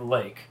far end of the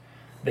lake,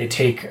 they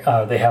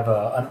have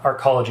an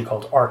arcology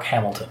called Arc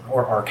Hamilton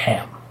or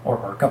Arkham or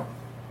Arkham,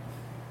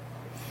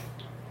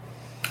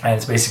 and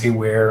it's basically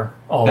where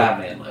all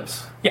Batman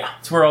lives. yeah,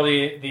 it's where all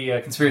the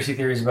conspiracy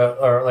theories about,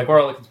 or like where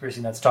all the conspiracy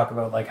nuts talk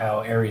about, like how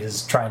Ares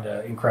is trying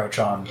to encroach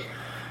on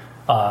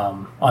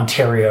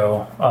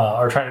Ontario,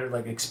 or trying to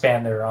like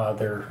expand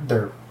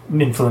their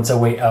influence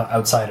away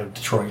outside of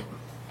Detroit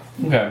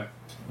Okay.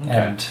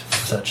 and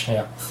such.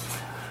 Yeah,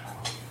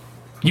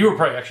 you were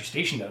probably actually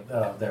stationed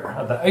out there.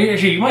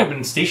 Actually, you might have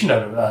been stationed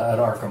out at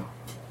Arkham.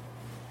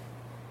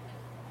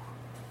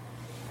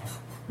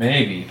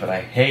 Maybe, but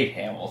I hate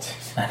Hamilton.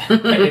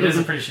 It is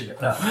a pretty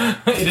shit. No,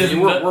 it is.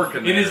 You weren't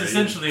working It is there.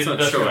 essentially It's an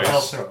not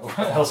industrial choice.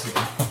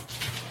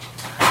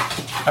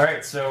 hellscape. All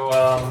right,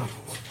 so.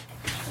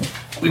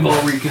 We've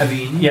all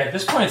reconvened. Yeah, at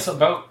this point it's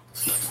about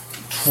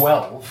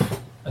 12.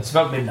 It's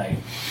about midnight,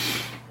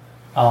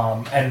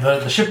 and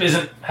the ship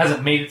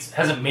hasn't made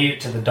it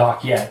to the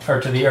dock yet,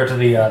 or to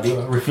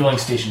the refueling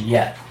station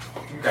yet.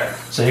 Okay.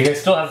 So you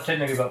guys still have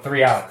technically about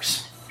 3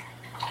 hours.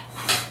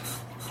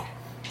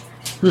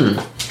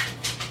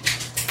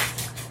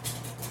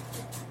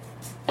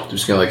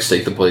 Just gonna like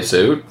stake the place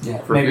out. Yeah,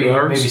 For a few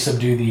hours? maybe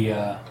subdue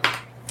the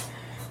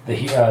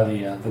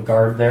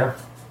guard there,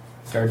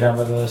 guard down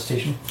by the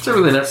station. Is it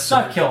really It's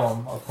necessary? not kill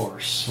him, of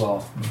course.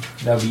 Well,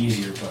 that would be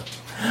easier, but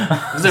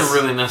Is it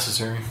really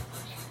necessary?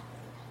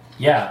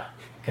 yeah,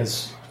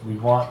 because we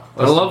want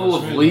At a level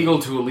of legal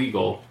to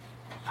illegal,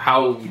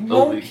 how You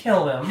won't illegal?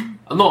 kill him.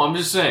 No, I'm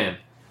just saying.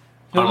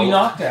 He'll be Oh.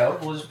 knocked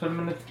out. We'll just put him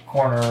in the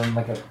corner in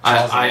like a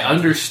closet. I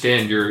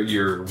understand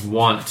your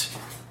want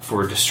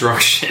for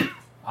destruction,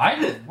 I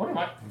did. What am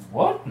I?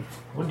 What?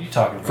 What are you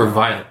talking about? for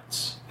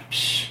violence,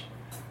 Psh.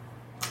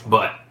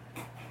 but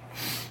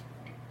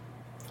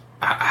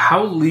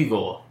how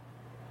legal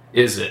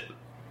is it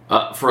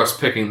for us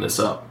picking this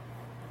up?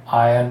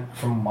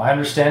 From my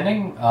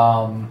understanding,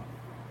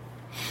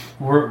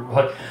 we're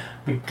like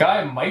the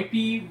guy might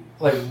be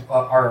like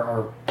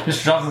our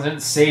Mr. Johnson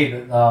didn't say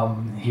that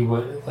he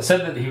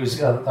said that he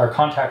was our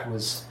contact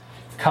was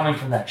coming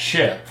from that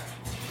ship,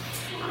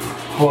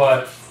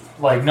 but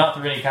like not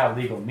through any kind of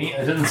legal means.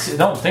 I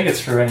don't think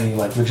it's through any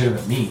like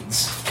legitimate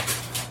means.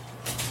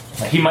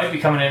 Like, he might be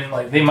coming in.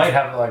 Like they might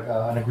have like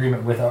an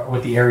agreement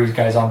with the Ares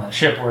guys on that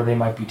ship, where they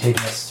might be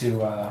taking us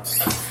to,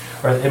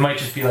 or it might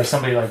just be like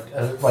somebody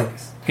like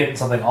getting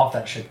something off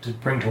that ship to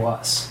bring to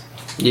us.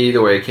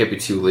 Either way, it can't be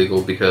too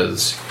legal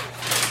because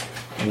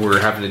we're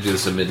having to do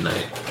this at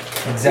midnight.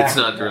 Exactly. It's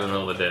not during the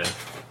middle of the day.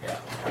 Yeah.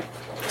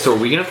 So are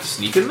we gonna have to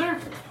sneak in there?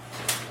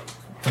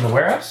 From the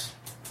warehouse?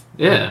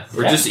 Yeah,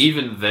 we're Yeah. just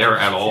even there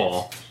at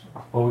all.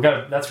 Well, we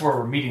got. That's where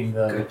we're meeting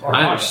the. Good. our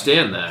I contact.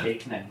 understand that,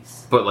 Take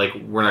nice. but like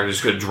we're not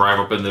just gonna drive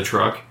up in the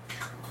truck.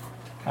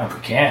 We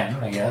can,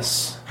 I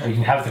guess. Or you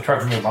can have the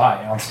truck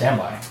nearby on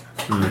standby.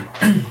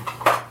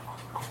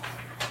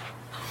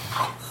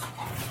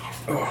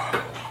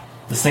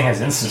 This thing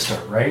has instant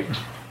start, right?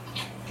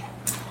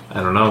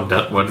 I don't know.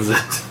 What is it?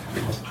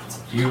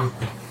 You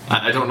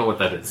I don't know what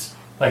that is.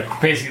 like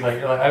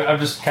basically like I'm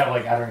just kind of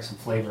like adding some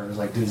flavor. It's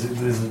like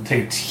does it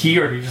take tea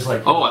or do you just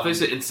like? Oh, I thought you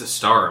said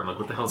Instastar. I'm like,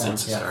 what the hell's Yeah,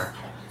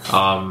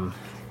 Instastar?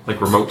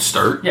 Like remote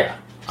start. Yeah.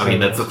 I mean,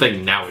 that's the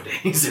thing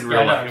nowadays in Yeah,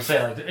 real no, I'm life. just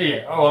saying like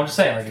yeah. Oh, I'm just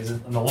saying like is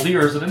it an oldie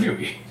or is it a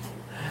newie?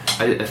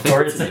 I think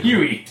Or it's a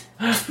Huey.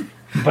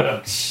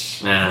 But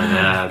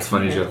Nah, it's a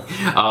funny joke.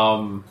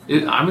 I'm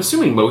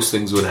assuming most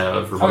things would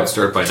have remote Okay.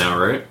 start by now,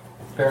 right?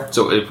 fair.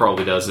 So it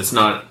probably does. It's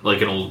not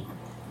like an old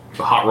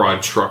hot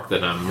rod truck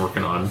that I'm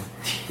working on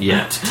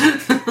yet.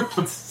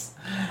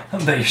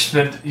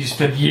 That you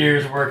spend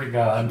years working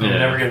on but Yeah.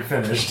 never get it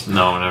finished.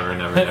 No, never.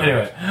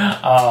 Anyway,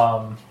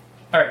 all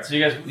right. So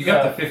you guys, You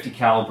got the 50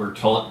 caliber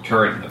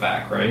turret in the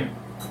back, right?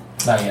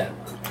 not yet.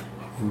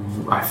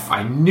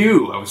 I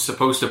knew I was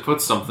supposed to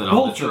put something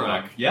on the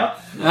truck. Yep.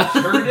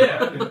 Sure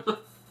did.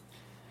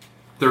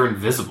 They're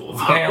invisible.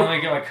 Though. Hey, let me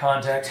get my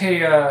contact. Hey,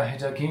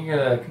 Doug, can you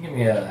get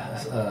me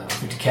a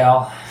 50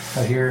 cal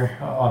out here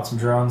on some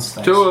drones?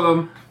 Thanks. 2 of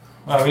them.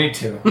 Oh, we need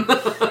 2.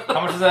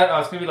 How much is that? Oh,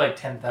 it's gonna be like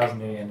 10,000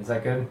 yen. Is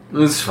that good?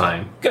 It's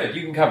fine. Good,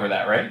 you can cover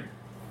that, right?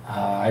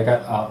 I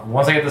got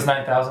once I get this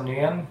 9,000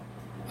 yen,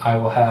 I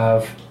will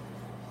have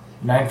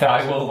 9,000.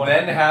 I will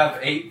then have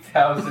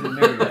 8,000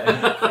 new yen.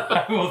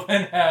 I will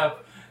then have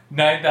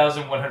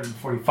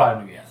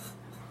 9,145 new yen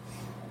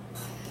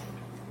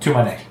to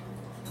my name.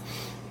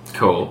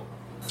 Cool.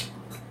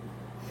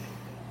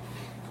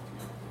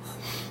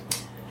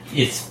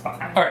 It's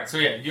fine. All right, so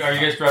yeah, are you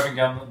guys driving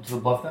down to the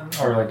bluff then,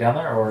 or like down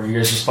there, or are you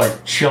guys just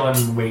like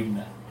chilling,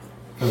 waiting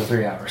for the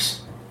 3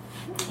 hours?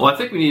 Well, I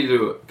think we need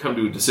to come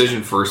to a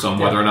decision first on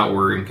whether or not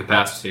we're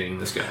incapacitating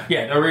this guy.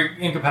 Yeah, are we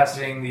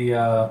incapacitating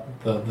the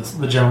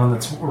gentleman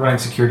that's running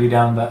security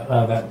down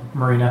that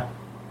marina?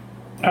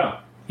 Oh.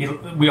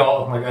 We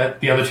all like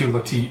the other 2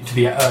 look to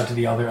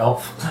the other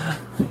elf.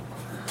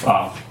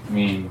 Well, I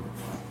mean,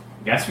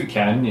 yes, we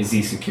can. Is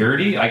he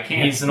security? I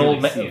can't. He's an really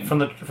old see man him.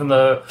 from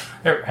the.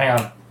 Here, hang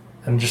on,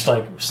 and just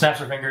like snaps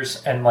her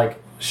fingers and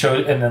like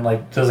shows, and then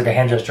like does like a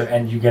hand gesture,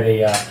 and you get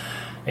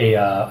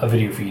a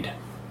video feed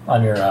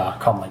on your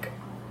comm link,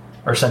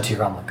 or sent to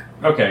your comm link.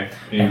 Okay.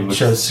 And it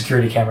shows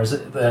security cameras. You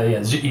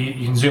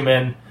can zoom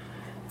in.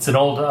 It's an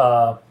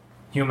old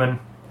human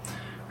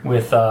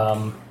with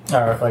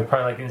like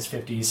probably like in his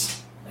 50s,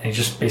 and he's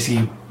just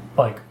basically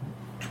like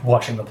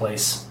watching the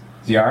place.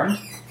 Is he armed?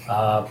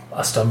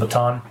 A stun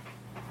baton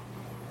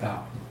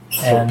Oh.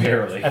 and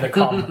barely. and a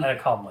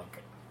comm link.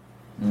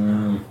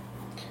 Mm.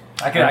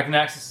 I can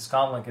access his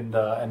comm link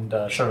and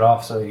shut it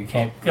off so you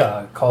can't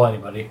call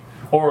anybody,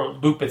 or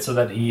loop it so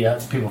that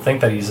people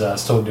think that he's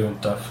still doing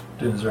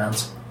his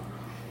rounds.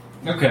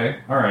 Okay,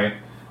 alright.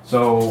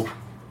 So,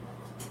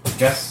 I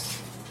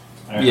guess...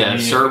 Yeah,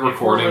 start if we're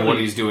recording what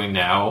really- he's doing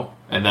now,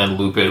 and then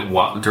loop it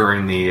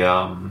during the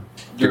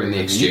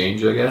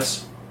exchange, I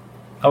guess.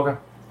 Okay.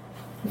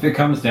 If it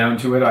comes down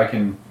to it, I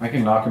can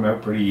knock him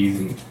out pretty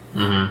easy.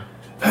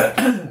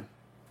 Mm-hmm.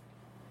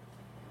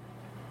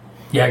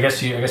 Yeah, I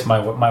guess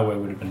my way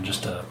would have been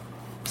just to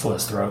slit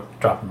his throat,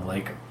 drop him in the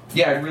lake.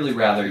 Yeah, I'd really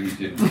rather you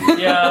didn't.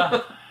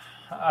 Yeah,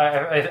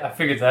 I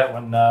figured that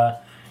when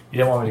you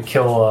didn't want me to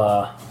kill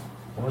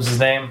what was his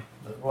name?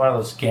 One of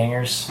those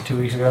gangers 2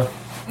 weeks ago.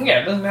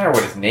 Yeah, it doesn't matter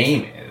what his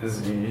name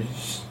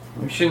is.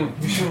 We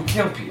shouldn't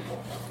kill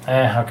people.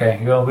 Okay.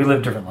 Well, we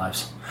live different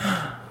lives.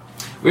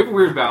 We have a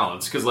weird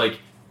balance because, like,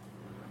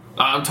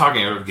 I'm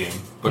talking out of game,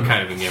 but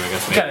kind of in game, I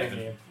guess. Kind of in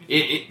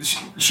game.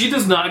 She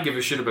does not give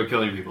a shit about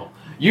killing people.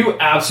 You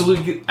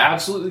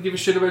absolutely give a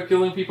shit about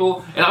killing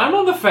people, and I'm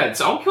on the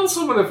fence. I'll kill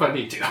someone if I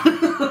need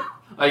to.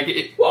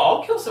 Well,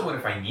 I'll kill someone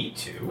if I need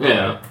to.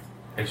 Yeah.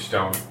 I just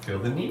don't feel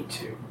the need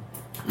to.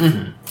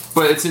 Mm-hmm.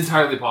 But it's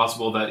entirely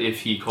possible that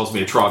if he calls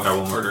me a trog, I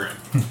will murder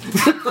him.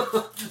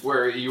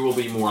 Where you will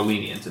be more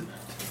lenient in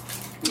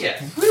that.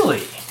 Yeah. Really?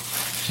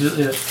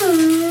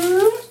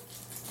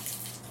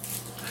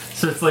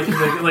 So it's like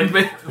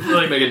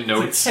Making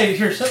notes. Like, hey,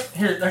 here. I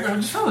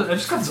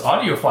just got this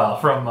audio file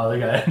from the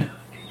guy.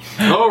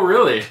 Oh,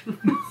 really?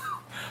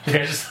 The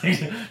guy just like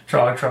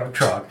trog.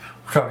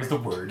 Trog is the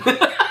word.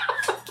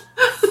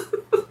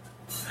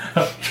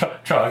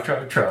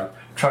 Trog.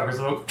 Truckers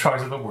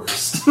are the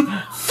worst.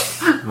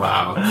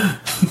 Wow.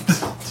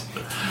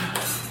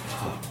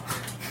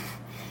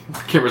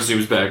 Camera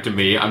zooms back to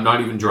me. I'm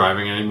not even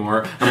driving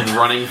anymore. I'm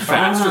running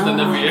faster than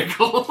the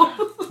vehicle.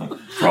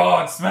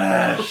 Frog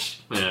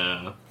smash!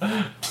 Yeah.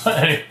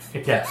 Anyway,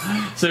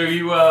 yeah. So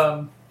you,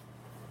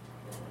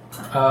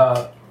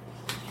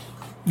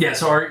 yeah,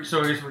 so I guess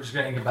we're just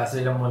going to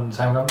incapacitate him when the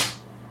time comes?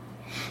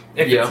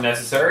 If Yeah. it's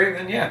necessary,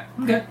 then yeah.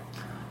 Okay.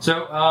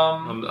 So,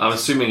 I'm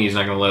assuming he's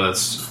not going to let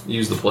us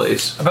use the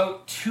place.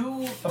 about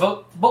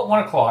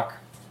 1 o'clock,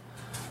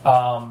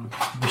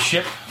 the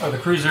ship or the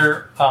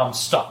cruiser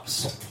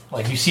stops.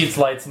 Like you see its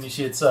lights, and you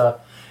see it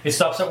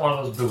stops at one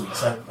of those buoys,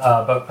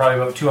 probably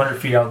about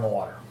 200 feet out in the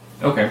water.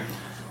 Okay.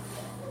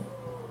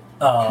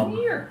 Come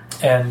here.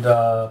 And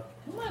Come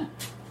on.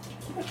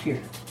 Come up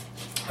here.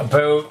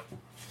 about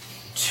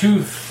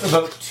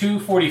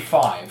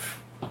 2:45.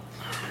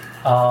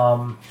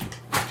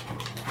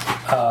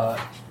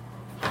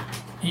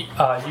 You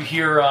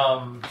hear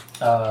about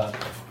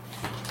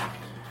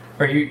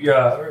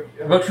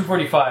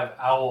 2:45.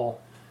 Owl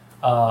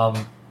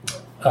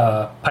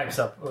pipes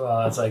up.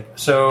 It's like,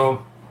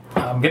 so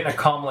I'm getting a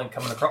comm link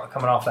coming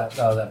off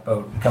that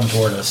boat, coming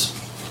toward us.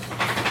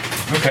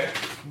 Okay.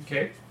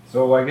 Okay.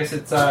 So I guess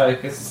it's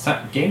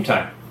game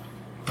time.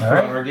 All We're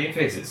right. on our game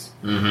faces.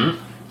 Mm-hmm.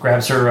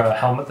 Grabs her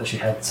helmet that she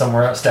had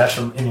somewhere stashed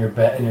in your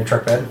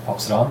truck bed, and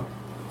pops it on.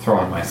 Throw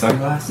on my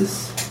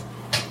sunglasses.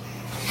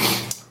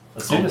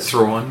 Let's do I'll this.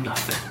 throw on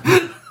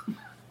nothing.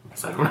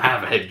 Because I don't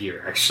have a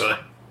headgear, actually.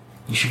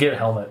 You should get a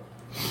helmet.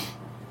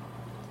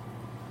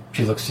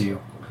 She looks to you.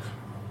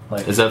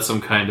 Like, Is that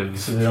some kind of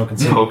so they don't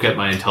consider poke at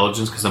my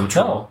intelligence because I'm a No,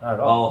 troll? not at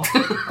all.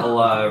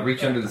 I'll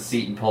reach under the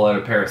seat and pull out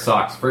a pair of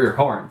socks for your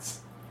horns.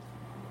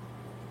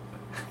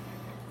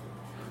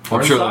 I'm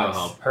Horn sure that'll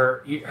socks?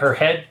 help. Her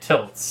head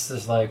tilts.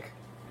 It's like,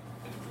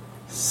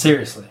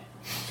 seriously.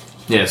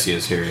 Yes, he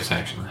is serious,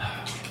 actually.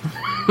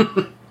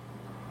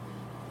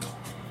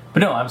 But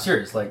no, I'm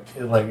serious. Like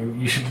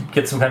you should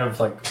get some kind of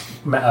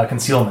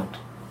concealment.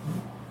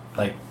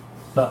 Like,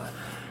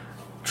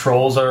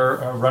 trolls are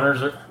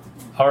runners are.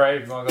 All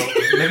right, if you want to go,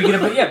 maybe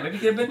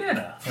get a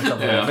banana or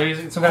something. Yeah.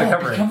 Maybe some kind of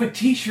covering. Become a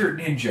t-shirt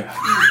ninja.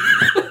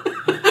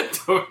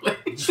 Totally.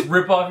 Just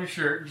rip off your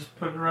shirt, and just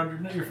put it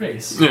around your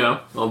face.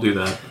 Yeah, I'll do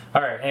that.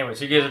 All right. Anyway,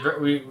 so you guys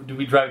do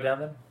we drive down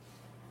then?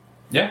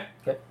 Yeah.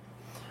 Okay.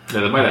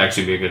 Yeah, that might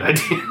actually be a good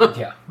idea.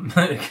 Yeah,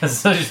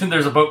 because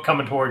there's a boat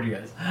coming toward you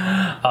guys,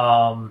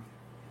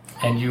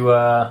 and you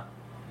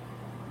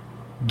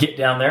get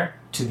down there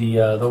to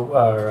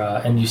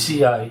and you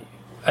see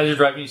as you're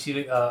driving, you see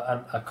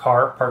a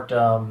car parked.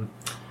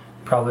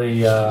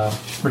 Probably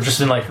we're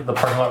just in like the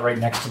parking lot right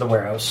next to the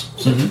warehouse.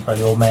 So it's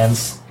probably the old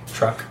man's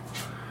truck.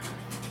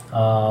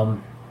 Owl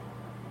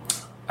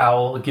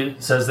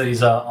says that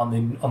he's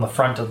on the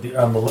front of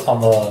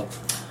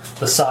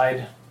the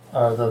side.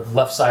 The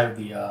left side of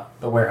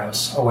the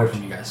warehouse, away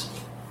from you guys.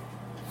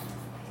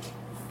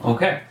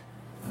 Okay.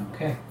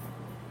 Okay.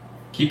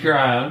 Keep your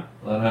eye on.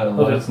 Let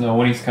Okay. us know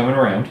when he's coming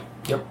around.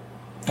 Yep.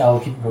 I'll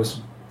keep you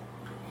posted.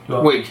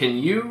 Wait, can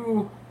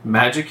you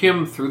magic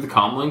him through the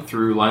comm link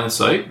through line of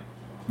sight?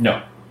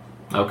 No.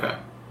 Okay.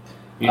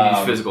 You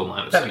need physical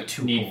line of That'd be sight.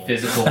 too Need cool.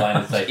 physical line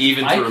of sight.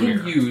 Even I through a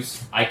can mirror.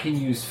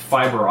 use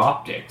fiber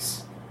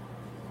optics.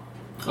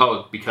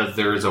 Oh, because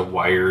there is a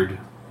wired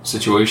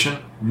situation?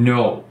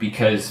 No,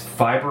 because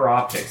fiber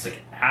optics,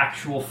 like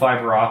actual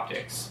fiber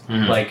optics,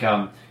 Mhm. like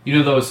you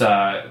know those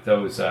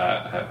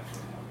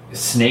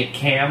snake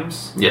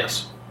cams.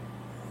 Yes.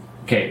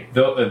 Okay,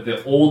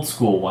 the old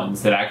school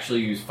ones that actually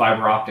use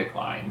fiber optic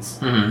lines.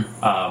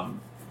 Mm-hmm.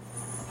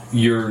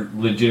 You're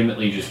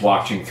legitimately just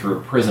watching through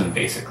a prism,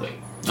 basically.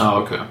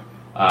 Oh, okay.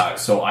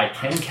 So I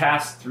can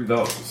cast through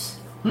those.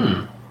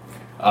 Hmm.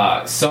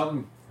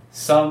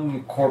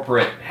 Some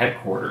corporate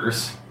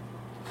headquarters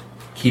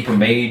keep a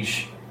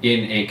mage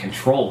in a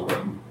control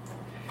room,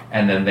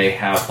 and then they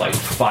have like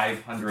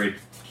 500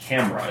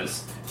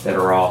 cameras that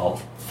are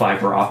all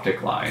fiber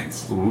optic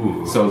lines.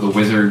 Ooh. So the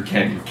wizard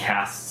can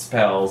cast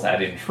spells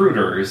at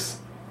intruders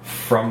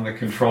from the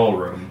control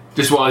room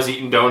Just while he's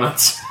eating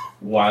donuts.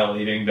 while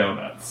eating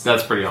donuts.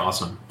 That's pretty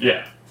awesome.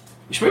 Yeah.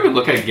 You should maybe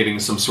look at getting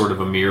some sort of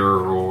a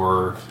mirror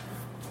or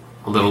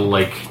a little,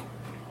 like,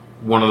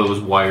 one of those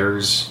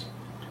wires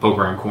poke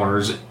around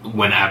corners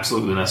when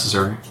absolutely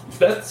necessary.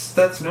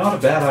 That's not a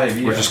bad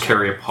idea. Or just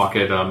carry a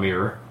pocket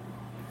mirror.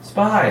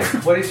 Spy,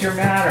 what is your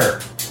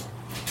matter?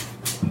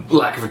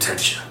 Lack of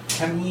attention.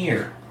 Come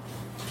here.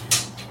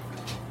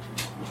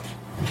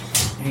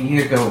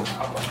 Here you go.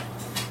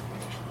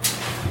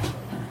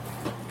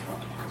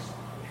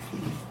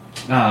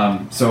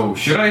 So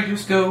should I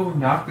just go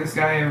knock this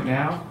guy out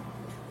now?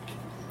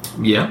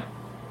 Yeah.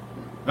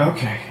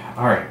 Okay.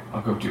 Alright,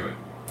 I'll go do it.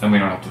 Then we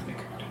don't have to think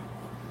about it.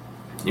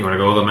 You want to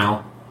go with him,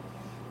 Al?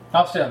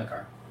 I'll stay on the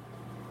car.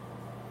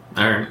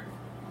 Alright.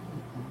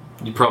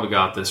 You probably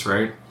got this,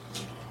 right?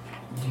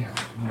 Yeah.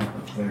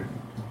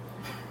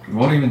 You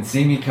won't even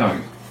see me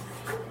coming.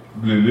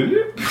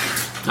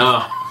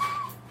 Oh.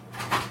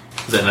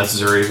 Is that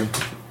necessary even?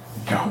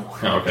 No.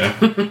 Oh, okay.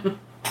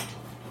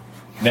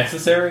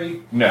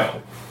 Necessary?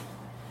 No.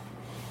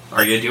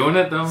 Are you doing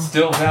it though?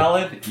 Still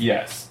valid?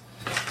 Yes.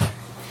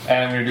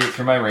 And I'm going to do it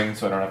through my ring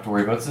so I don't have to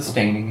worry about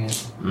sustaining it.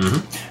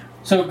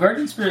 Mm-hmm. So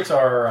guardian spirits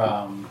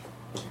are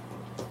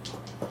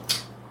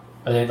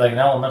they like an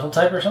elemental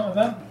type or something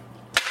like that?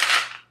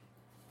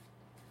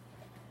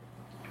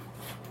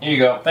 Here you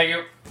go. Thank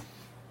you.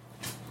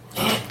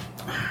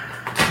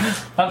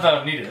 Not that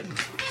I need it.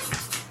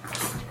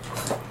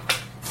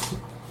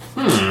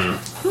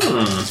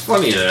 It's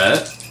funny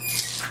that.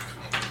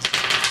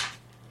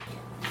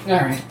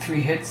 Alright,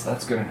 3 hits.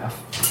 That's good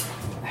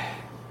enough.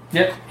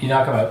 Yep, you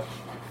knock him out.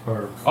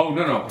 Or Oh,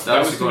 no. That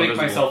was to go make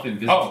invisible. myself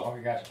invisible. oh,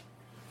 okay,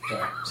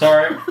 gotcha.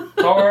 Sorry.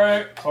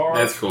 Sorry.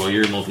 That's cool.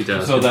 You're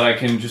multitasking. So that I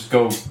can just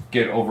go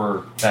get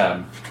over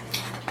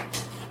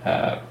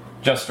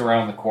just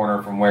around the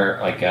corner from where,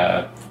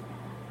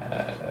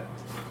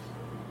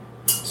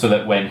 so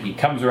that when he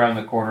comes around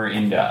the corner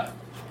into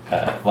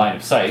line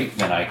of sight,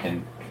 then I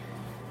can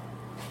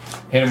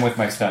hit him with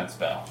my stun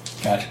spell.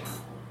 Gotcha.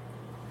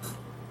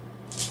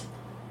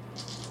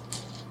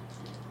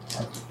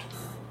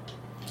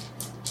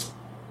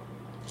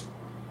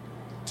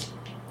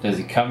 Does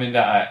he come into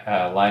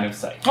line of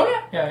sight? Oh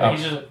yeah, Oh.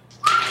 he's just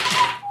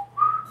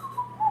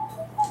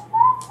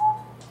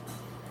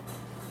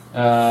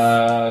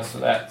So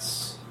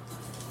that's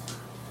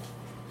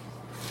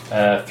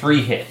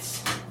 3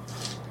 hits.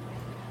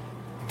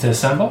 to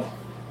assemble?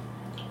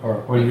 Or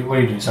what do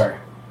you do? Sorry.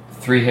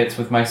 3 hits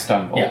with my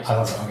stun bolt. Yeah, I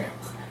thought so.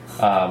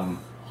 Okay.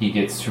 He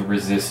gets to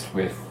resist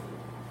with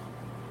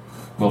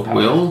willpower.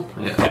 Will?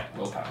 Yeah. Yeah,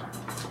 willpower.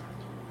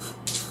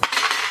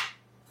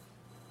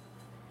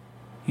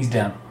 He's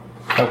down.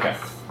 Okay.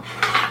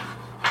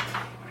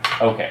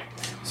 Okay.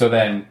 So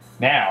then,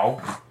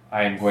 now,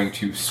 I am going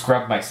to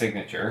scrub my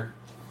signature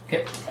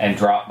Yep. and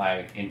drop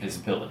my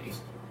invisibility.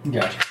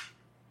 Gotcha.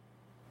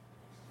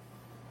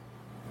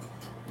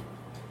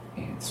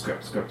 And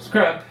scrub, scrub,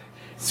 scrub.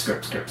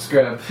 Scrub, scrub,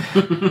 scrub.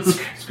 scrub,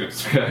 scrub,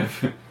 scrub.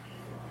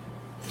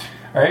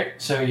 All right,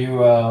 so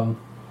you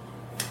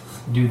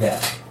do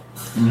that.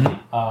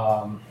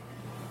 Mm-hmm.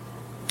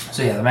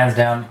 So yeah, the man's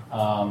down.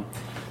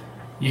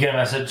 You get a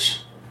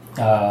message.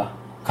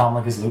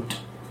 Comlink is looped.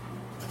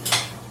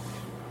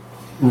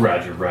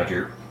 Roger,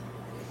 roger.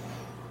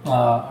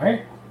 All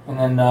right, and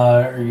then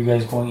are you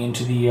guys going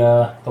into the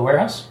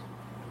warehouse?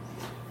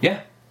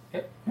 Yeah.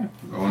 Yep.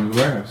 Going to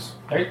the warehouse.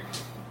 All right.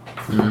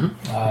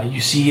 Mm-hmm. You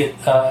see at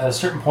a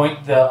certain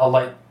point a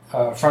light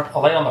on the front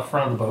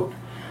of the boat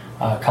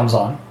comes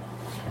on,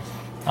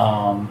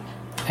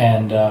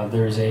 and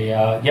there's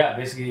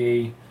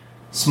basically a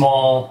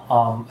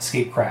small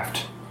escape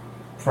craft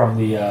from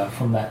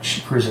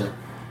that cruiser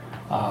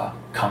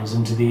comes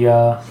into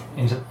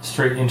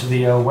straight into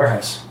the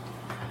warehouse,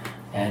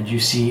 and you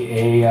see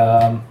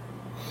a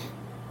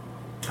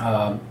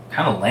kind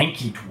of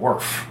lanky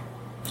dwarf.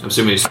 I'm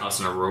assuming he's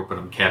tossing a rope and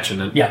I'm catching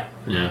it. Yeah.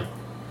 Yeah.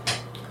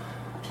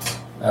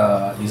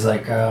 He's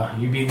like,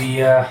 you be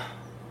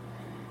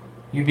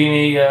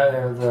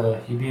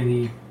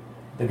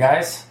the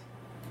guys?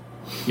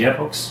 Yep.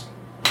 Folks.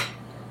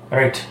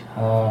 Alright.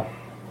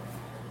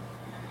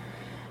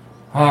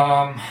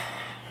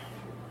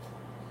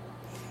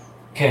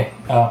 Okay.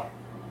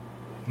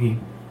 He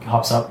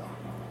hops up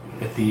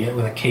with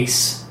a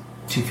case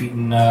 2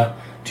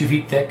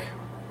 feet thick.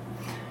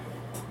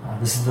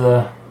 This is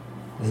the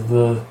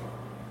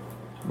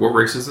What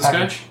race is this guy?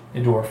 package. A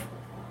dwarf.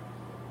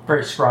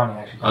 Very scrawny,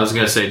 actually. I was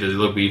gonna say, does he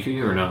look beefy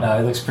or no? No,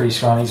 he looks pretty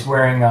scrawny. He's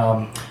wearing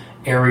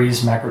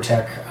Ares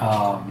Macrotech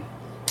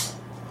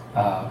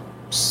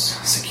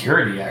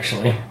security,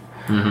 actually,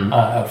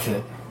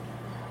 outfit.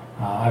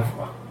 I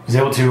was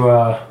able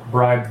to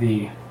bribe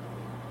the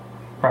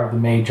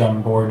mage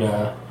on board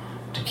to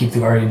keep the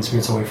guardian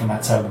spirits away from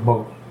that side of the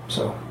boat.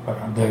 So,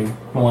 but they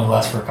only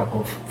last for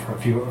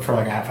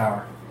like a half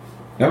hour.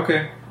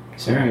 Okay.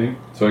 Alright.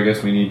 So I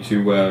guess we need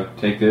to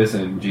take this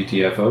and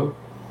GTFO?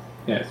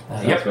 Yes.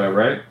 That's Yep. about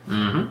right.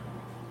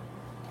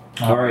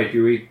 Mm-hmm. Alright,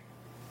 Huey.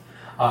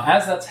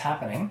 As that's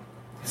happening,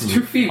 It's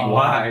 2 feet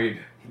wide.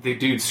 The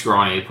dude's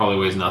scrawny. He probably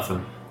weighs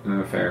nothing.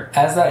 Fair.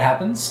 as that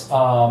happens,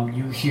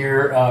 you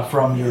hear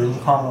from your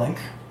comm link,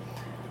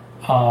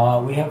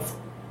 we have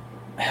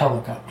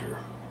helicopter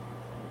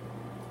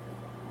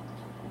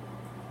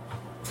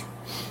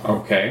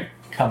Okay.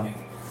 coming.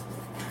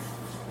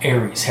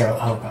 Ares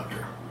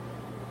helicopter.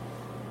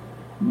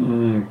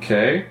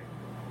 Okay.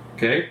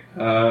 Okay.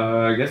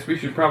 I guess we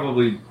should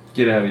probably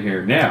get out of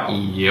here now.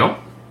 Yep.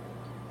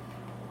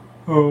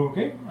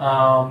 Okay.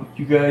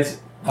 You guys.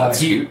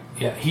 That's you.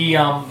 Yeah. He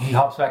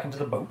hops back into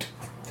the boat.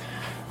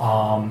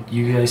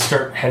 You guys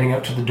start heading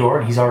out to the door,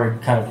 and he's already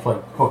kind of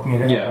like hooking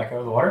it Yeah. back out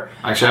of the water.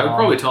 Actually, I would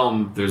probably tell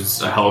him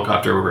there's a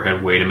helicopter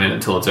overhead. Wait a minute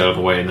until it's out of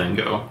the way and then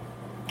go.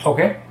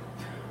 Okay.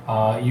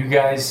 You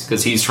guys.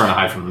 Because he's trying to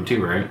hide from them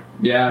too, right?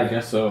 Yeah, I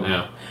guess so.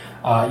 Yeah.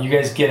 You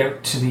guys get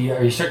out to the.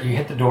 You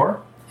hit the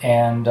door,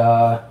 and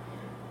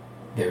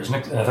there's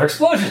another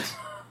explosion.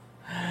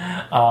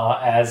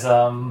 As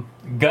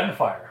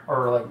gunfire,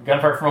 or like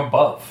gunfire from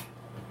above,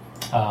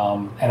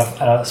 and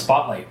a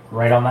spotlight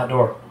right on that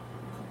door.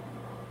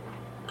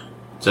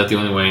 Is that the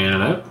only way in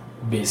and out?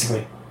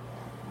 basically.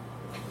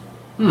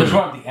 There's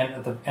one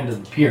at the end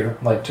of the pier,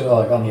 like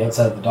on the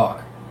outside of the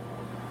dock.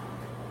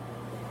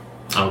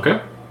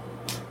 Okay.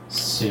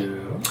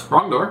 So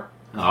Wrong door.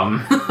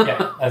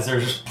 yeah, as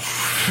there's just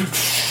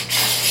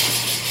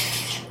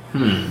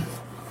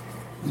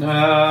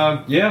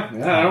Yeah,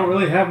 I don't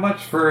really have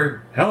much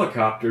for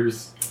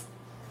helicopters.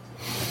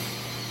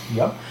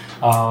 yep.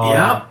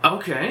 Yeah.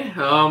 Okay.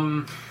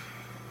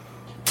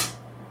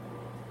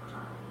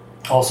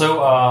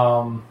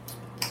 Also,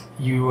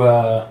 you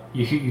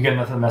get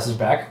another message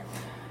back.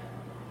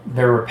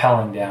 They're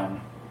rappelling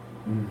down.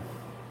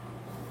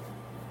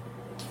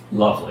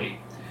 Lovely.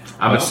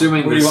 I'm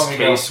assuming where do you this want me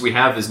to go? case we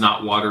have is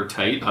not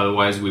watertight.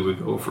 Otherwise, we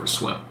would go for a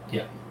swim.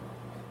 Yeah.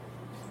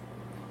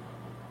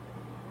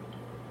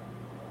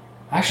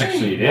 Actually,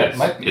 Actually, it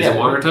is. Is it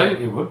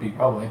watertight? It would be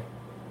probably.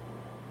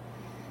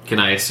 Can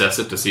I assess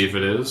it to see if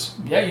it is?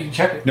 Yeah, you can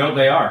check it. No,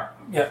 they are.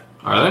 Yeah.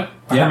 Are they?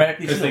 Yeah,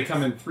 Hermetically because they sealed.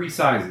 come in 3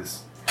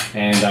 sizes,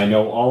 and I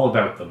know all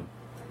about them.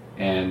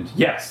 And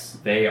yes,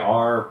 they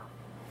are.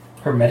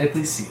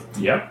 Hermetically sealed.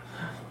 Yep.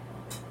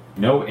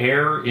 No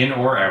air in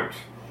or out.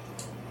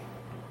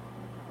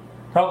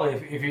 Probably,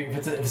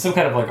 if it's some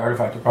kind of like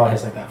artifact, it probably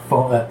has like that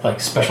foam, that like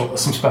some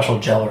special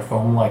gel or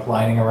foam like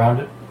lining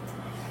around it.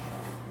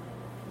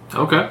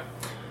 Okay.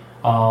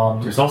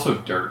 There's also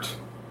dirt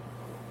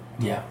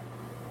Yeah.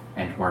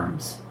 and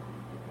worms.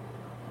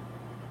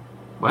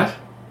 What?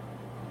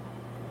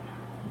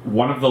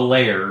 One of the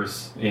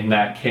layers in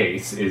that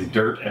case is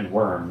dirt and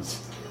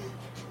worms.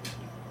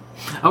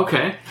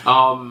 Okay.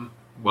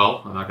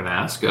 Well, I'm not going to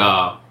ask. You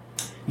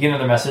get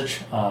another message.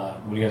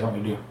 What do you guys want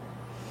me to do?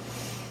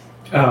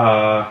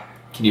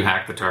 Can you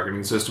hack the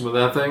targeting system of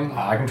that thing,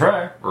 I can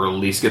try. or at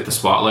least get the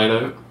spotlight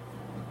out?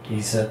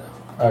 He said,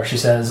 or she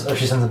says, or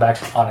she sends it back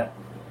on it.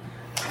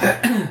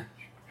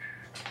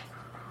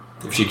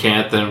 If she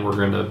can't, then we're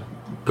going to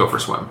go for a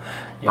swim.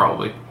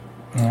 Probably.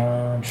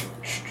 Or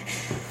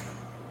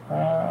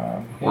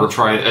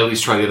at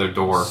least try the other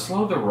door.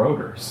 Slow the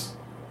rotors.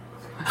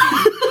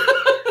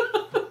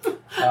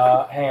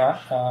 Hang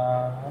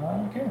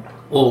on. Okay.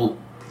 Well,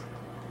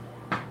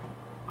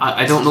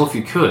 I don't know if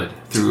you could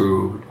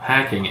through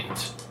hacking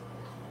it.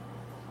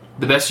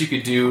 The best you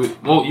could do,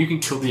 well, you can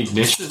kill the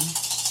ignition and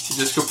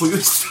just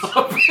completely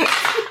stop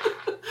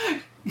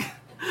it.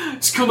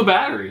 Just kill the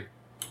battery.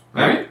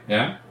 Right?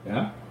 Yeah.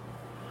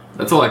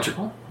 That's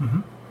electrical.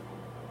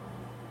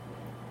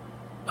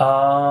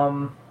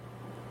 So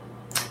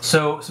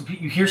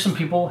you hear some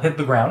people hit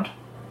the ground.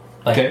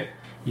 Like, Okay.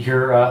 You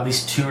hear at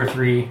least 2 or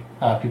 3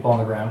 people on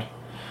the ground.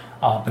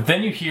 But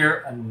then you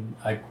hear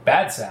a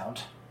bad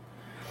sound.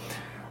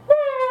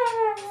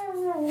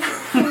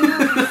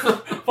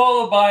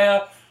 Followed by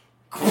a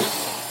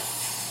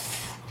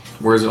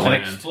Where does it An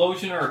land?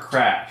 explosion or a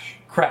crash?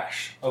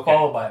 crash. Okay.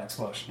 Followed by an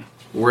explosion.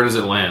 Where does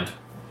it land?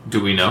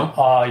 Do we know?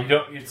 You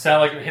don't. It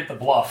sounded like it hit the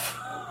bluff.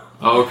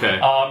 Oh, okay.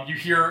 You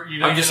hear.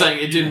 You I'm just saying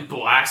it didn't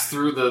blast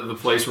through the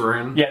place we're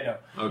in. Yeah,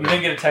 no. Okay. You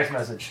then get a text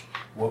message.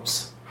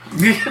 Whoops.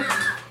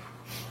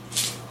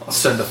 I'll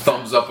send a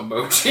thumbs up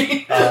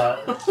emoji.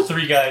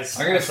 3 guys.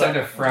 I'm gonna send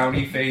a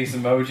frowny face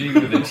emoji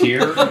with a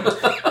tear.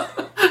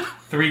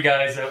 3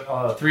 guys.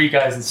 3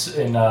 guys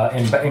in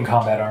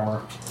combat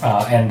armor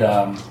and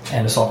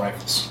assault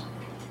rifles.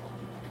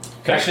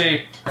 Okay.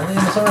 Actually, are they in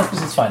assault rifles?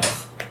 Let's find out.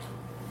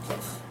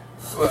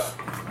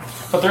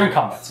 But they're in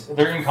combat.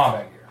 They're in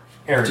combat gear.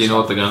 Air Do you know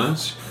what the gun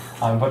is?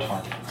 I'm about to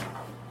find it.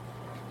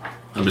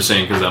 I'm just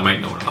saying because I might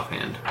know it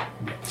offhand.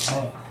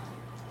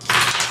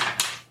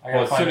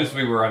 Well, as soon as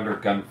we were under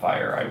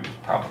gunfire, I was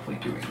probably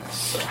doing this.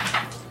 So.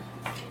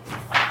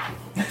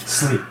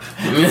 sleep.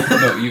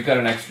 No, you've got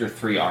an extra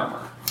 3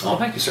 armor. Oh,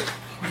 thank you, sir.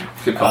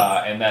 Good call.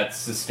 And that's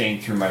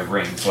sustained through my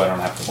ring, so I don't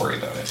have to worry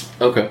about it.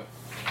 Okay.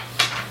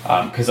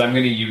 Because I'm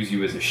going to use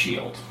you as a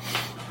shield.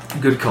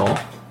 Good call.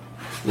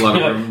 A lot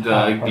of room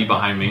to be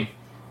behind me.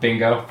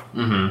 Bingo.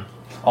 Mm-hmm.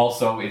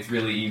 Also, it's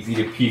really easy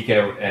to peek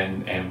out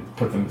and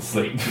put them to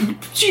sleep.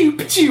 Pachoo,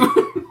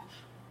 pachoo.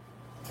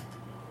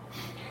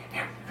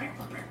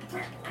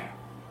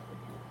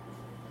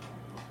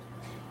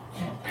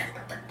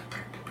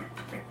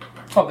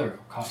 Oh, there we go.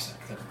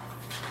 Cossack. There.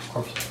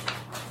 Corpse.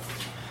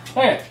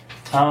 Okay.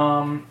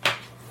 So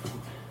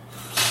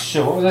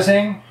what was I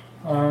saying?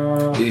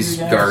 These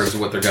 3 guys. guards,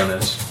 what their gun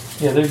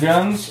is. Yeah, their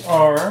guns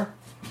are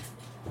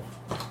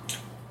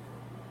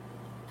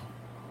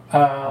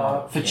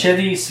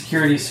Fichetti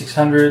Security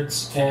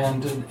 600s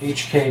and an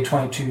HK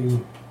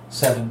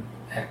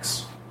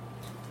 22-7X.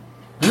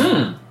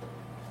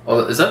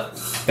 Oh, is that?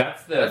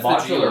 That's the That's the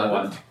modular G11.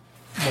 one.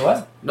 The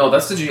what? No,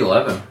 that's the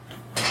G11.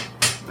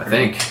 I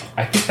think.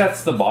 I think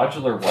that's the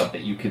modular one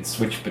that you could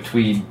switch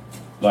between,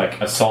 like,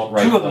 assault 2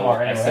 rifle, of them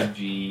are,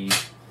 anyway.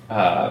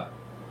 SMG,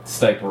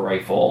 sniper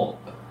rifle.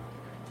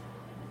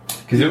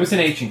 Because it was an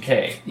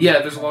H&K. Yeah,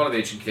 there's a lot of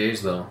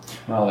H&Ks though.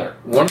 Well, there.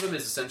 One of them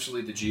is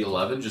essentially the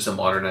G11, just a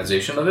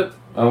modernization of it.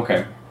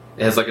 Okay.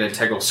 It has like an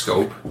integral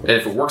scope, and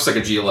if it works like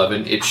a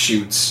G11, it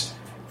shoots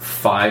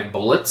 5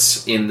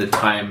 bullets in the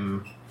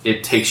time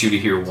it takes you to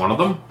hear one of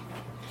them.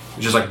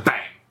 It's just like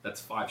bang, That's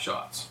 5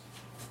 shots.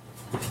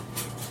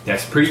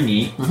 That's pretty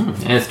neat.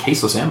 Mm-hmm. And it's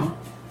caseless ammo.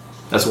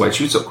 That's why it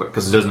shoots so quick,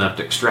 because it doesn't have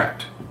to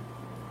extract.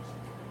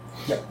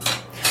 Yep.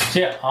 So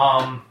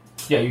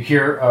yeah, you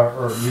hear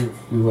or you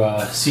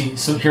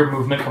hear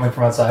movement coming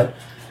from outside,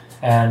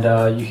 and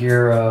you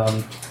hear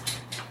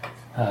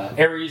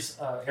Ares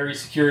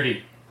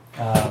security.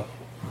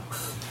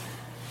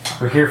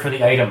 We're here for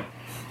the item.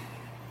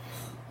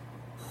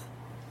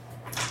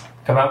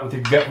 Come out with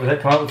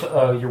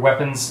your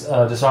weapons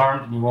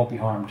disarmed, and you won't be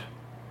harmed.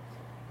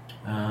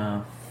 4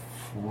 and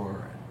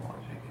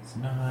logic is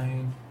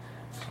 9.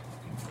 So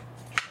we can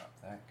drop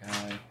that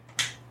guy.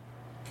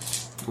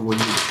 What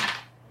do you...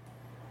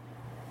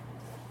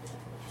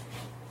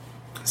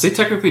 They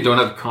technically don't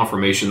have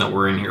confirmation that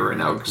we're in here right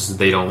now because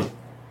they don't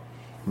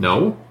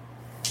know.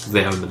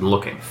 They haven't been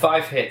looking.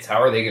 5 hits.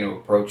 How are they going to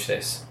approach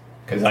this?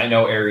 Because I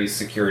know Ares'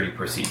 security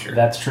procedure.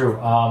 That's true.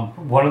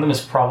 One of them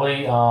is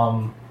probably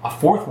a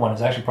fourth one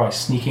is actually probably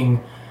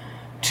sneaking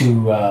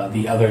to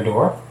the other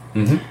door.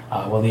 Mm-hmm.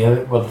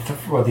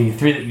 The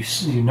 3 that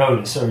you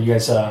notice or you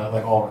guys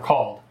all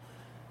recalled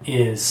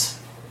is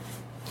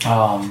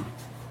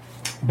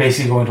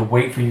basically going to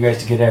wait for you guys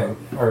to get out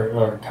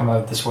or come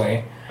out this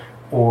way,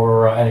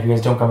 and if you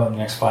guys don't come out in the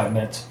next 5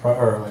 minutes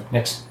or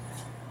next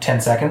 10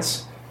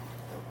 seconds,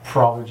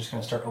 probably just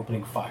going to start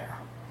opening fire.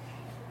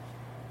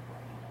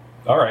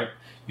 All right.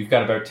 You've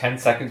got about 10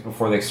 seconds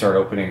before they start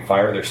opening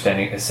fire. They're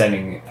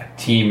sending a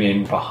team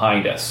in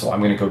behind us, so I'm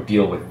going to go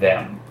deal with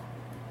them.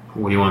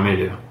 What do you want me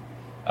to do?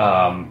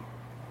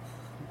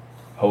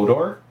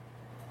 Hodor?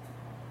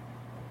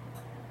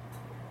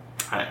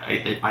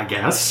 I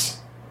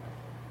guess.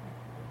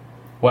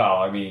 Well,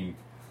 I mean,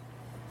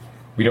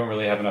 we don't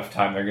really have enough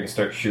time. They're going to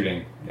start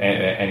shooting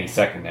any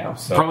second now.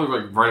 So Probably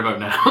right about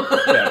now.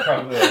 yeah,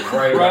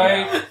 probably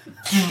right.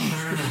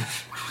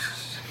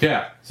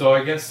 Yeah. So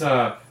I guess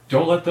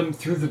don't let them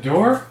through the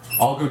door.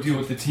 I'll go deal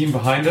with the team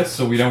behind us,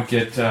 so we don't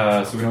get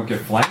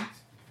flanked.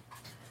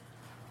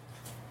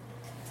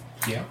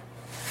 Yeah.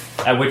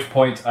 At which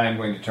point I am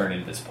going to turn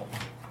invisible.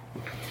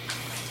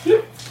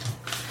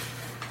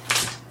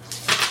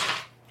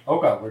 Oh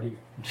god, where do you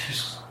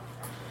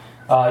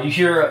go? You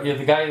hear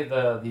the guy,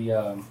 the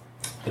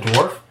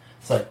dwarf.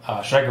 It's like,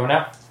 should I go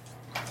now?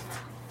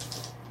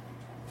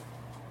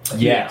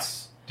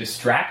 Yes.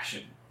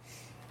 Distraction.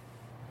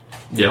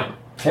 Yep.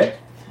 Okay.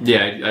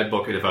 Yeah, I'd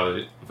book it if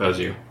I was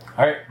you.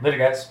 All right, later,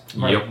 guys.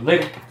 Yep.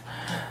 Later.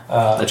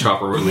 The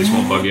chopper at least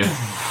won't bug you.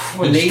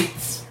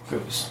 Nate's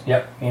goes.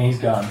 Yep, and he's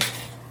gone.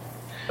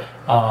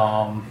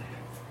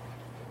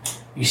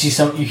 You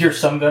hear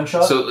some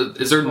gunshots. So,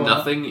 is there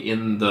nothing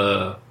in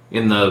the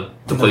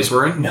place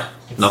we're in? No,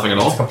 Nothing at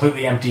all. It's a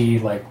completely empty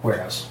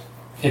warehouse.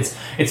 It's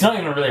not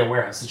even really a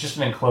warehouse. It's just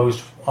an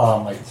enclosed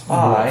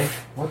Why?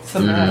 What's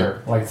the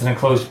matter? it's an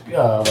enclosed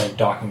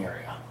docking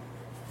area.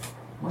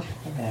 What's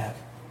the matter?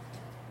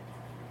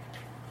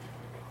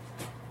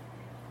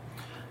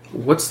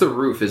 What's the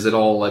roof? Is it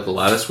all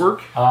lattice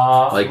work?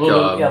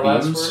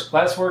 Beams?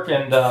 Lattice work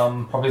and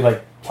probably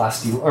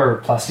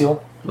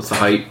plasteel. What's the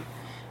height?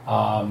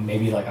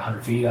 Maybe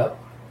 100 feet up.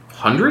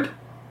 100?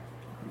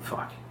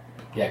 Fuck.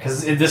 Yeah,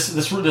 because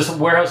this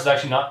warehouse is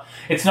actually not.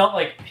 It's not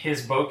like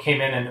his boat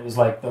came in and it was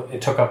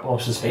it took up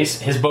most of the space.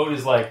 His boat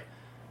is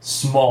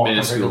small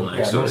minuscule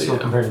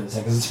compared to this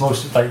thing. Because it's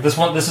supposed to,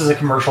 this is a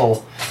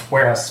commercial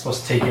warehouse. It's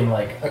supposed to take in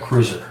a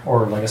cruiser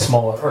or a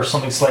smaller or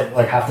something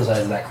slightly half the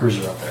size of that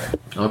cruiser up there.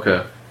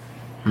 Okay.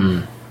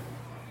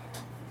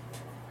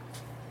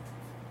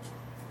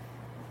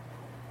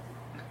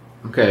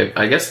 Okay,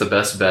 I guess the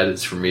best bet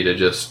is for me to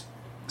just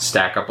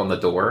stack up on the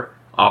door,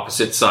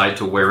 opposite side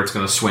to where it's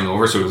going to swing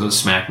over so it doesn't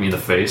smack me in the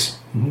face.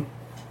 Mm-hmm.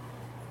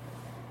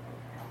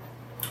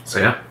 So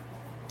yeah.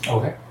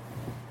 Okay.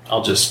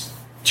 I'll just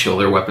chill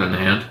their weapon in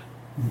hand.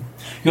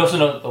 You also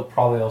know that they'll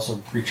probably also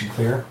breach and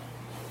clear.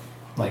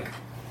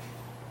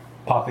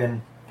 Pop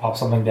in, pop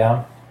something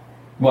down.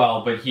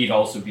 Well, but he'd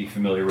also be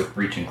familiar with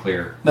breach and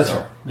clear. That's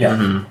right. Yeah.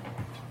 Mm-hmm.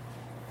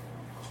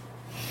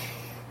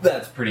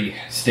 That's pretty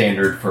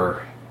standard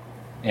for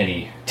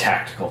any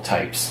tactical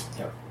types.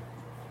 Yep.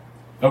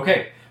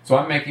 Okay, so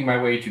I'm making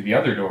my way to the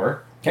other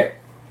door. Okay.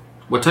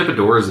 What type of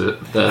door is it?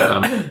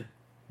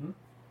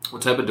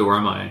 What type of door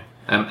am I?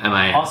 Am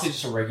I? Honestly,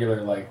 just a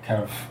regular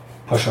kind of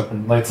push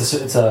open.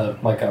 It's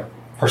a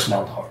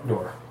personnel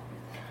door.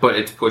 But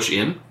it's push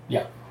in.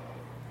 Yeah.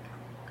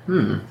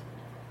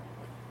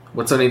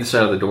 What's on either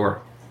side of the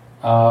door?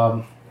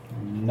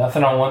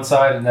 Nothing on one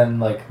side, and then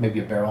maybe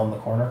a barrel in the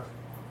corner.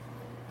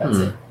 That's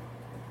it.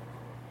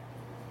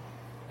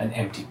 An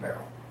empty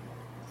barrel.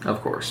 Of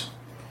course.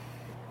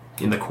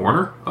 In the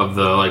corner of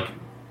the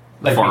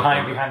far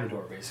corner? behind the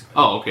door, basically.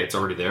 Oh, okay, it's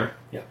already there.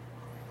 Yeah.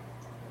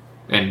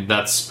 And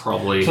that's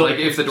probably So,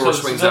 if the door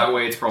swings that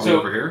way, it's probably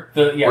over here.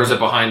 Or is it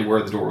behind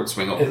where the door would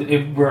swing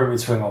open? Where it would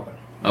swing open.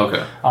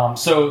 Okay.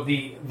 So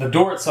the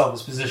door itself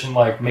is positioned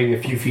maybe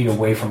a few feet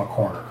away from a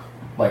corner,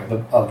 at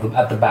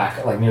the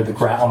back, near the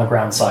ground on the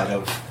ground side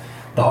of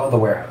the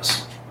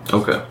warehouse.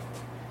 Okay.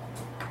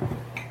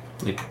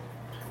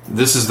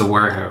 This is the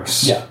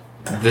warehouse. Yeah.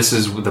 this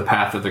is the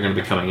path that they're going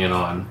to be coming in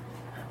on.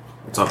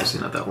 It's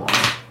obviously not that long.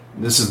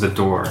 This is the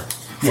door.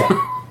 Yeah.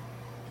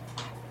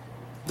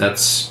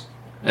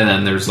 And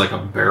then there's like a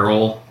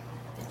barrel.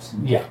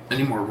 Yeah.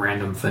 Any more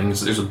random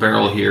things? There's a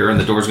barrel here, and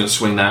the door's going to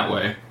swing that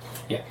way.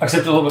 Yeah.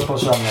 Except a little bit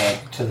closer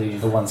to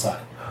the one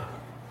side.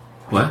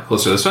 What?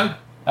 Closer this way?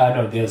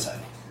 No, the other side.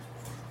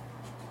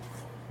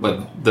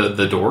 But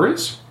the door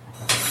is?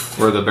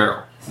 Or the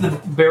barrel? The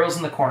barrel's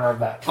in the corner of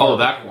that. Oh,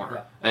 that corner.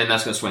 Yeah. And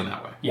that's going to swing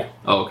that way? Yeah.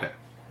 Oh, okay.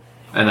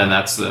 And then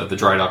that's the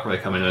dry dock where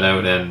they come in and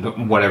out,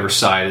 and whatever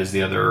side is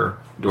the other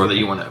door that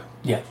you want out?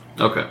 Yeah.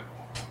 Okay.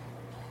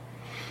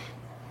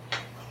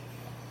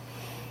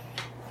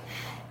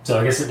 So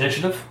I guess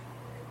initiative?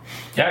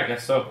 Yeah, I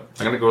guess so.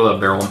 I'm going to go to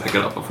that barrel and pick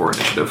it up before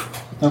initiative.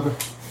 Okay.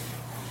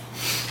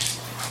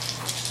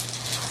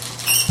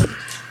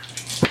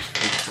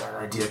 That's a bad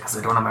idea, because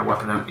I don't have my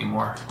weapon out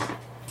anymore.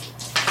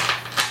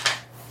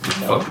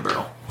 No. Fuck the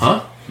barrel.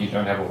 Huh? You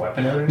don't have a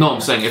weapon out? No,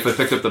 I'm saying if I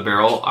picked up the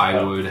barrel,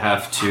 I would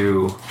have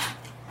to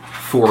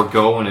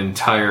forego an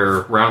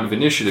entire round of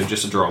initiative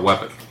just to draw a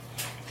weapon.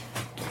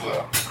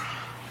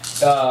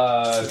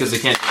 Because they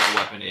can't draw a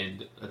weapon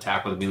and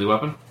attack with a melee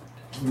weapon.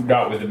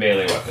 Not with a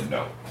melee weapon,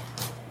 no.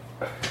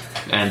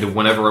 And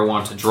whenever I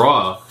want to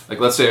draw, like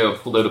let's say I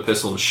pulled out a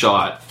pistol and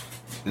shot,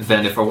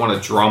 then if I want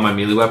to draw my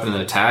melee weapon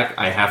and attack,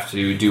 I have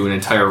to do an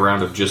entire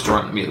round of just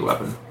drawing the melee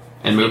weapon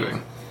and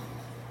moving.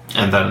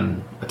 And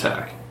then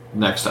attack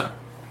next time.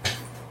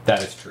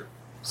 That is true.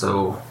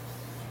 So,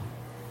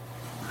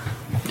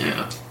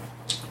 yeah.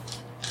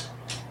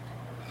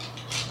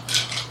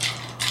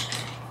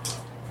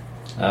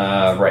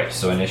 Right,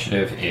 so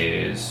initiative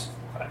is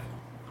 5.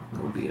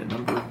 There will be a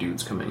number of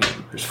dudes coming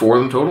in. There's 4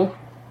 of them total?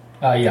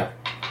 Yeah.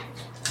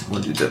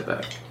 One dude's at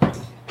back.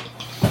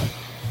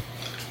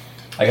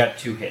 I got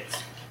 2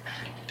 hits.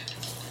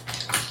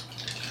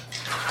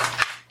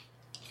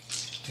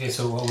 Okay,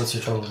 so what's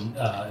your total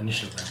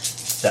initiative then?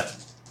 7.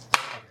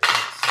 Okay,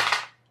 so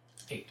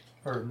it's 8.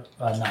 Or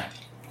 9.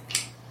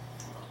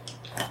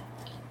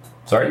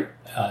 Sorry?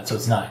 So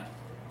it's 9.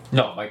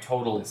 No, my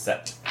total is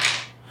 7.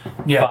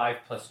 Yeah. 5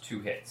 plus 2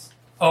 hits.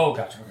 Oh,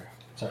 gotcha. Okay.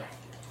 Sorry.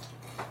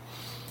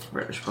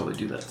 Right, I should probably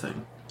do that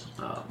thing.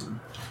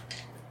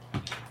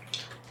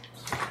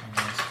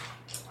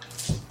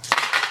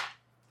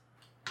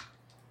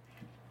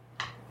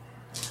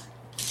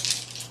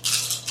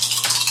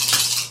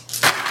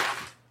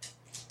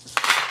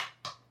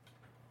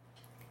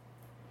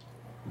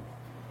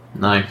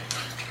 Nine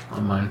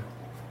on mine.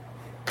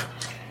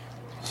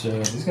 So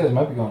these guys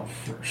might be going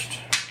first.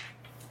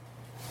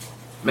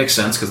 Makes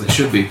sense because they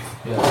should be.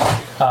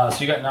 Yeah. So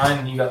you got 9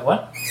 and you got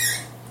what?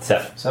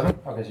 7. 7?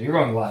 Okay, so you're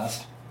going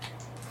last.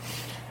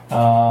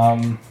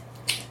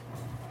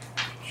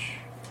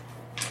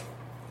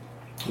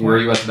 Where are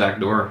you at the back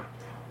door?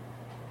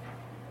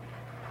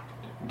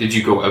 Did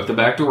you go out the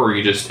back door, or are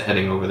you just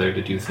heading over there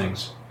to do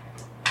things?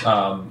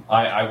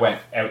 I went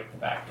out the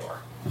back door.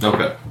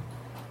 Okay.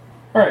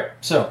 Alright,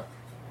 so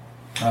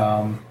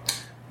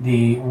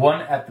the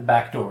one at the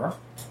back door.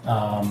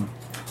 Oh,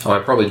 I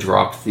probably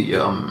dropped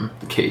the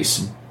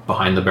case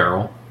behind the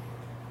barrel.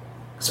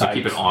 So I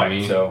keep it on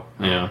me. So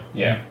Yeah.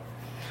 yeah.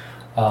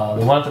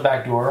 The one at the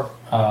back door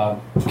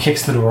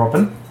kicks the door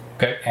open.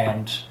 Okay.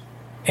 And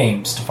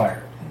aims to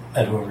fire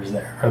at whoever's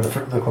there, or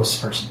the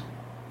closest person.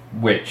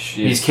 Which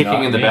is He's kicking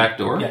not in the me. back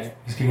door? Yeah,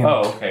 he's kicking.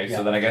 Oh, okay. Yeah.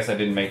 So then I guess I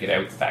didn't make it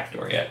out the back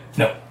door yet.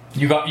 No,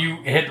 you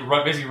had to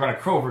run, basically run a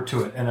crow over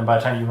to it, and then by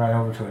the time you run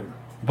over to it,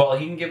 Well,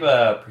 he can give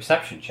a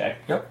perception check.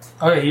 yep.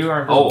 Okay, you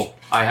are. Invisible. Oh,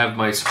 I have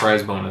my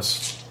surprise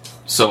bonus.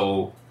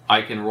 So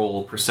I can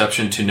roll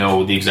perception to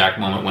know the exact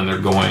moment when they're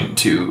going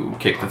to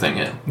kick the thing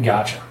in.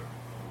 Gotcha.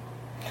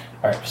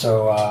 All right.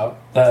 So,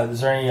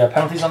 is there any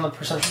penalties on the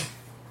perception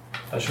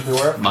I should be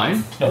aware of?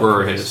 Mine? No.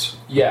 Or his?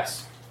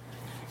 Yes.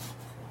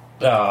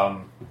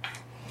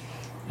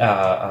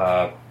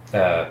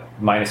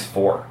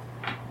 -4.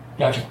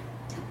 Gotcha.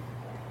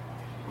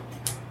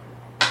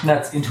 And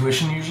that's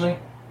intuition usually,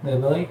 the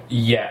ability.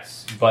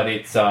 Yes, but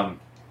it's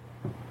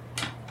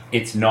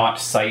not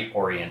sight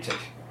oriented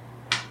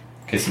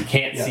because he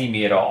can't Yeah. see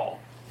me at all.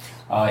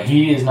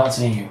 He is not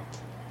seeing you.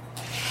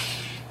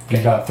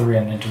 He's got 3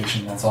 on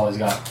intuition. That's all he's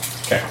got.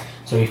 Okay.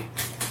 So he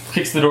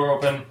kicks the door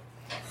open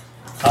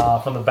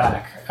from the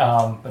back,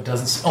 but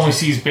doesn't only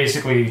sees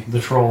basically the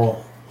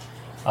troll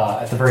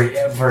at the very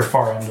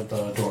far end of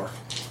the door.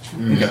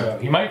 So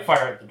he might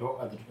fire at the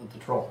door at the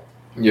troll.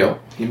 Yeah,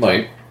 he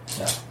might.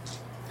 Yeah.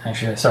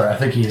 Actually, sorry, I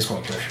think he is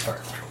going to actually fire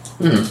at the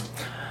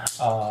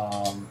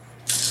troll.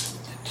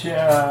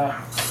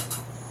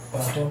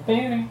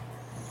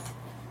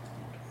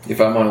 If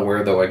I'm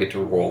unaware, though, I get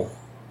to roll.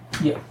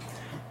 Yeah.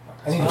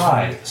 I think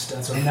Why?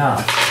 That's Why not?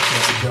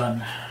 That's a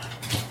gun.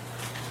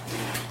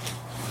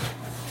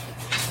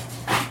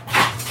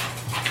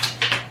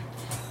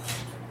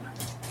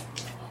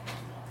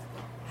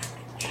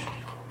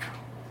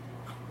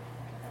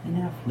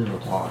 Enough little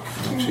talk.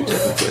 Actually,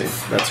 technically,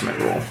 that's my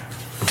roll.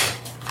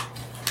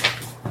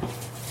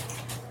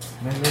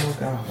 My little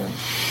goblin.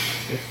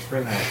 Just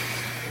relax.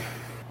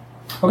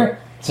 Okay.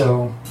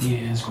 So he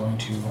is going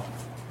to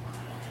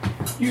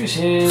use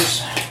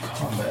his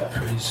combat, or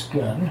his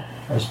gun,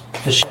 or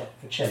his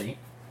machete.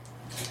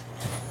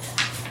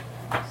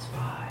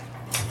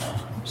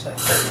 What's that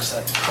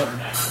third?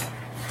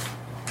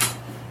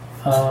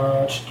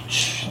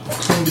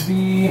 That's going to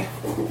be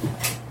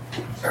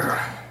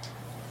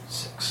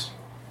 6.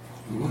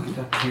 Look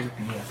up here,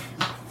 be up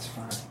here. It's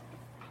fine.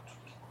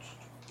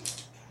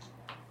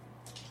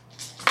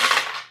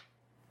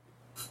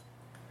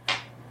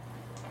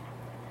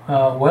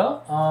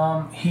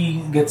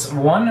 He gets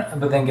 1,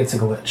 but then gets a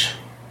glitch.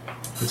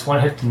 It's 1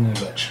 hit and then a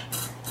glitch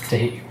to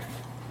hit you.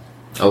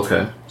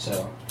 Okay.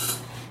 So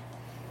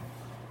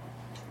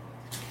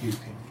you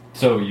can.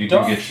 So you do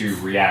Dodge. get to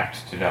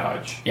react to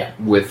dodge.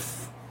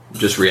 With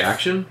just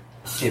reaction?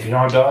 If you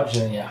don't have dodge,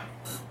 then yeah.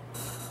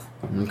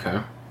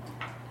 Okay.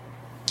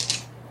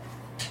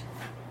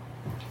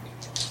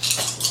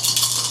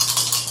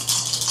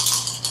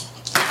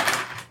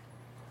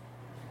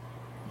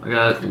 I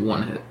got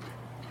 1 hit.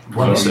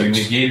 So you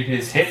 6. negated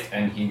his hit,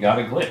 and he got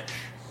a glitch.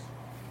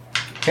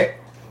 Okay.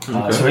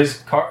 Okay. So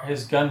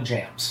his gun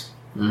jams.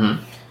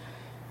 Mm-hmm.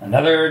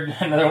 Another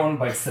one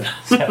bites the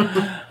dust.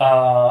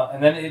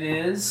 And then it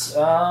is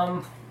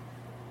so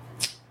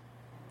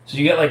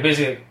you get like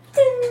basically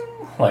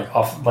like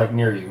off like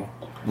near you.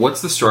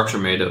 What's the structure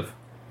made of?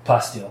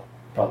 Plasteel,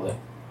 probably.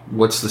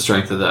 What's the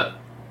strength of that?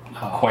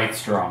 Quite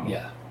strong.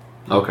 Yeah.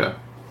 Okay.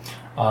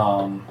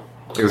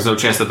 There's no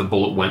chance that the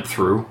bullet went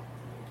through.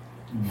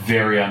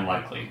 Very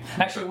unlikely.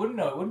 Actually, it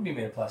wouldn't be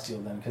made of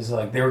plasteel then, because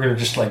like they were gonna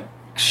just like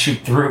shoot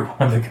through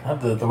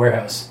the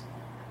warehouse.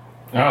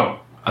 Oh.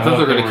 I thought they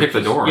were going to kick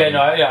the door. Yeah,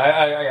 no,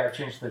 I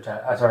changed the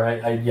tactic. Sorry,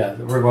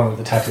 we're going with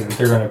the tactic that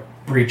they're going to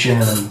breach in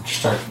and then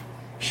start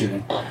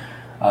shooting.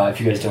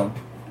 If you guys don't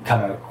come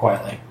out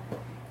quietly.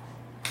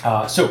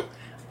 Since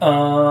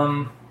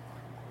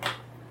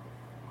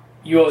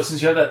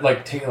you have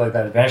that take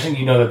that advantage thing,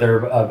 you know that they're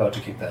about to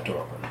kick that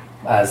door open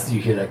as you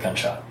hear that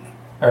gunshot,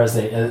 or as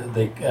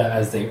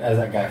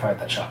that guy fired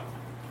that shot.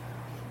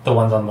 The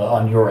ones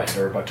on your end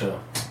are about to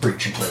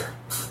breach and clear.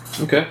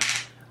 Okay.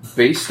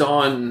 Based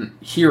on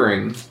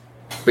hearing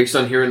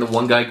the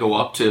one guy go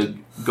up to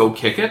go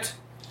kick it,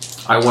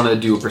 I want to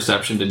do a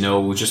perception to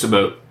know just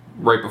about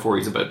right before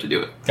he's about to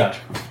do it. Gotcha.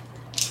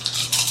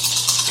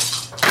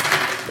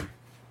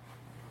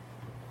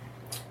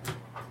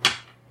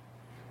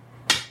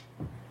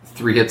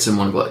 Three hits and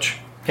 1 glitch.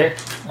 Okay.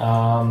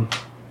 Trying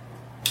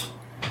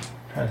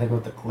to think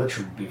what the glitch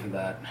would be for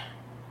that.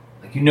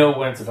 Like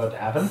when it's about to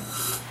happen.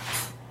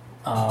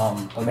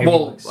 But maybe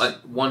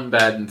 1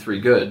 bad and 3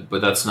 good,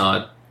 but that's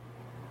not.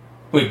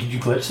 Wait, did you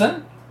glitch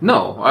then?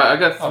 No, I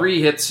got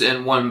 3 hits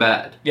and 1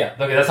 bad. Yeah,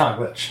 okay, that's not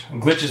a glitch. A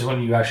glitch is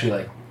when you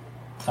actually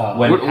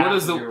When what half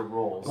is of the- your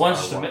rolls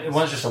one's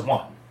are just a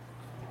 1.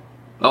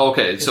 Oh,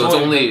 okay. So It's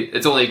it's only-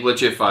 only a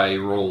glitch if I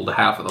rolled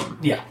half of them.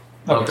 Yeah.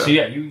 Okay. Okay. So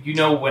yeah, you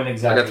know when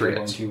exactly I got 3 you're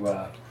going hits.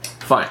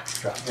 to Fine.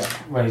 drop. Yeah,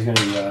 when he's going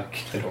to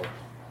kick the door.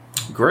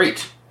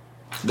 Great.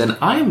 Then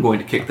I am going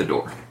to kick the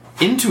door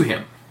into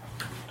him.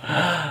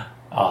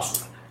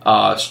 Awesome.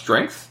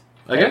 Strength,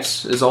 I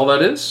guess, is all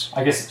that is.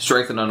 I guess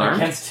Strength and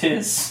unarmed. against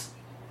his.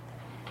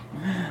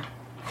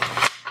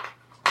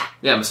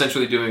 Yeah, I'm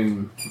essentially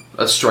doing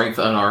a strength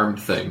unarmed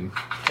thing.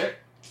 Okay.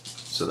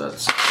 So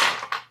that's.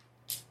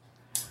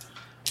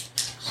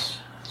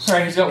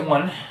 Sorry, he's got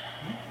 1.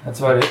 That's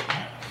about it.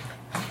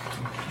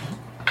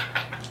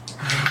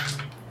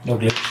 No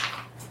glitch.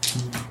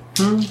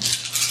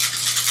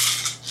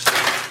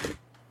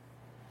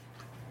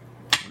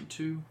 1,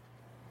 2,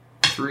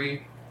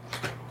 3,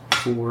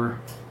 4,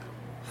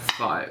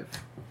 5.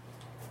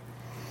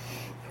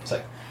 It's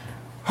like,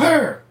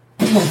 her!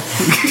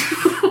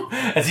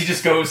 As he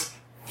just goes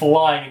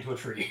flying into a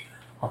tree.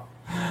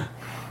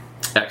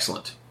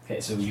 Excellent. Okay,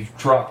 so you've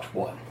dropped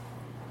 1.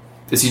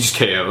 Is he just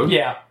KO'd?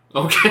 Yeah.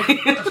 Okay.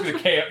 Just gonna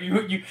KO.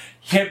 You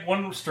had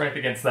 1 strength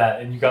against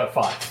that, and you got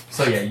 5.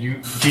 So yeah,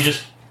 you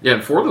just. Yeah,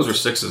 and 4 of those are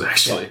 6s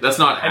actually. Yeah. That's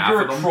not And half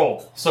you're of a them.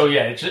 troll. So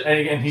yeah,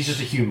 and he's just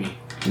a Hume.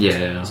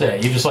 Yeah. So yeah,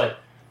 you just like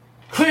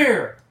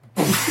clear.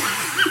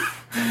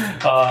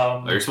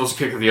 You're supposed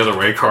to kick it the other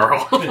way,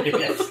 Carl.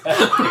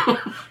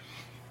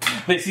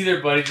 They see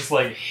their buddy just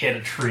like hit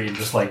a tree and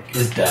just like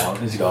is down,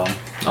 is gone.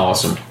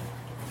 Awesome.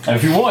 And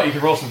if you want, you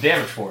can roll some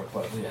damage for it,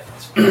 but yeah,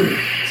 that's fine.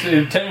 So it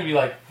would tend to be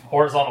like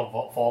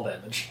horizontal fall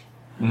damage.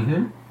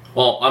 Mm-hmm.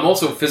 Well, I'm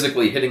also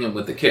physically hitting him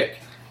with the kick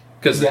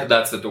because Yeah.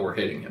 that's the door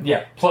hitting him.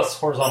 Yeah, plus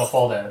horizontal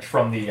fall damage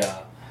from the.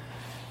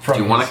 From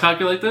Do you want to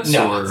calculate this?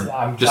 No, or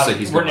I'm just say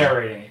he's we're going?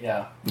 narrating it.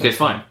 Yeah. Okay,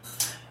 fine.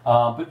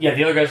 But yeah,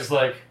 the other guy's just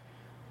like,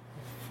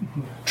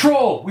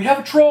 troll. We have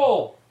a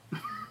troll.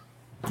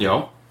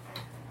 Yo.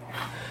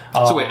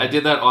 So wait, I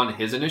did that on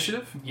his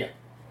initiative Yeah.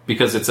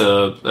 because it's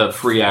a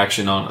free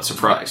action on a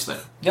surprise thing.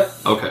 Yep.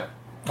 Okay.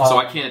 So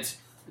I can't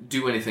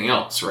do anything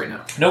else right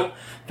now. Nope.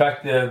 In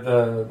fact,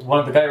 the one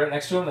of the guy right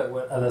next to him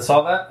that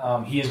saw that,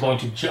 he is going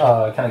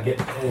to kind of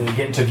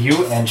get into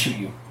view and shoot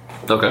you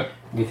Okay.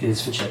 with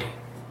his machete.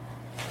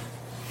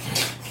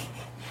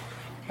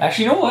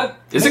 Actually, you know what?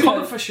 Is it Maybe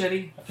called a fachette?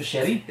 a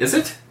fichetti? Is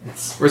it?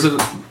 It's Or is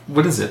it?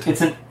 What is it? an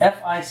Fichettei.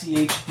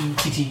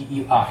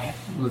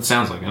 It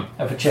sounds like it.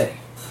 A fichetti.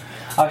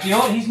 Actually, you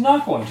know what? He's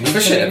not going to. He's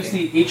going to Fichetti. use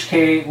the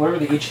HK, whatever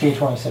the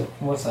HK-27.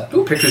 What's that?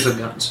 Ooh, pictures of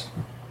guns.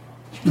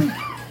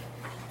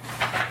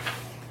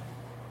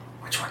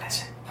 Which one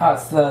is it? Ah,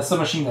 it's the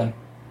submachine gun.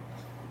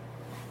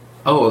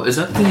 Oh, is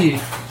that the...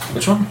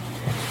 Which one?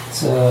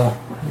 It's that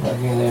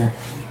guy there.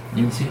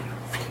 You can see it.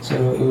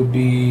 So it would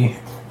be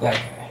that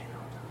guy.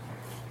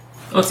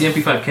 Oh, it's the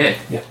MP5K.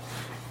 Yeah.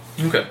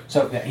 Okay.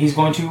 So yeah, he's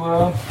going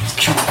to.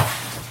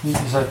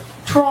 He's like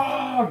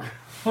Trog.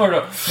 Oh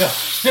no, he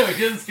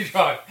doesn't say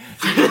Trog.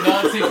 He does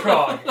not say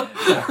Trog.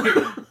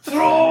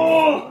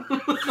 Troll.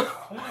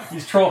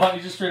 He's troll hunt.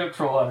 He's just straight up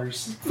troll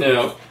hunters.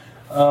 Yeah.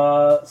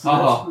 So this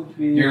would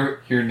be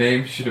Your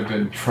name should have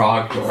been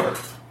Trogdor.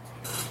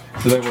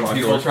 So that when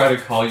people Trogdor. try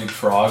to call you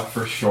Trog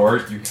for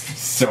short, you'd be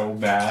so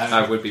mad.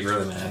 I would be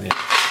really mad, yeah.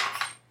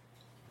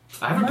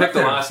 I haven't picked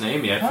the last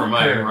name yet for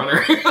my Marker.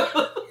 runner.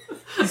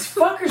 These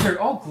fuckers are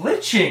all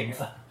glitching.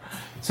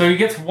 So he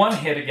gets one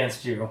hit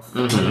against you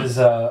with his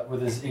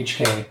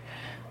HK,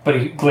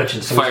 but he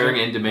glitches. So Firing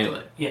into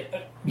melee. Yeah.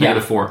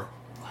 Negative 4.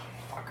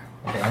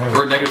 Okay, I'm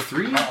Or negative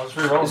 3? I'll just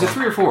reroll. Is it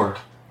 3 or 4?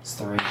 It's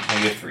 3.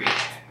 Negative 3.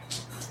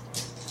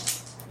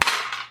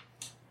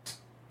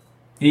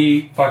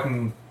 He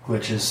fucking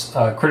glitches.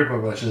 Critical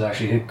glitches,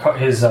 actually.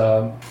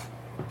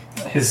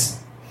 His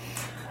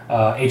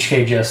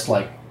HK just,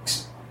 like,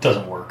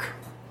 doesn't work.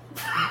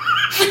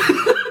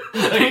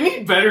 I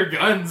need better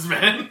guns,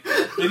 man.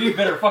 They need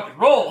better fucking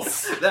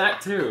rolls.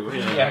 That too. He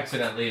Yeah.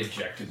 accidentally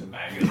ejected the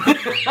magazine.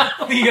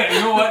 Yeah,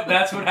 you know what?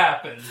 That's what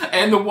happened.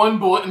 And the one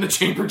bullet in the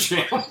chamber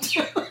jammed.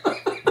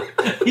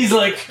 He's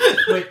like,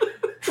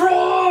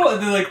 troll!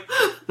 And then, like,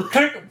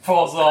 click,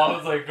 falls off.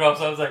 It's like, drops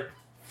off. I was like,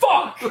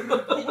 fuck!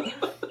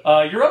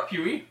 You're up,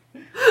 Huey.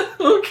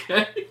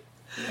 Okay.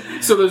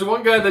 So there's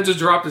one guy that just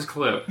dropped his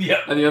clip. Yep.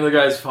 And the other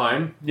guy's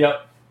fine.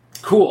 Yep.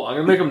 Cool. I'm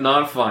gonna make him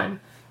not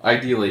fine.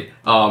 Ideally.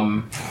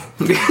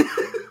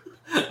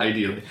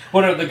 Ideally.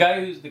 Well, no, the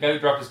guy who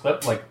dropped his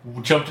clip, like,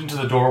 jumped into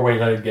the doorway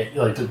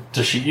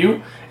to shoot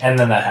you, and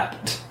then that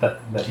happened.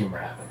 That humor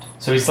happened.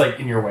 So he's, like,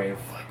 in your way of,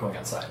 like, going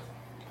outside.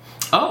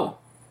 Oh.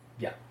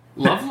 Yeah.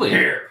 Lovely.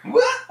 Here.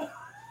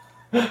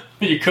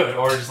 You could,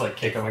 or just, like,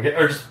 kick him again,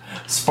 or just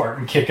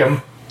Spartan kick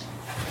him,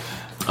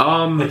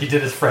 like you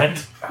did his friend.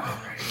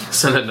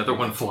 Send another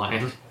one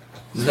flying.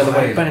 Another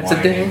way, but it's a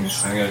day. I'm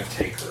gonna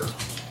take her.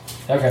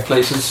 Okay.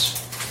 Places.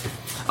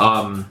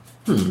 No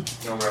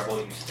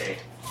rebel, you stay.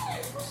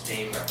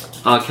 Stay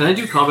rebel. Can I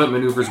do combat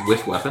maneuvers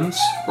with weapons?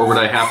 Or would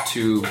I have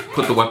to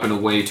put the weapon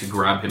away to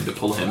grab him to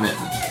pull him in?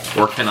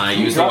 Or can I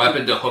use the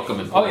weapon to hook him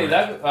and pull Okay, him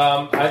in? that,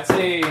 I'd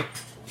say, it'd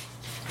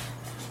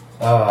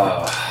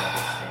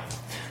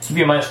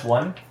be a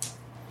 -1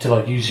 to,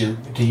 like, use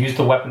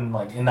the weapon,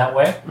 like, in that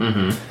way.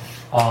 Mm-hmm.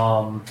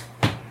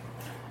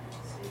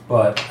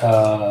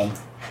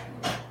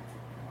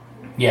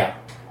 Yeah.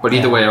 But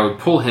either way, I would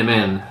pull him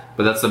in,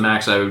 but that's the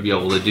max I would be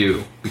able to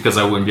do, because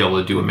I wouldn't be able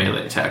to do a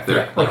melee attack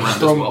there. Like, just around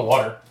throw as him in the well.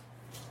 water.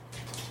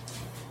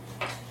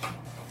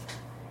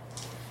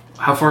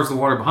 How far is the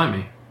water behind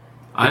me?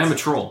 I am a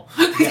troll.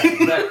 Yeah,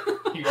 exactly.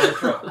 You are a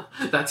troll.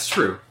 That's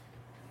true.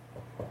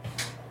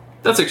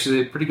 That's actually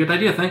a pretty good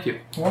idea, thank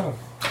you. Wow.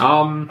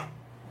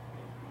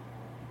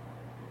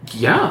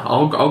 Yeah,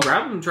 I'll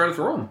grab him and try to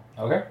throw him.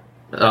 Okay.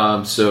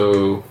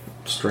 So,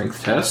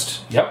 strength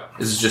test. Yep.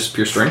 Is it just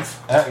pure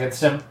strength?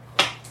 Against him.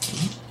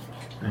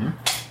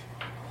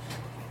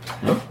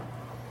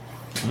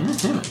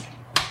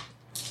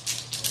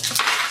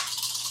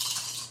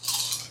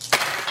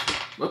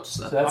 Whoops,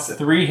 So that's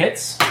 3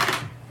 hits.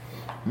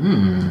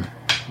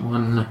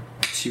 1,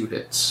 2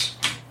 hits.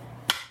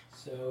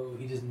 So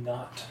he does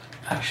not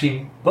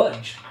actually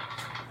budge.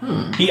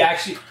 He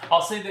actually,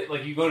 I'll say that,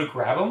 like, you go to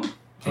grab him,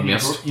 and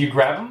you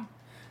grab him,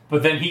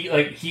 but then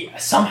he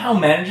somehow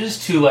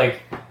manages to,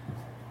 like,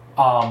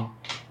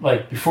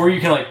 before you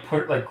can, like,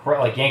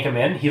 yank him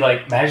in, he,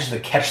 like, manages to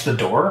catch the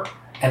door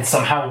and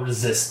somehow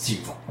resists you.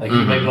 Like,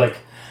 you maybe, like,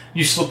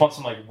 you slip on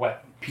some, like,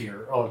 wet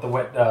pier, or the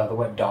wet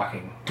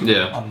docking.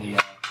 Yeah. On the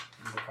car.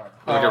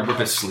 Like a rip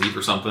his sleeve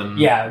or something.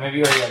 Yeah, maybe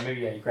you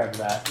grab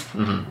that.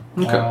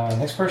 Mm-hmm. Okay.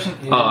 Next person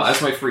is...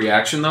 as my free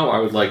action, though, I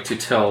would like to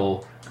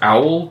tell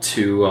Owl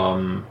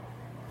to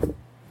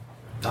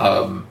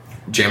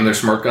jam their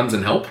smart guns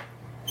and help,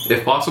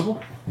 if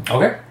possible.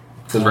 Okay.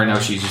 Because right now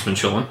she's just been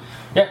chilling.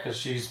 Yeah, because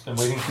she's been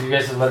waiting for you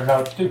guys to let her know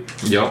what to do.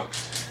 Yep.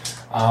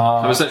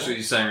 I'm essentially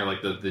just saying her,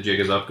 like, the jig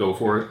is up, go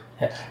for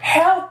it.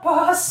 Help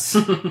us!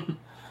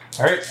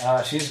 Alright,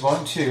 she's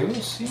going to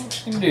see what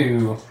she can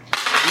do.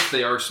 If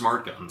they are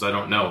smart guns, I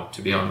don't know,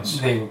 to be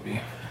honest. They would be.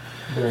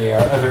 There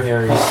are other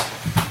areas.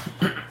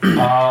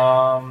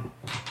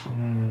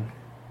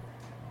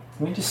 Let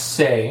me just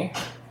say,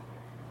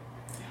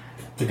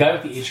 the guy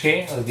with the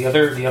HK, the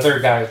other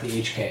guy with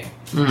the HK,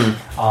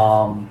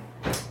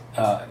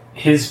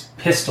 his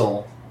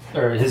pistol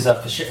or his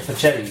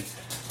machete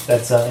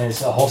that's in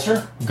his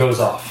holster goes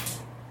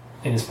off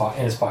in his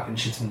pocket and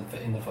shoots him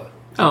in the foot.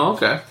 Oh,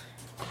 okay.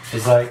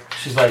 she's like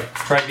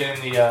tried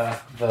getting the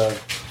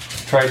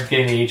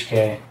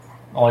HK.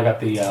 Only got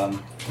the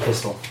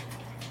pistol.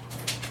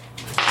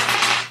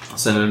 I'll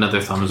send it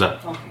another thumbs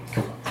up. Okay,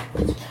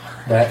 cool.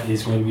 That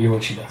is going to be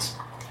what she does.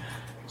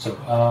 So,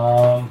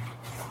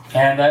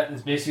 and that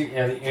is basically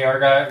the AR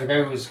guy. The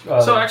guy who was.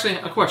 So actually,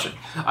 a question.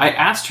 I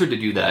asked her to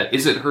do that.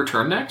 Is it her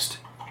turn next?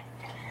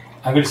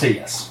 I'm going to say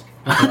yes.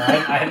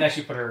 I hadn't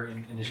actually put her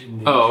in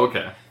the Oh,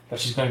 okay. but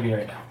she's going to be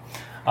right now.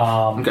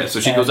 Okay, so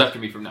she goes after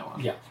me from now on.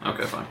 Yeah.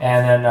 Okay, fine.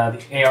 And then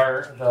the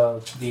AR,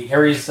 the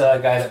Ares guy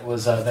that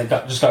was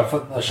just got a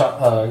foot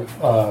shot.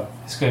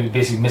 Is going to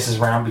basically miss his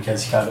round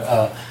because he got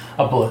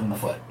a bullet in the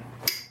foot.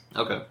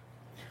 Okay.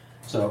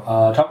 So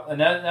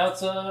now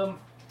it's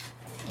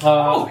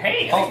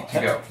hey, I get to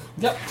go.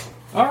 Yep.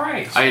 All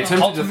right. I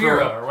attempted to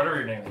Altamira, throw. or whatever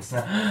your name is.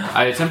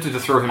 I attempted to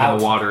throw him in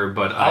the water,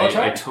 but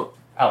Alatar?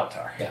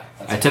 Alatar. Yeah.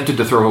 I attempted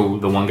to throw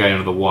the one guy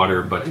into the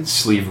water, but his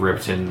sleeve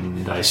ripped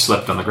and I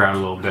slept on the ground a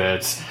little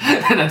bit,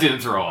 and I didn't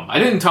throw him. I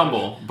didn't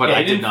tumble, but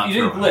I did not.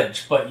 You throw didn't him.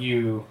 glitch, but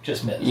you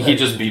just missed. He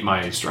just beat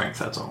my strength.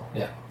 That's all.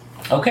 Yeah.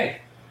 Okay.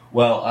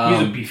 Well,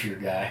 He's a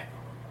beefier guy.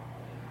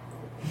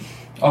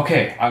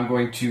 okay. I'm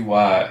going to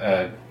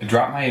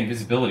drop my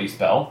invisibility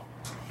spell,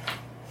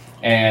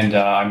 and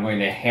I'm going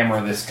to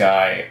hammer this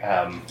guy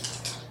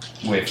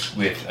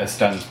with a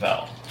stun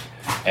spell,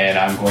 and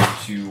I'm going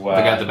to. The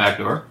guy at the back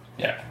door.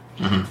 Yeah.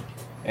 Mm-hmm.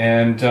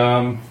 And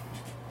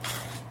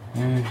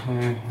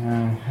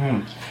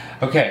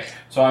okay,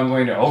 so I'm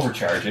going to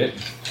overcharge it.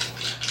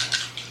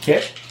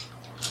 Okay.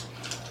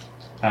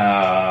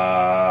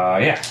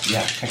 Yeah.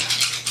 Okay.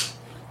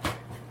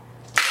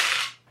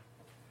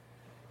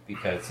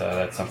 Because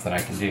that's something I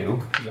can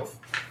do. Yep.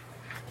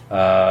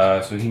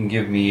 So he can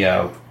give me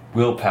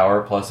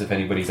willpower plus if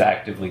anybody's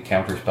actively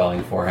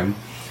counterspelling for him.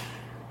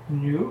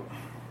 Nope.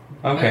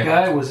 Okay. That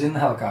guy was in the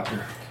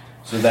helicopter.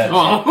 So that's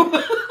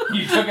Oh.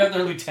 You took out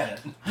their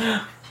lieutenant.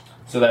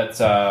 so that's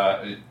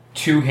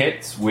 2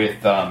 hits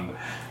with 2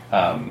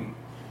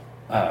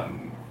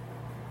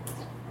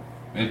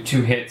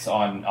 hits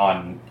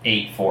on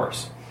 8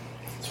 force.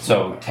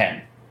 So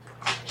 10.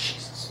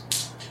 Jesus.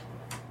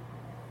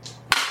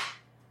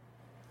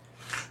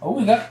 Oh,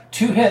 we got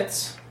 2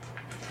 hits.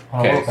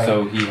 Okay,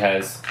 so he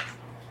has.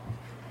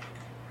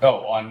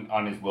 Oh,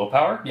 on his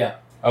willpower? Yeah.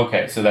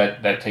 Okay, so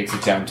that takes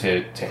it down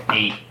to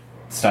 8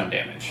 stun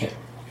damage. Okay.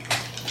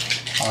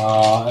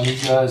 And you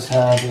guys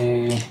have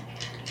a.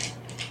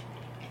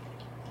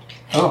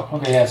 Oh,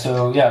 okay, yeah.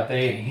 So yeah,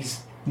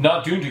 he's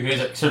not doing too good. He's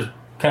like, sort of,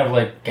 kind of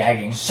like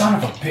gagging. Son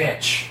of a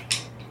bitch!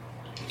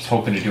 I was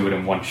hoping to do it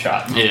in one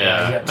shot.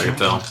 Yeah, I can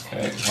tell.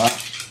 Okay, well,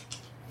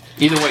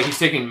 Either way, he's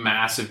taking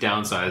massive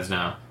downsides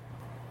now.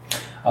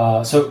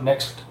 So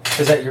next,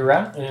 is that your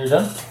round? Are you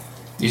done?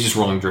 He's just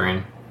rolling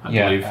drain, I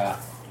Yeah. believe.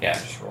 yeah,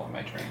 just rolling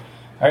my train.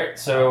 All right.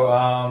 So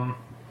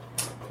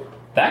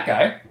that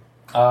guy.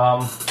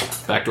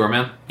 Backdoor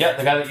man. Yeah,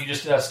 the guy that you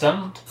just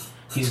stunned.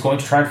 He's going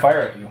to try and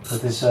fire at you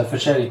with his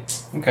machete.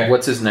 Okay.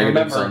 What's his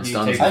negatives Remember, on he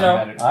stuns? takes- I know.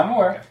 Advantage. I'm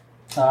aware.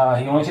 He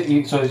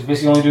only so he's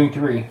basically only doing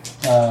 3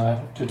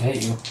 to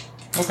hit you.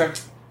 Okay.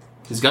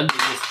 His gun did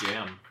just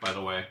jam, by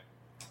the way.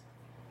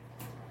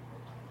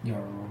 You're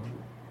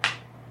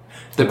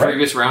The Right.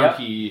 previous round, Yeah.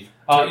 he.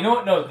 You know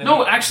what?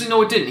 No, actually,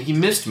 no, it didn't. He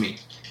missed me.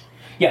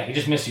 Yeah, he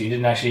just missed you. He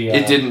didn't actually.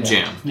 It didn't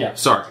yeah. jam. Yeah.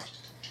 Sorry.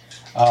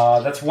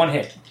 That's 1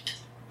 hit.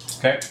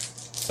 Okay.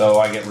 So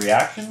I get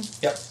reaction?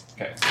 Yep.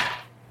 Okay.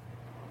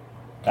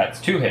 That's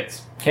 2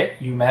 hits. Okay,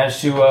 you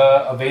managed to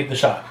evade the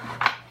shot.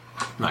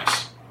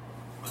 Nice.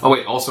 Oh,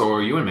 wait, also,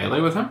 are you in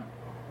melee with him?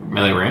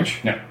 Melee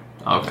range? No.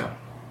 Okay.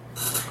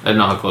 I didn't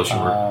know how close you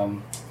were.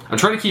 I'm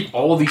trying to keep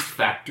all these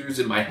factors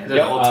in my head at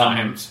all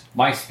times.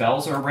 My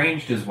spells are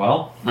ranged as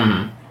well.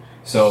 Mm-hmm.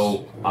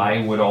 So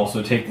I would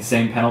also take the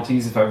same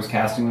penalties if I was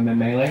casting them in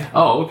melee.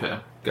 Oh, okay.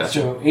 Gotcha.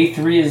 So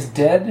A3 is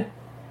dead,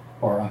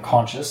 or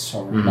unconscious,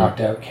 or knocked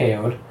out,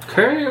 KO'd.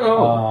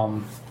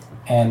 KO.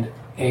 And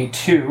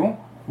A2,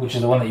 which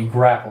is the one that you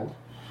grappled,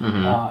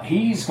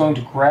 he's going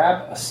to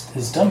grab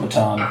his stun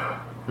baton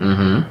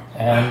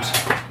and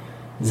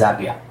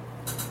zap you.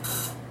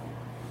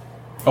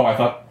 Oh, I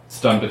thought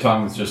stun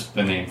baton was just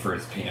the name for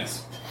his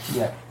penis.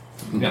 Yeah.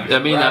 I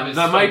mean, Grab his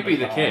that might stun be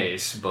the baton.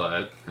 case,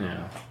 but,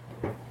 yeah.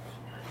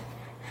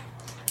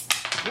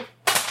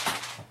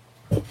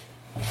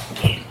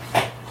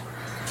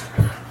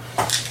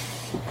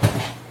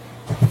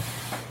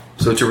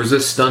 So to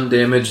resist stun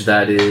damage,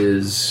 that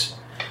is...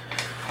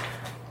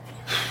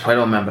 I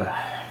don't remember.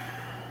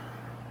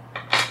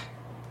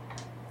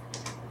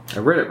 I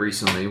read it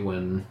recently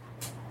when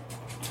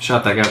I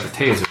shot that guy with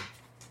the taser.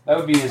 That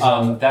would be his.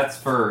 That's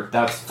for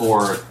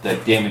the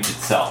damage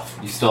itself.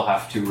 You still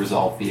have to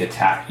resolve the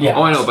attack. Yeah.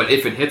 Oh, I know, but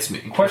if it hits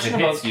me... If Question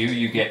it about hits you,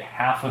 you get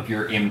half of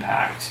your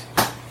impact.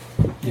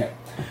 yeah.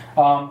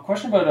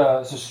 Question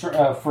about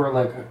for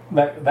like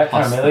that kind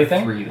Plus of melee the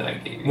thing. 3 that I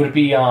gave you. Would it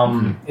be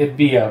it'd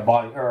be a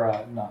body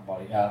or not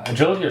body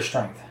agility or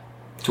strength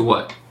To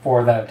what?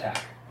 for that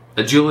attack?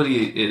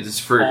 Agility is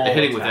for All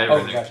hitting with attack. Oh,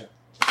 everything. gotcha.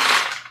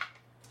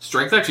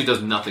 Strength actually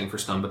does nothing for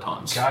stun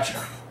batons.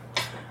 Gotcha.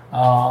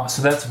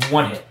 So that's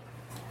 1 hit.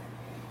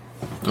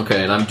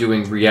 Okay, and I'm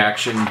doing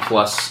reaction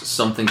plus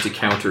something to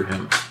counter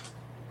him.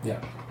 Yeah.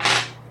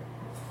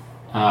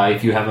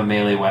 If you have a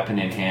melee weapon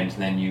in hand,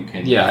 then you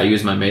can. Yeah, I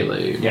use my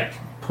melee Yeah.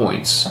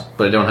 points,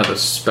 but I don't have a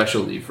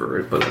specialty for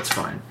it, but that's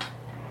fine.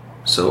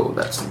 So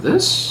that's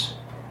this.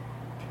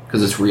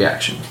 Because it's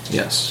reaction,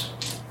 yes.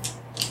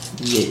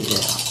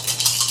 Yeah.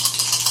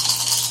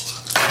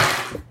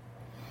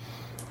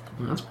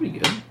 That's pretty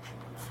good.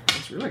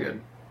 That's really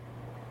good.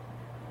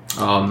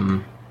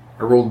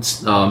 I rolled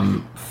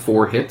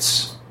 4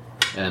 hits,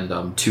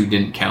 and 2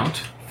 didn't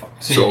count.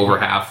 So over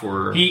half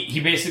were. He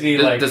basically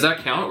Does that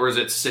count, or is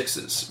it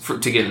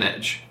 6s to get an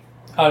edge?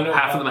 No,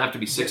 Half of them have to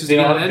be 6s to They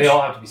get all, an edge. they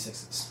all have to be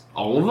 6s.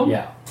 All of them?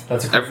 Yeah,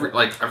 that's a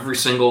every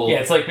single. Yeah,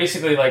 it's like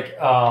basically like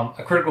a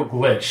critical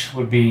glitch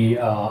would be.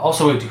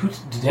 Also,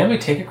 did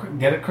anybody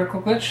get a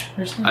critical glitch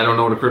recently? I don't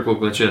know what a critical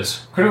glitch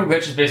is. Critical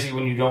glitch is basically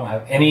when you don't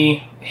have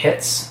any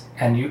hits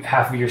and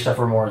half of your stuff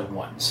or more is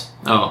 1s.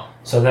 Oh.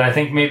 So then I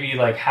think maybe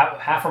like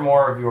half or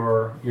more of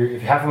your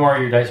if half or more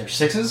of your dice are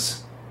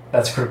 6s,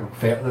 that's a critical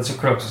fail. That's a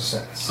critical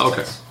success.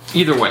 Okay.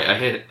 Either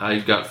way, I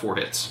got 4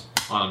 hits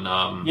on.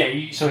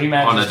 So he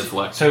managed on a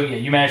deflect. So yeah,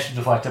 you managed to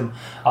deflect him.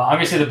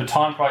 Obviously, the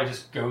baton probably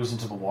just goes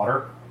into the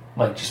water,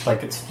 just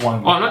like it's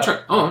flung. Oh, I'm not trying.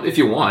 Oh, if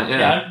you want, yeah.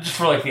 Yeah, just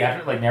for like the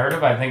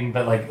narrative, I think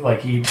that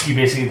like he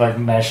basically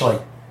managed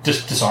to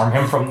just disarm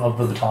him from the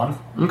baton.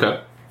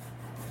 Okay.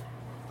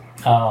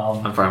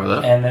 I'm fine with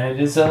that. And then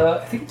it is I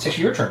think it's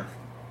actually your turn.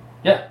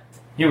 Yeah,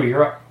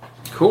 you're up.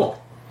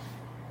 Cool.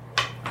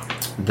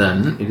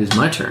 Then it is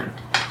my turn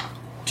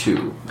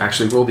to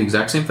actually roll the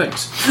exact same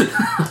things.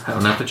 I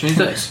don't have to change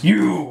dice.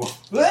 You.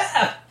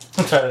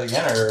 I'll try that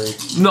again, or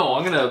No,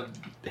 I'm gonna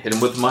hit him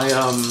with my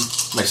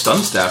my stun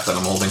staff that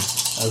I'm holding.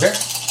 okay.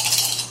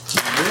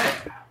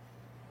 Yeah.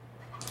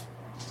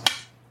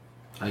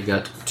 I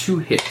got 2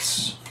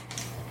 hits.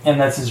 And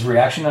that's his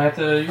reaction I have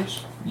to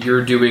use.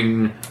 You're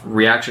doing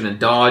reaction and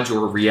dodge,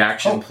 or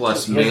reaction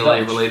plus he has melee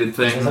dodge. related He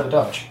thing. does have a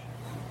dodge.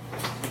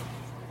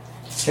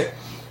 Okay.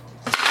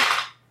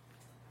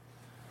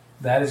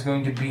 That is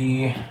going to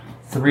be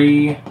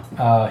 3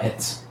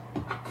 hits.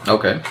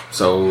 Okay,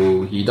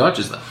 so he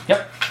dodges them.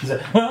 Yep. He's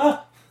like,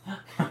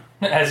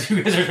 as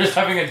you guys are just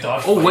having a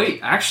dodge. Oh fight. wait,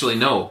 actually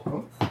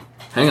no.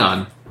 Hang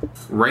on.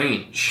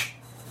 Range.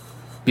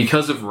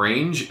 Because of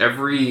range,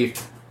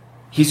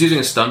 he's using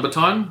a stun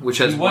baton, which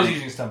has He was one.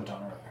 using stun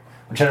baton earlier.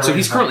 Which had a So range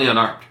he's of- currently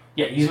unarmed.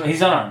 Yeah,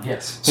 he's unarmed.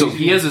 Yes. So he's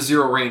he has a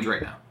 0 range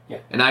right now. Yeah.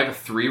 And I have a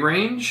 3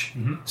 range.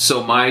 Mhm.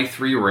 So my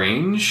 3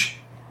 range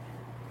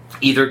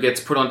either gets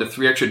put onto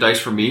 3 extra dice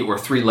for me or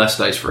 3 less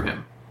dice for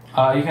him.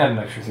 You can add an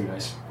extra 3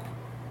 dice.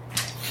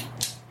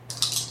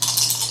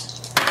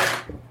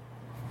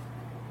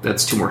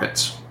 That's 2 more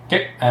hits.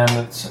 Okay, and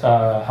it's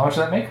how much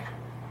does that make?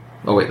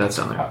 Oh wait, that's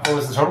down there. What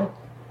was the total?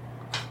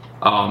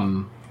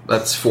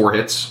 That's 4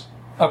 hits.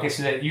 Okay,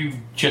 so that you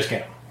just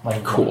get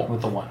him. Cool.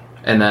 With the 1.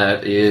 And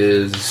that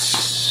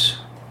is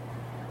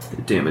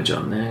the damage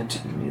on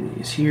that. Melee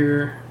is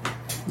here.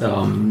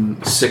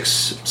 6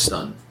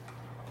 stun.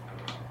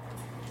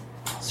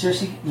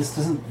 Seriously, this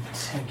doesn't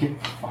give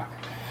fuck.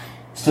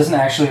 This doesn't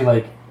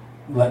actually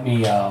let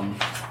me. I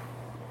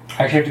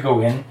actually have to go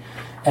in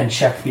and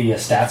check the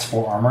stats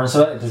for armor and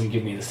stuff. It doesn't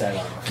give me the stat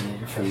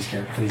armor for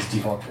these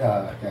default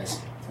guys.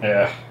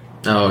 Yeah.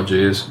 Oh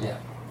jeez. Yeah,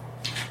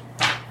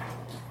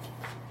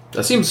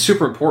 That seems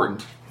super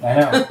important. I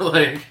know.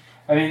 Like.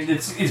 I mean,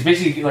 it's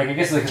basically I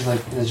guess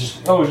it's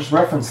just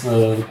reference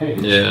the page.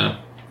 Yeah.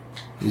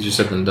 Easier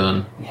said than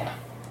done. Yeah.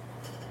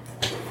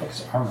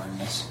 What's armor in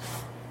this?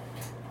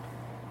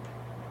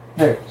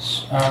 There it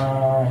is.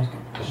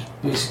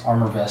 Basic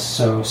armor vest.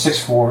 So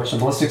 6/4. So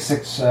ballistic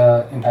 6,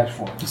 impact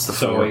 4. It's the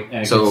So 4. wait,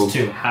 and it So gets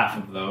 2 half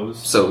of those.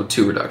 so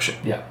 2 reduction.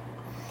 Yeah.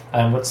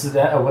 And what's the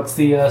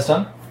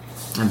stun?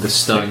 And the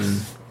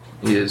stun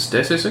is. Did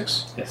I say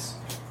 6? Yes.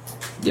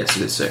 Yes,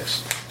 it is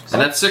 6.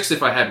 And that's 6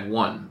 if I had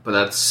 1, but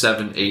that's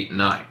 7, 8,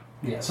 9.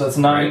 Yeah. So it's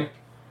 9. Right.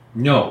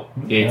 No,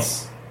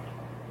 it's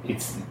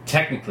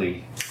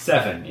technically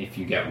 7 if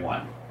you get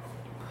 1.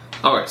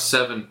 Alright,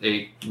 7,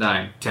 8,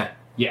 9, 10.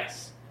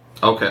 Yes.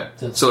 Okay.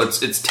 So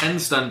it's 10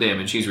 stun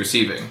damage he's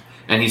receiving,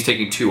 and he's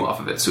taking 2 off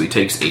of it, so he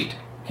takes 8.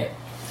 Okay.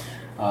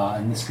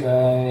 And this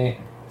guy,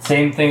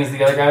 same thing as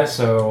the other guy.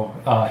 So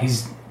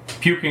he's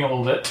puking a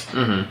little bit.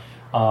 Mm-hmm.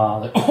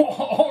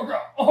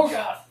 Oh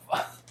god.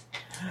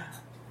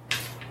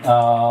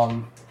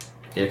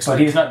 But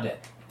he's not dead,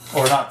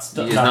 or not.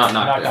 He is not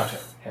knocked out.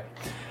 Okay.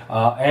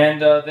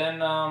 And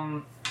then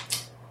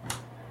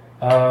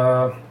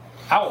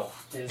Owl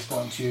is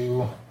going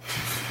to.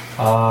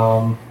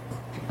 I'm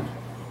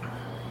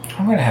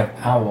going to have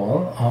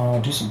Owl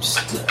do some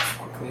stuff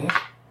quickly.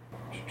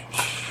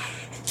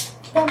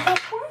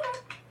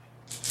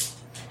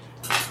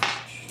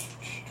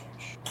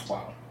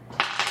 Wow.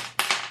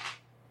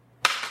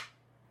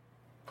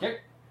 Okay.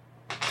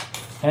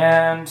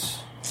 And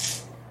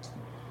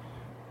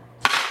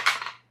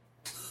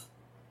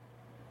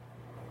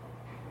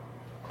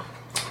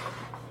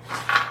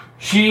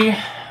she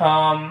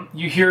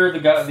You hear the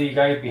guy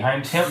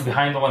behind him,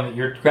 behind the one that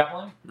you're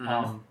grappling,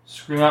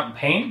 scream out in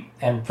pain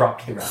and drop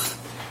to the ground.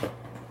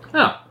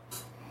 Oh.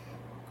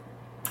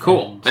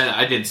 Cool. And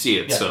I didn't see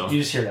it, Yeah, so... you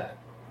just hear that.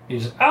 You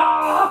just,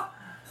 ah!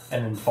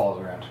 And then falls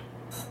around.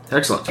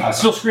 Excellent.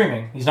 Still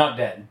screaming. He's not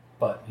dead,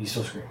 but he's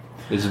still screaming.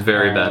 It's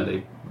very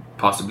badly,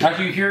 possibly.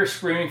 Actually, you hear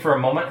screaming for a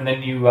moment, and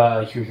then you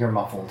hear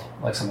muffled,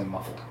 like something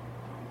muffled.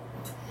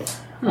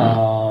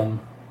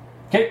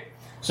 Okay,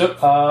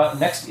 so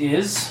next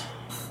is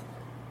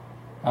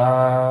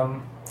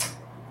Alatar.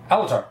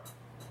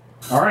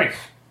 All right.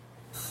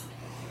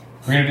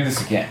 We're going to do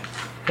this again.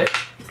 Okay.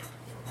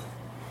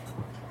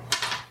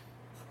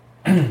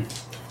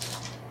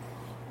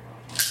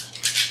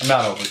 I'm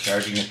not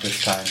overcharging it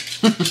this time.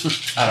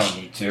 I don't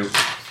need to.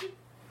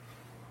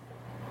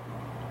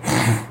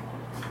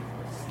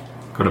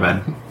 Go to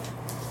bed.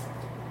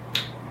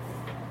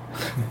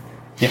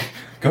 Yeah,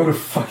 go to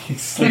fucking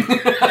sleep.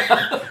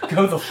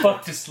 Go the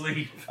fuck to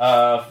sleep.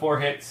 4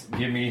 hits.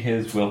 Give me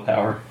his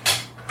willpower.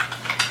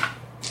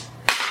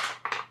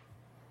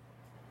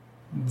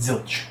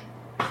 Zilch.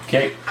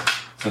 Okay,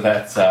 so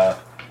that's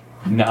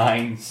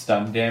 9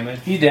 stun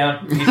damage. He's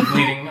down. He's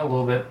bleeding a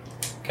little bit.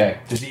 Okay.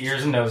 To the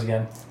ears and nose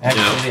again. And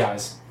Yeah. to the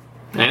eyes.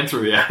 And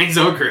through the eyes.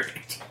 Oh,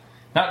 great.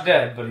 Not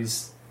dead, but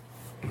he's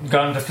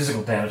gone into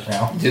physical damage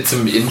now. Did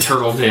some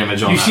internal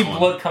damage on You that see one.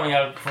 blood coming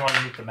out from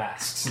underneath the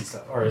masks and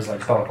stuff. Or his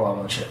like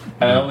balaclava and shit.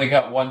 I only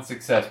got 1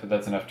 success, but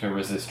that's enough to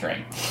resist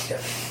strain. Yeah.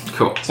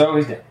 Cool. So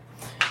he's dead.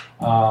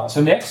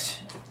 So next,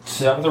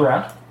 top of the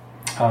round.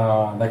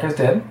 That guy's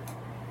dead.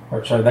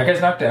 Or sorry, that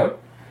guy's knocked out.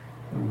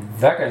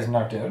 That guy's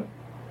knocked out.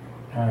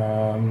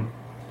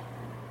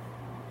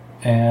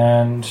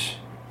 And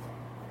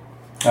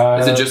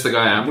Is it just the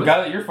guy I'm the with?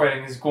 guy that you're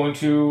fighting is going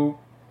to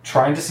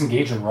try and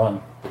disengage and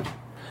run.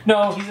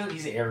 No,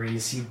 he's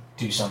Ares. He'd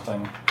do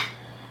something.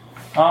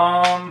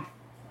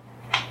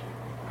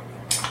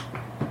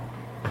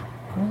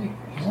 Really,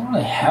 he doesn't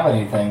really have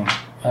anything.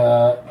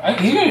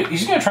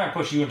 He's gonna try and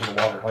push you into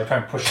the water. Like try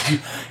and push you.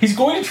 He's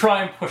going to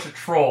try and push a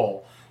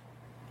troll,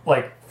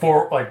 like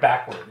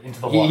backward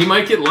into the water. He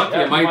might get lucky.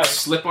 Yeah, it he might might.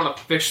 slip on a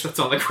fish that's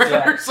on the ground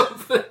Yeah. or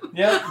something.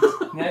 Yeah,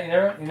 you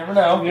never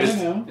know.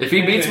 If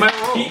he beats my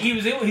roll.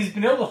 He's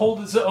been able to hold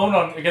his own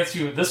against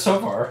you this so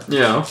far.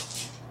 Yeah.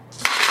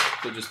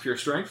 So just pure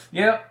strength?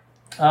 Yep.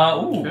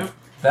 Ooh, Okay.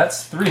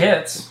 that's 3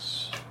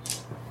 hits.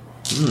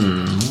 I'm a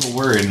little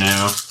worried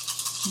now.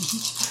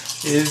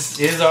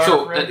 Is our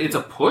So friend- it's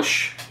a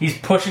push? He's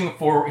pushing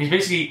forward.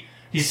 He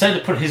decided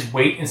to put his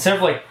weight instead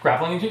of like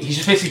grappling into it. He's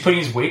just basically putting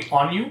his weight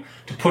on you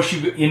to push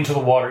you into the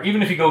water.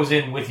 Even if he goes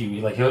in with you,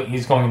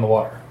 he's going in the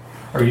water,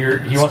 or he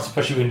wants to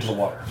push you into the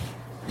water.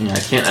 Yeah, I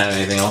can't add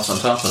anything else on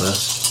top of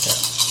this.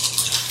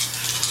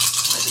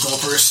 Let's go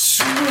for a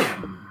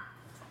swim.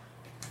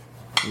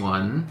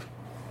 1,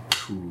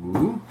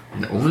 2,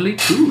 and only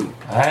 2.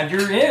 And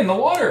you're in the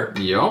water.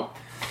 Yup.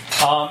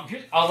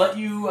 I'll let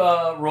you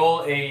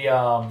roll a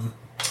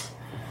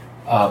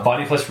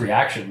body plus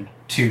reaction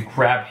to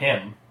grab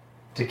him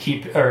to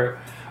keep, or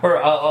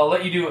I'll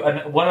let you do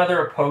one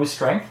other opposed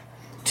strength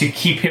to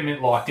keep him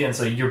locked in,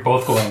 so you're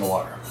both going in the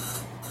water.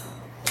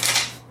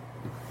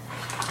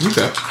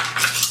 Okay.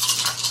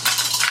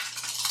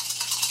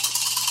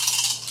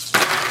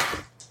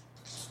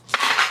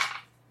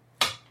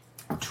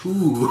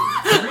 Two.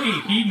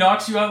 3. He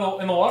knocks you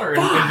out in the water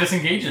and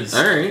disengages.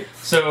 All right.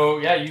 So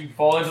yeah, you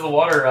fall into the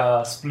water.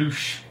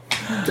 Sploosh.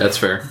 That's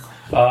fair.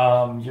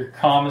 Your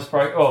comm is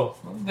probably. Oh,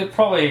 they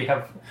probably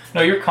have.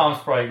 No, your comm's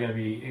probably going to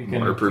be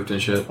Waterproofed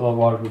and shit. A little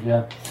waterproof,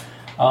 yeah.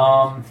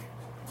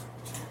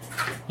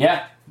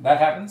 Yeah, that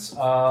happens.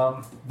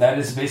 That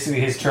is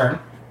basically his turn.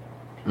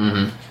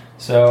 Mm-hmm.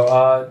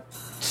 So,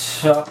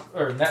 not top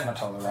of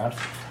the round.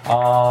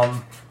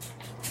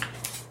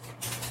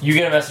 You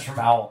get a message from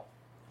Owl.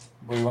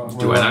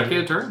 Do I not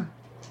get a turn?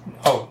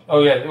 Oh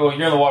yeah. Well,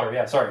 you're in the water.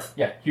 Yeah, sorry.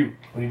 Yeah, Hugh.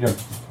 What are you doing?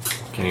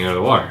 Can you go to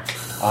the water?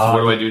 What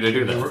do I do to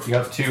do that? You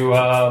have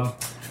to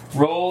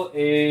roll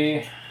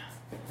a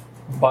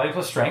body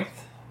plus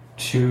strength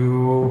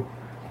to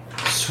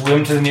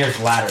swim to the nearest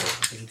ladder.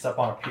 Because it's up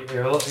on a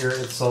pier. Or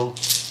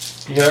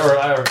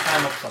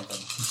climb up something.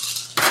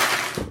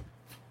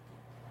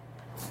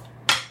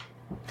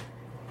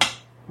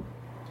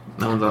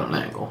 That one's on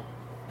an angle.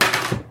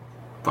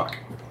 Fuck.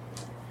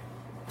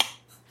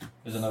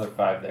 There's another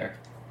 5 there.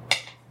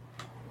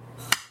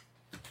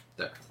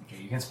 There.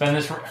 Okay, you can spend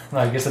this.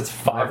 I guess that's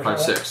 5. 5,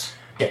 6.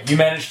 Yeah, you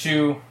managed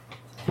to.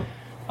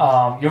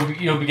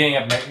 You'll be getting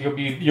up.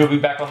 You'll be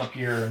back on the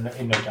pier in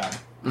no time.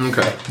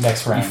 Okay.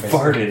 Next He round. basically.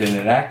 farted and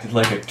it acted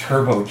like a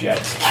turbojet.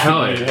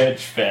 Hell yeah.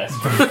 Edge fest.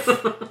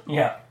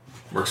 Yeah.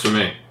 Works for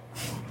me.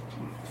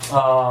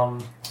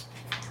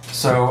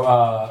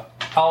 So,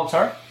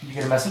 Alatar, you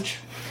get a message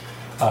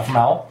from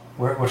Owl.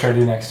 What should I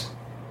do next?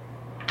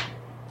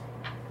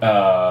 Do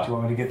you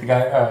want me to get the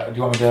guy? Do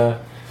you want me to?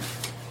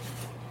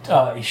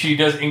 She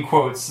does in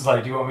quotes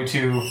like, "Do you want me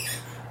to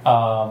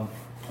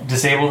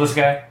disable this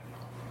guy?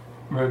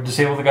 Or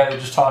disable the guy that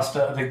just tossed?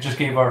 That just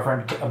gave our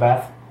friend a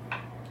bath."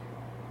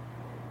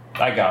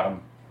 I got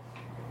him.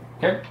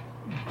 Okay.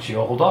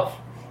 She'll hold off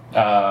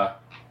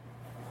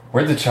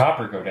Where'd the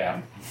chopper go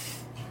down?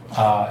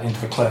 into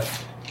the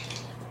cliff.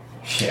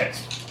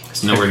 Shit.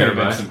 It's nowhere There could've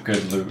nearby. been some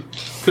good loot.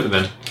 Could have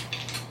been.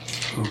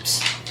 Oops.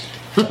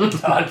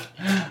 Todd.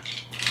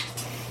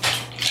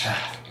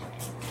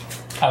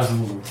 I was a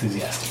little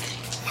enthusiastic.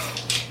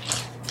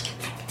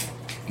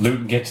 Loot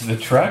and get to the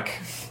truck?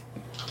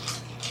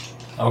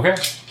 Okay.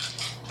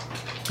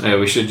 Yeah,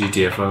 we should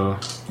GTFO.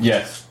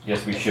 Yes,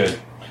 we should.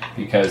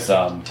 Because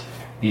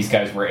these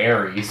guys were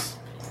Ares,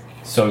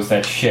 so's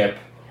that ship,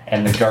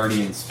 and the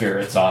guardian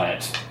spirits on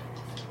it.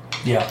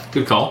 Yeah.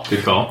 Good call.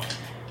 Good call.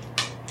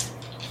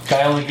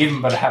 Guy only gave him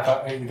about a half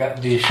hour.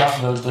 The shot,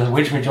 the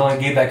witch mage only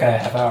gave that guy a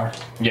half hour.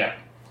 Yeah.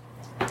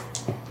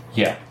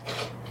 Yeah.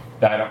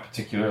 I don't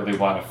particularly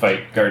want to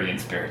fight guardian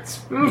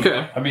spirits.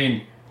 Okay. I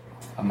mean,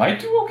 I might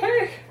do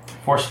okay.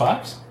 Force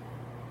 5s?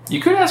 You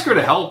could ask her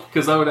to help,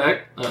 because that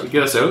would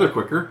get us out of there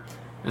quicker.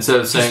 Instead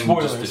of saying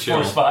Spoilers. just to chill.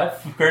 Force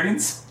 5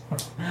 Guardians?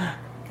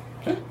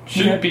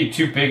 Shouldn't be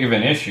too big of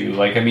an issue.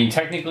 Like, I mean,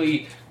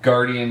 technically,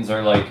 guardians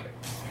are like,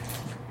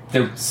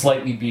 they're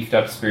slightly beefed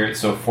up spirits,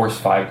 so Force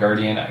 5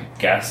 Guardian, I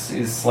guess,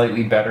 is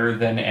slightly better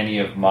than any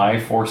of my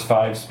Force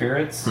 5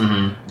 spirits.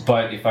 Mm-hmm.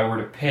 But if I were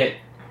to pit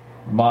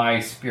my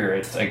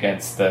spirits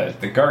against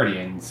the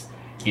Guardians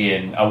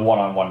in a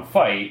one-on-one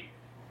fight,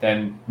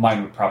 then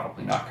mine would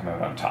probably not come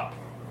out on top.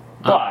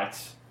 But,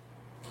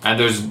 And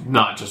there's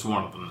not just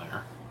one of them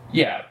there.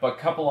 yeah, but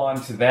couple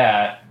on to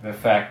that the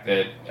fact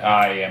that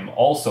I am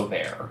also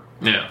there,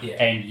 Yeah.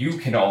 and you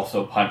can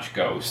also punch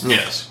ghosts.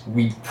 Yes.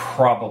 We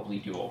probably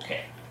do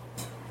okay.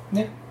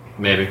 Yeah.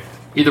 Maybe.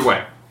 Either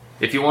way,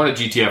 if you want a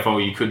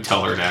GTFO, you could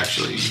tell her to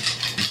actually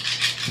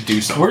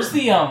do something. Where's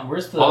the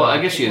Well,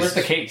 I guess she where's is-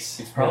 the case?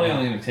 It's probably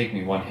only going to take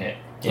me one hit.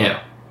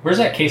 Yeah. Where's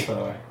that case, by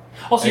the way?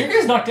 Oh, so your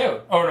guy's knocked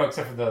out. Oh no,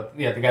 except for the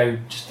guy who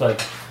just like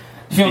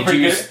feeling pretty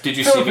good. Did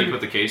you Feeling see me pretty-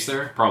 put the case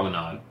there? Probably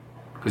not.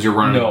 Because you're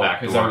running to No, the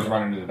back because door. I was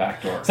running to the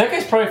back door. So that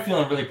guy's probably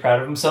feeling really proud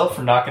of himself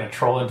for knocking a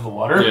troll into the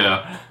water.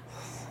 Yeah.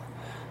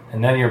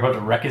 And then you're about to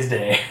wreck his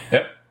day.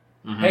 Yep.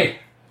 Mhm. Hey,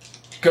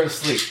 go to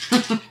sleep.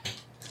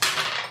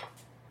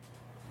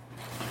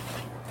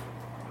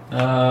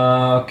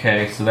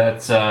 Okay, so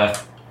that's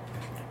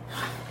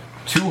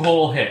 2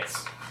 whole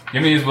hits.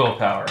 Give me his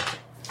willpower.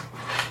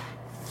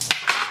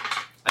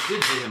 I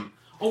did hit him.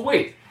 Oh,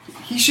 wait.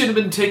 He should have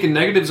been taking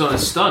negatives on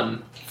his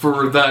stun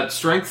for that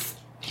strength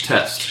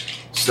test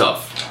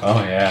stuff.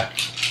 Oh yeah.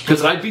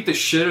 Because I beat the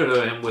shit out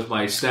of him with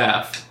my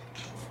staff.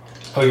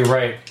 Oh, you're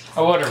right.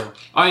 Oh, whatever.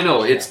 I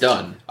know, it's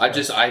done. I need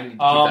to keep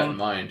that in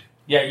mind.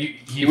 Yeah,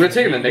 you would have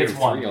taken a he negative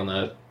gets 3 on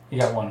that. You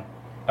got 1.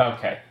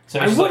 Okay. So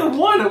I he's would like, have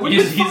won. I would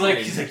have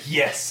he's like,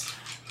 yes.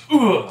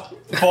 Ugh.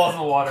 Falls in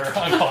the water,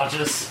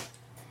 unconscious.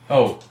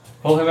 Oh,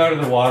 pull him out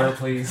of the water,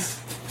 please.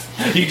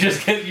 You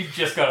just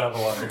got out of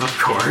the water. Of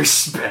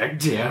course, back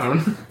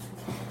down.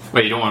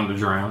 Wait, you don't want him to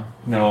drown?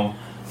 No.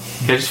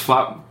 Can I just put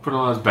him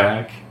on his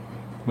back?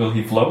 Will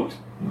he float?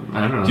 I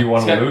don't know. Do you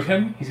want He's to got- loot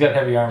him? He's got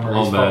heavy armor.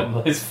 A little He's bit.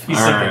 floating. He's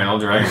Alright, sinking. I'll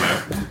drag him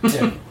out.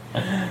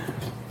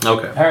 Yeah.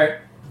 Okay. All right.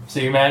 So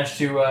you managed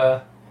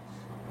to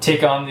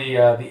take on the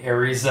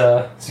Ares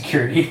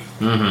security.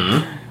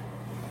 Mm-hmm.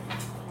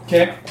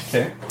 Okay.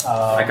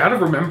 I gotta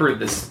remember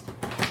this.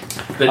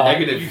 The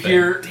negative You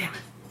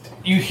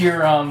thing.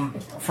 hear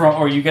from,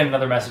 or you get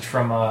another message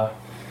from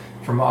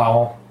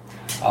Owl.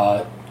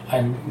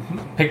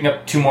 I'm picking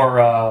up 2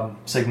 more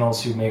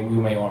signals who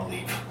may want to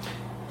leave.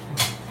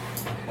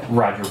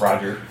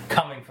 Roger.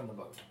 Coming from the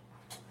boat.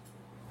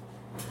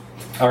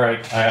 All right.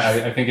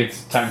 I think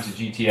it's time to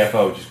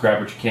GTFO. Just grab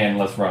what you can and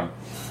let's run.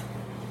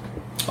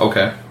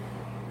 Okay.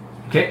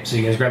 Okay, so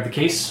you guys grab the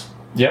case,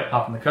 Yep.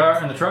 hop in the car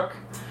and the truck.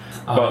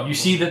 But- You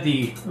see that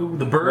the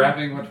bird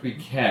Grabbing what we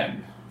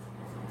can.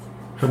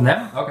 from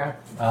them. Okay.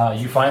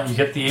 You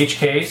get the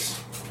HKs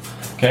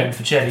and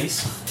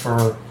Facchettis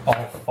for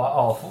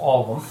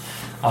all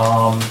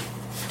of them.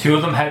 2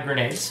 of them had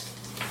grenades.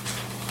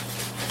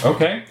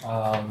 Okay.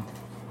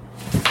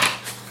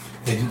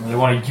 They didn't really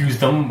want to use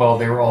them while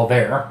they were all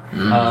there.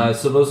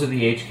 So those are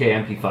the HK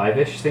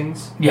MP5-ish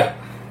things? Yeah.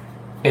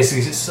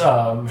 Basically, it's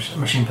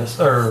machine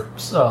pistol or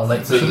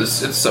light machine.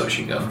 It's a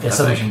submachine gun. Yeah,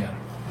 submachine gun.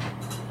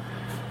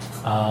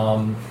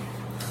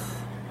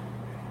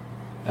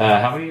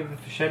 How many of the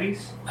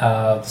Facchettis?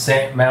 The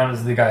same amount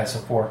as the guys, so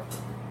 4.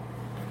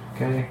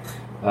 Okay.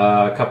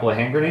 A couple of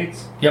hand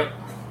grenades? Yep.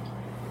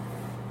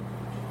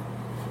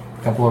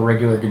 A couple of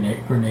regular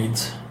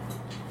grenades.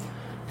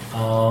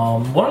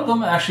 One of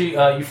them actually,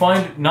 you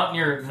find not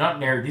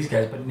near these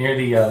guys, but near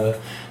the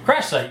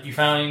crash site. You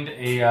find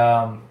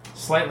a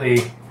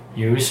slightly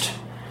used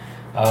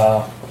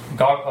not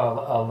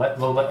goggles,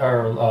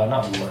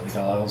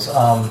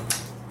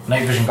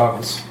 night vision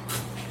goggles.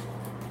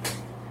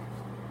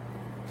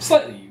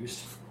 Slightly used,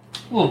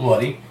 a little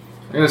bloody.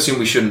 I'm gonna assume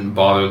we shouldn't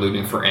bother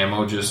looting for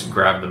ammo. Just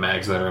grab the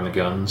mags that are in the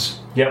guns.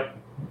 Yep.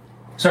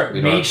 Sorry,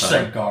 We don't mage have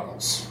time. sight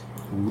goggles.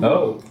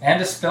 Oh.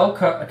 And a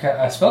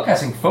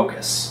spellcasting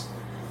focus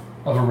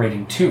of a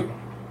rating 2.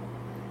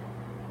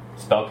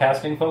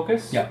 Spellcasting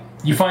focus? Yeah.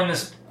 You find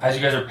this as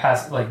you guys are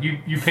passing, like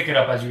you pick it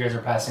up as you guys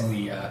are passing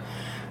the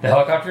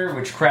helicopter,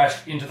 which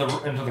crashed into the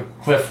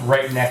cliff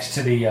right next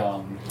to the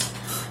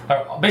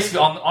basically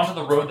onto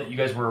the road that you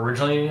guys were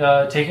originally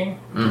taking.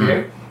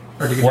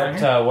 Or to get down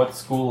here. What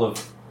school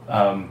of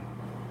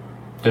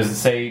does it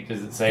say? It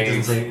doesn't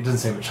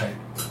say which height.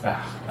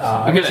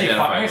 I'm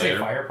gonna say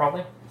fire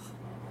probably.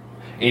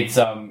 It's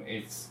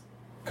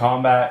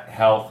combat,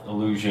 health,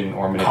 illusion,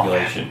 or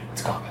manipulation. Combat.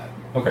 It's combat.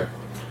 Okay.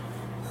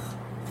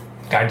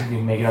 Guy didn't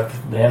even make it up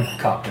the damn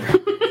copter.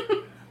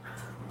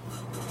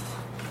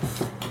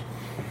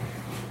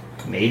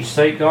 Mage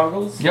sight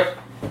goggles. Yep.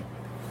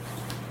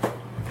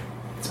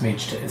 It's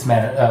mage. It's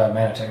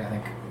Manatech, I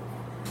think.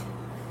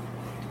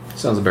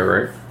 Sounds about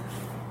right.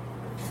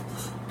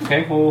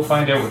 Okay, well, we'll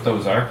find out what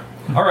those are.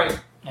 All right.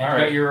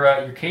 And you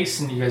got your case,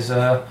 and you guys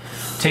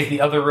take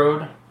the other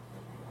road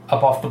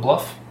up off the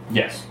bluff.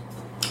 Yes.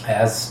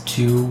 As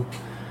two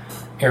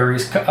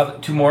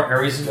more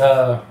Ares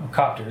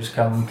copters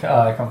come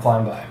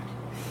flying by.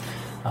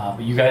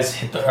 But you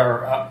guys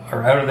are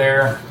out of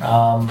there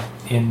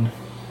in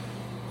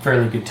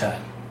fairly good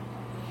time.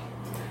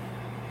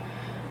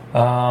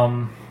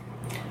 And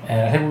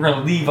I think we're going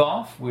to leave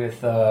off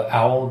with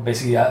Owl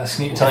basically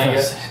telling you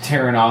guys.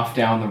 Tearing off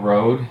down the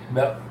road.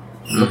 Yep.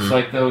 Looks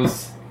like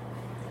those.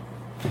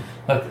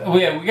 Oh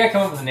yeah, we got to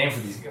come up with a name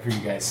for you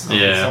guys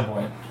at some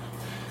point.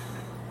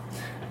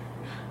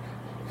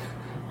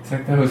 It's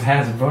like those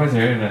hazard boys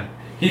are in a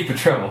heap of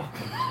trouble.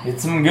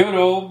 It's some good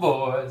old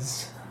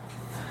boys.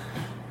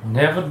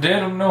 Never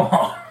did them no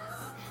harm.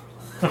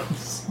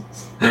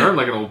 They're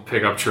like an old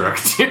pickup truck,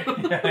 too.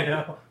 Yeah, I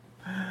know.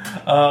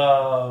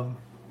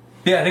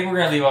 Yeah, I think we're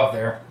gonna leave off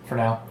there for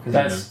now.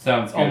 That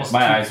sounds almost.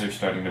 My eyes are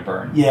starting to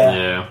burn.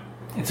 Yeah.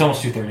 It's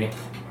almost 2:30.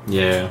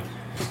 Yeah.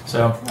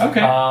 So okay.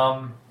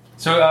 Karma.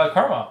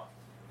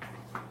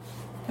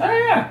 Oh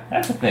yeah,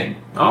 that's a thing.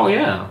 Oh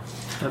yeah,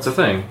 that's a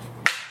thing.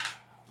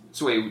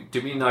 So wait,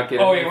 did we not get?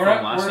 Oh yeah, we're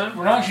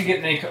not actually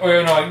getting any.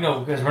 Oh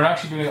no, because we're not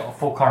actually doing a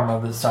full karma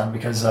this time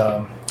because.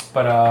 Actually,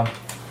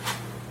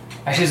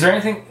 is there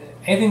anything?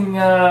 Any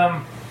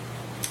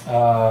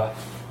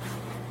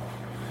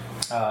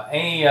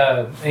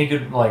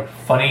good like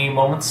funny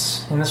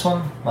moments in this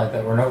one like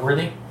that were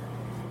noteworthy?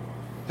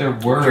 There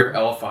were. Your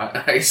elf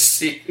I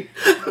see.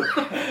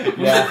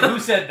 Yeah, who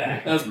said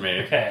that? That's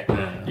me. Okay,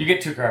 you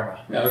get 2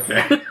 karma.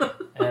 Okay.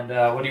 And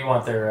what do you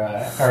want there?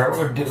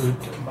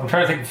 I'm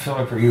trying to think of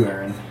something for you,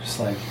 Aaron. Just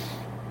like,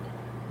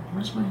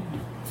 where's my?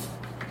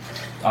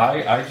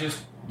 I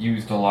just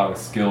used a lot of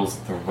skills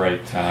at the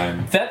right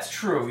time. That's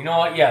true. You know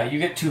what? Yeah, you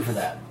get 2 for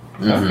that.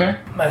 Mm-hmm. Okay.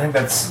 I think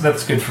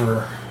that's good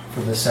for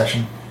this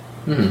session.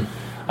 Mm-hmm.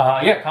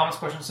 Comments,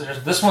 questions,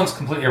 suggestions. This one's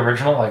completely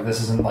original. Like,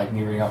 this isn't like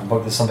me reading off a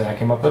book. This is something I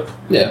came up with.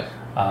 Yeah.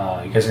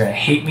 You guys are gonna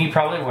hate me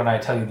probably when I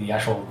tell you the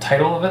actual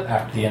title of it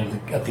at the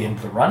end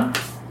of the run.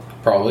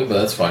 Probably, but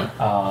that's fine.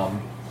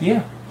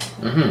 Yeah.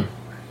 Mm-hmm.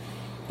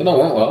 But no,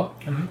 went well.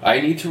 Mm-hmm.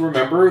 I need to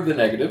remember the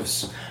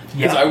negatives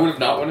because I would have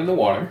not went in the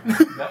water.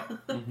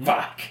 Mm-hmm.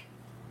 Fuck.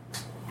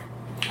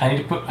 I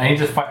need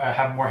to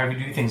have more heavy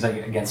duty things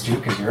against you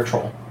because you're a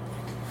troll.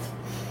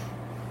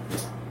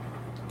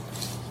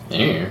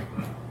 Yeah.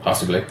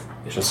 Possibly.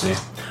 You shall see.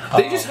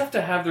 They just have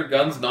to have their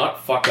guns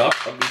not fuck up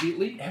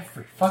immediately.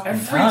 Every fucking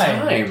Every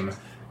time.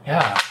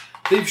 Yeah.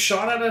 They've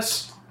shot at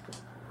us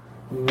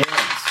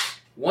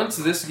once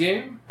this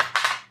game,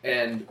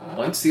 and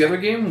once the other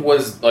game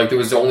was like there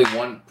was only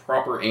one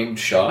proper aimed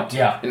shot.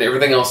 Yeah. And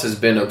everything else has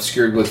been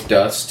obscured with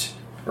dust,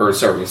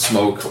 with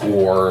smoke,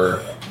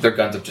 or their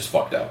guns have just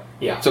fucked up.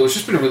 Yeah. So it's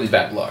just been really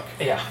bad luck.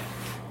 Yeah.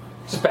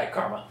 It's just bad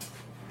karma.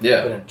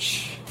 Yeah. I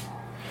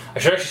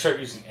should actually start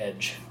using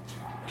edge.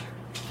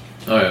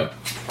 Oh yeah.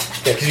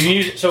 Yeah, because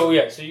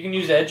you can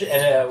use edge,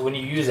 and when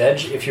you use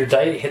edge, if your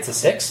die hits a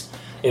 6,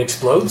 it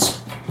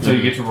explodes. So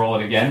you get to roll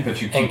it again,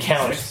 but you and keep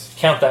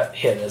count that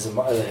hit as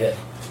a hit.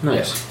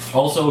 Nice.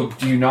 Also,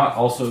 do you not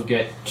also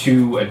get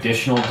 2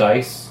 additional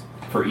dice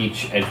for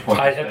each edge point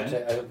you I'd spend? have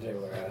to take a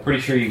look at it.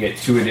 Pretty sure you get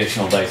 2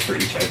 additional dice for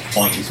each edge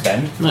point you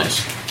spend.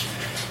 Nice.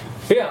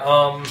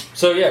 Yeah.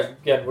 So yeah.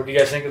 What do you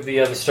guys think of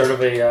the start of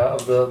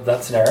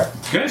that scenario?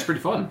 Yeah, it's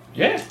pretty fun.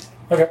 Yeah.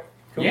 Okay.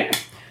 Cool. Yeah.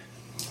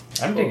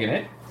 I'm digging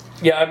it.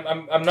 Yeah,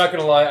 I'm not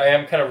gonna lie. I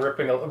am kind of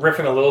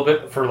riffing a little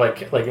bit for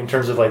like in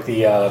terms of like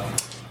the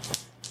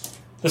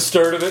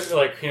start of it,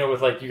 like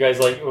with like you guys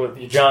like with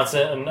your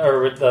Johnson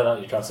or with not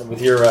your Johnson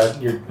with your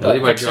Leave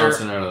my fixer,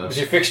 Johnson out of with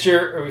this.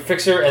 your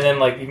fixer, and then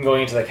like even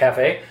going into the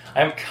cafe.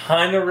 I'm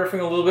kind of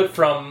riffing a little bit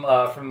from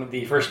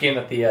the first game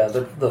that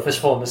the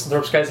Fistful of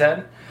Misanthropes guys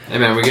had. Hey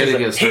man, we gotta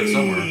get started Hey,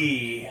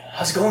 somewhere.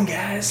 how's it going,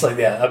 guys? Like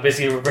I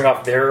basically bring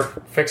off their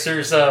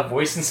fixer's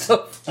voice and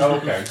stuff. Oh,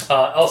 okay.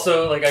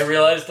 Also, like I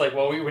realized, like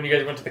when you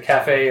guys went to the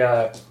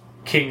cafe,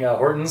 King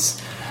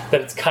Hortons,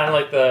 that it's kind of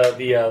like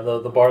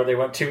the bar they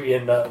went to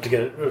to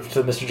get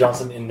to Mr.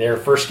 Johnson in their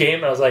first game.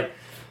 And I was like,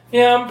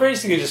 yeah, I'm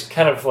basically just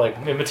kind of like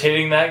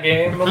imitating that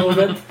game a little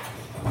bit.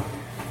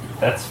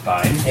 That's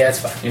fine. Yeah, it's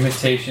fine.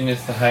 Imitation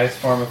is the highest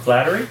form of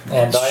flattery.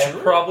 And I am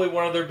probably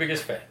one of their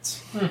biggest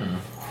fans. Mm-hmm.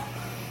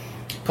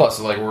 Plus,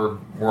 like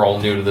we're all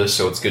new to this,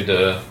 so it's good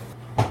to.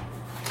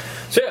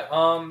 So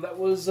yeah, that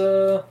was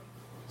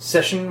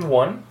session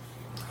 1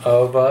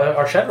 of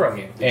our Shadowrun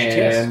game, the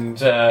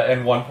GTS.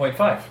 And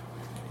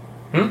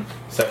 1.5.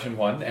 Session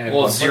 1 and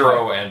Well, 1.5.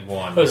 0 and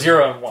 1. Oh,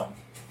 0 and 1.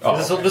 Oh,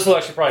 This will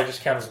actually probably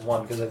just count as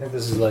 1 because I think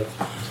this is like.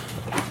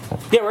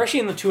 Yeah, we're actually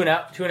in the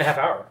 2.5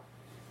 hour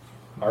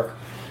mark.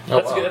 Oh,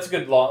 That's wow. good. That's a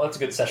good long. That's a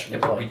good session Yeah,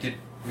 to but play.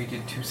 we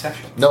did 2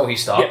 sessions. No, he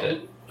stopped Yeah,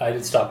 it. I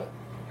did stop it.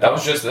 That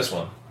was just this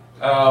one.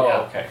 Oh, Yeah.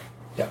 okay.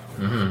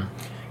 Mm-hmm.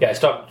 Yeah, I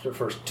stopped the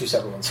first 2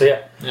 separate ones. So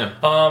yeah.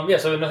 Yeah. Yeah.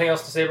 So nothing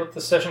else to say about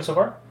this session so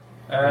far.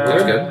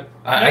 That's good.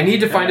 I need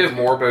to find out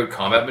more about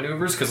combat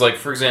maneuvers because, like,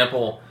 for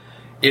example,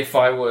 if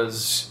I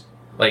was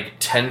like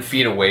 10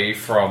 feet away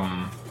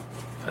from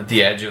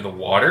the edge of the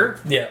water,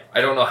 Yeah.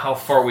 I don't know how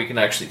far we can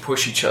actually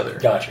push each other.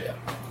 Gotcha. Yeah.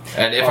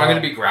 And if I'm going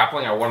to be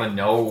grappling, I want to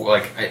know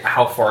like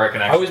how far I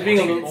can actually. was being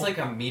I a think little- it's like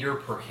a meter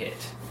per hit.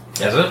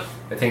 Is it?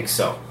 I think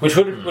so. Which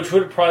would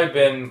have probably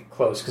been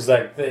close because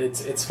like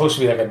it's supposed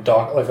to be like a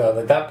dock like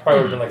that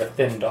probably would have been like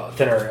a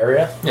thinner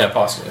area. Yeah,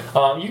 possibly.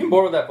 You can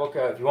borrow that book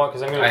if you want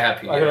because I'm gonna. I have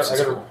PDFs,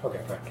 it's cool. Okay,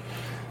 fine.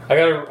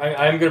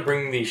 I'm gonna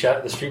bring the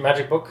Street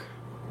Magic book.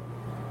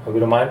 If you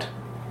don't mind,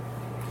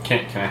 Can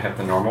I have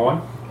the normal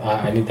one?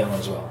 I need that one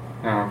as well.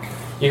 Oh, okay.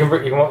 You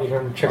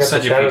can check I'll out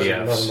send the you Shadows PDFs.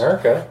 of North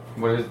America.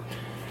 What is?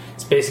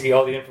 It's basically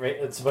all the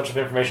information. It's a bunch of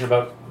information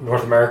about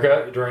North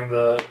America during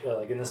the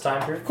like in this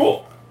time period.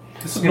 Cool.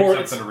 This is More-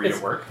 something to read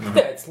at work. Yeah,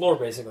 it's lore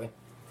basically.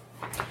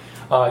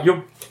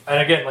 And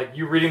again, like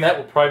you reading that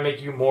will probably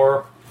make you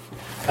more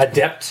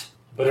adept,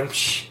 but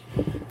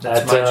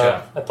That's my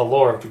job. at the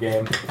lore of the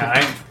game.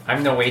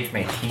 I'm no wage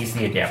mate. He's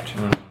the adept.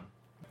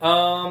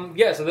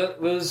 Yeah, so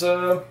that was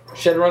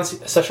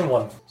Shadowrun session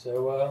 1.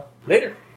 So later.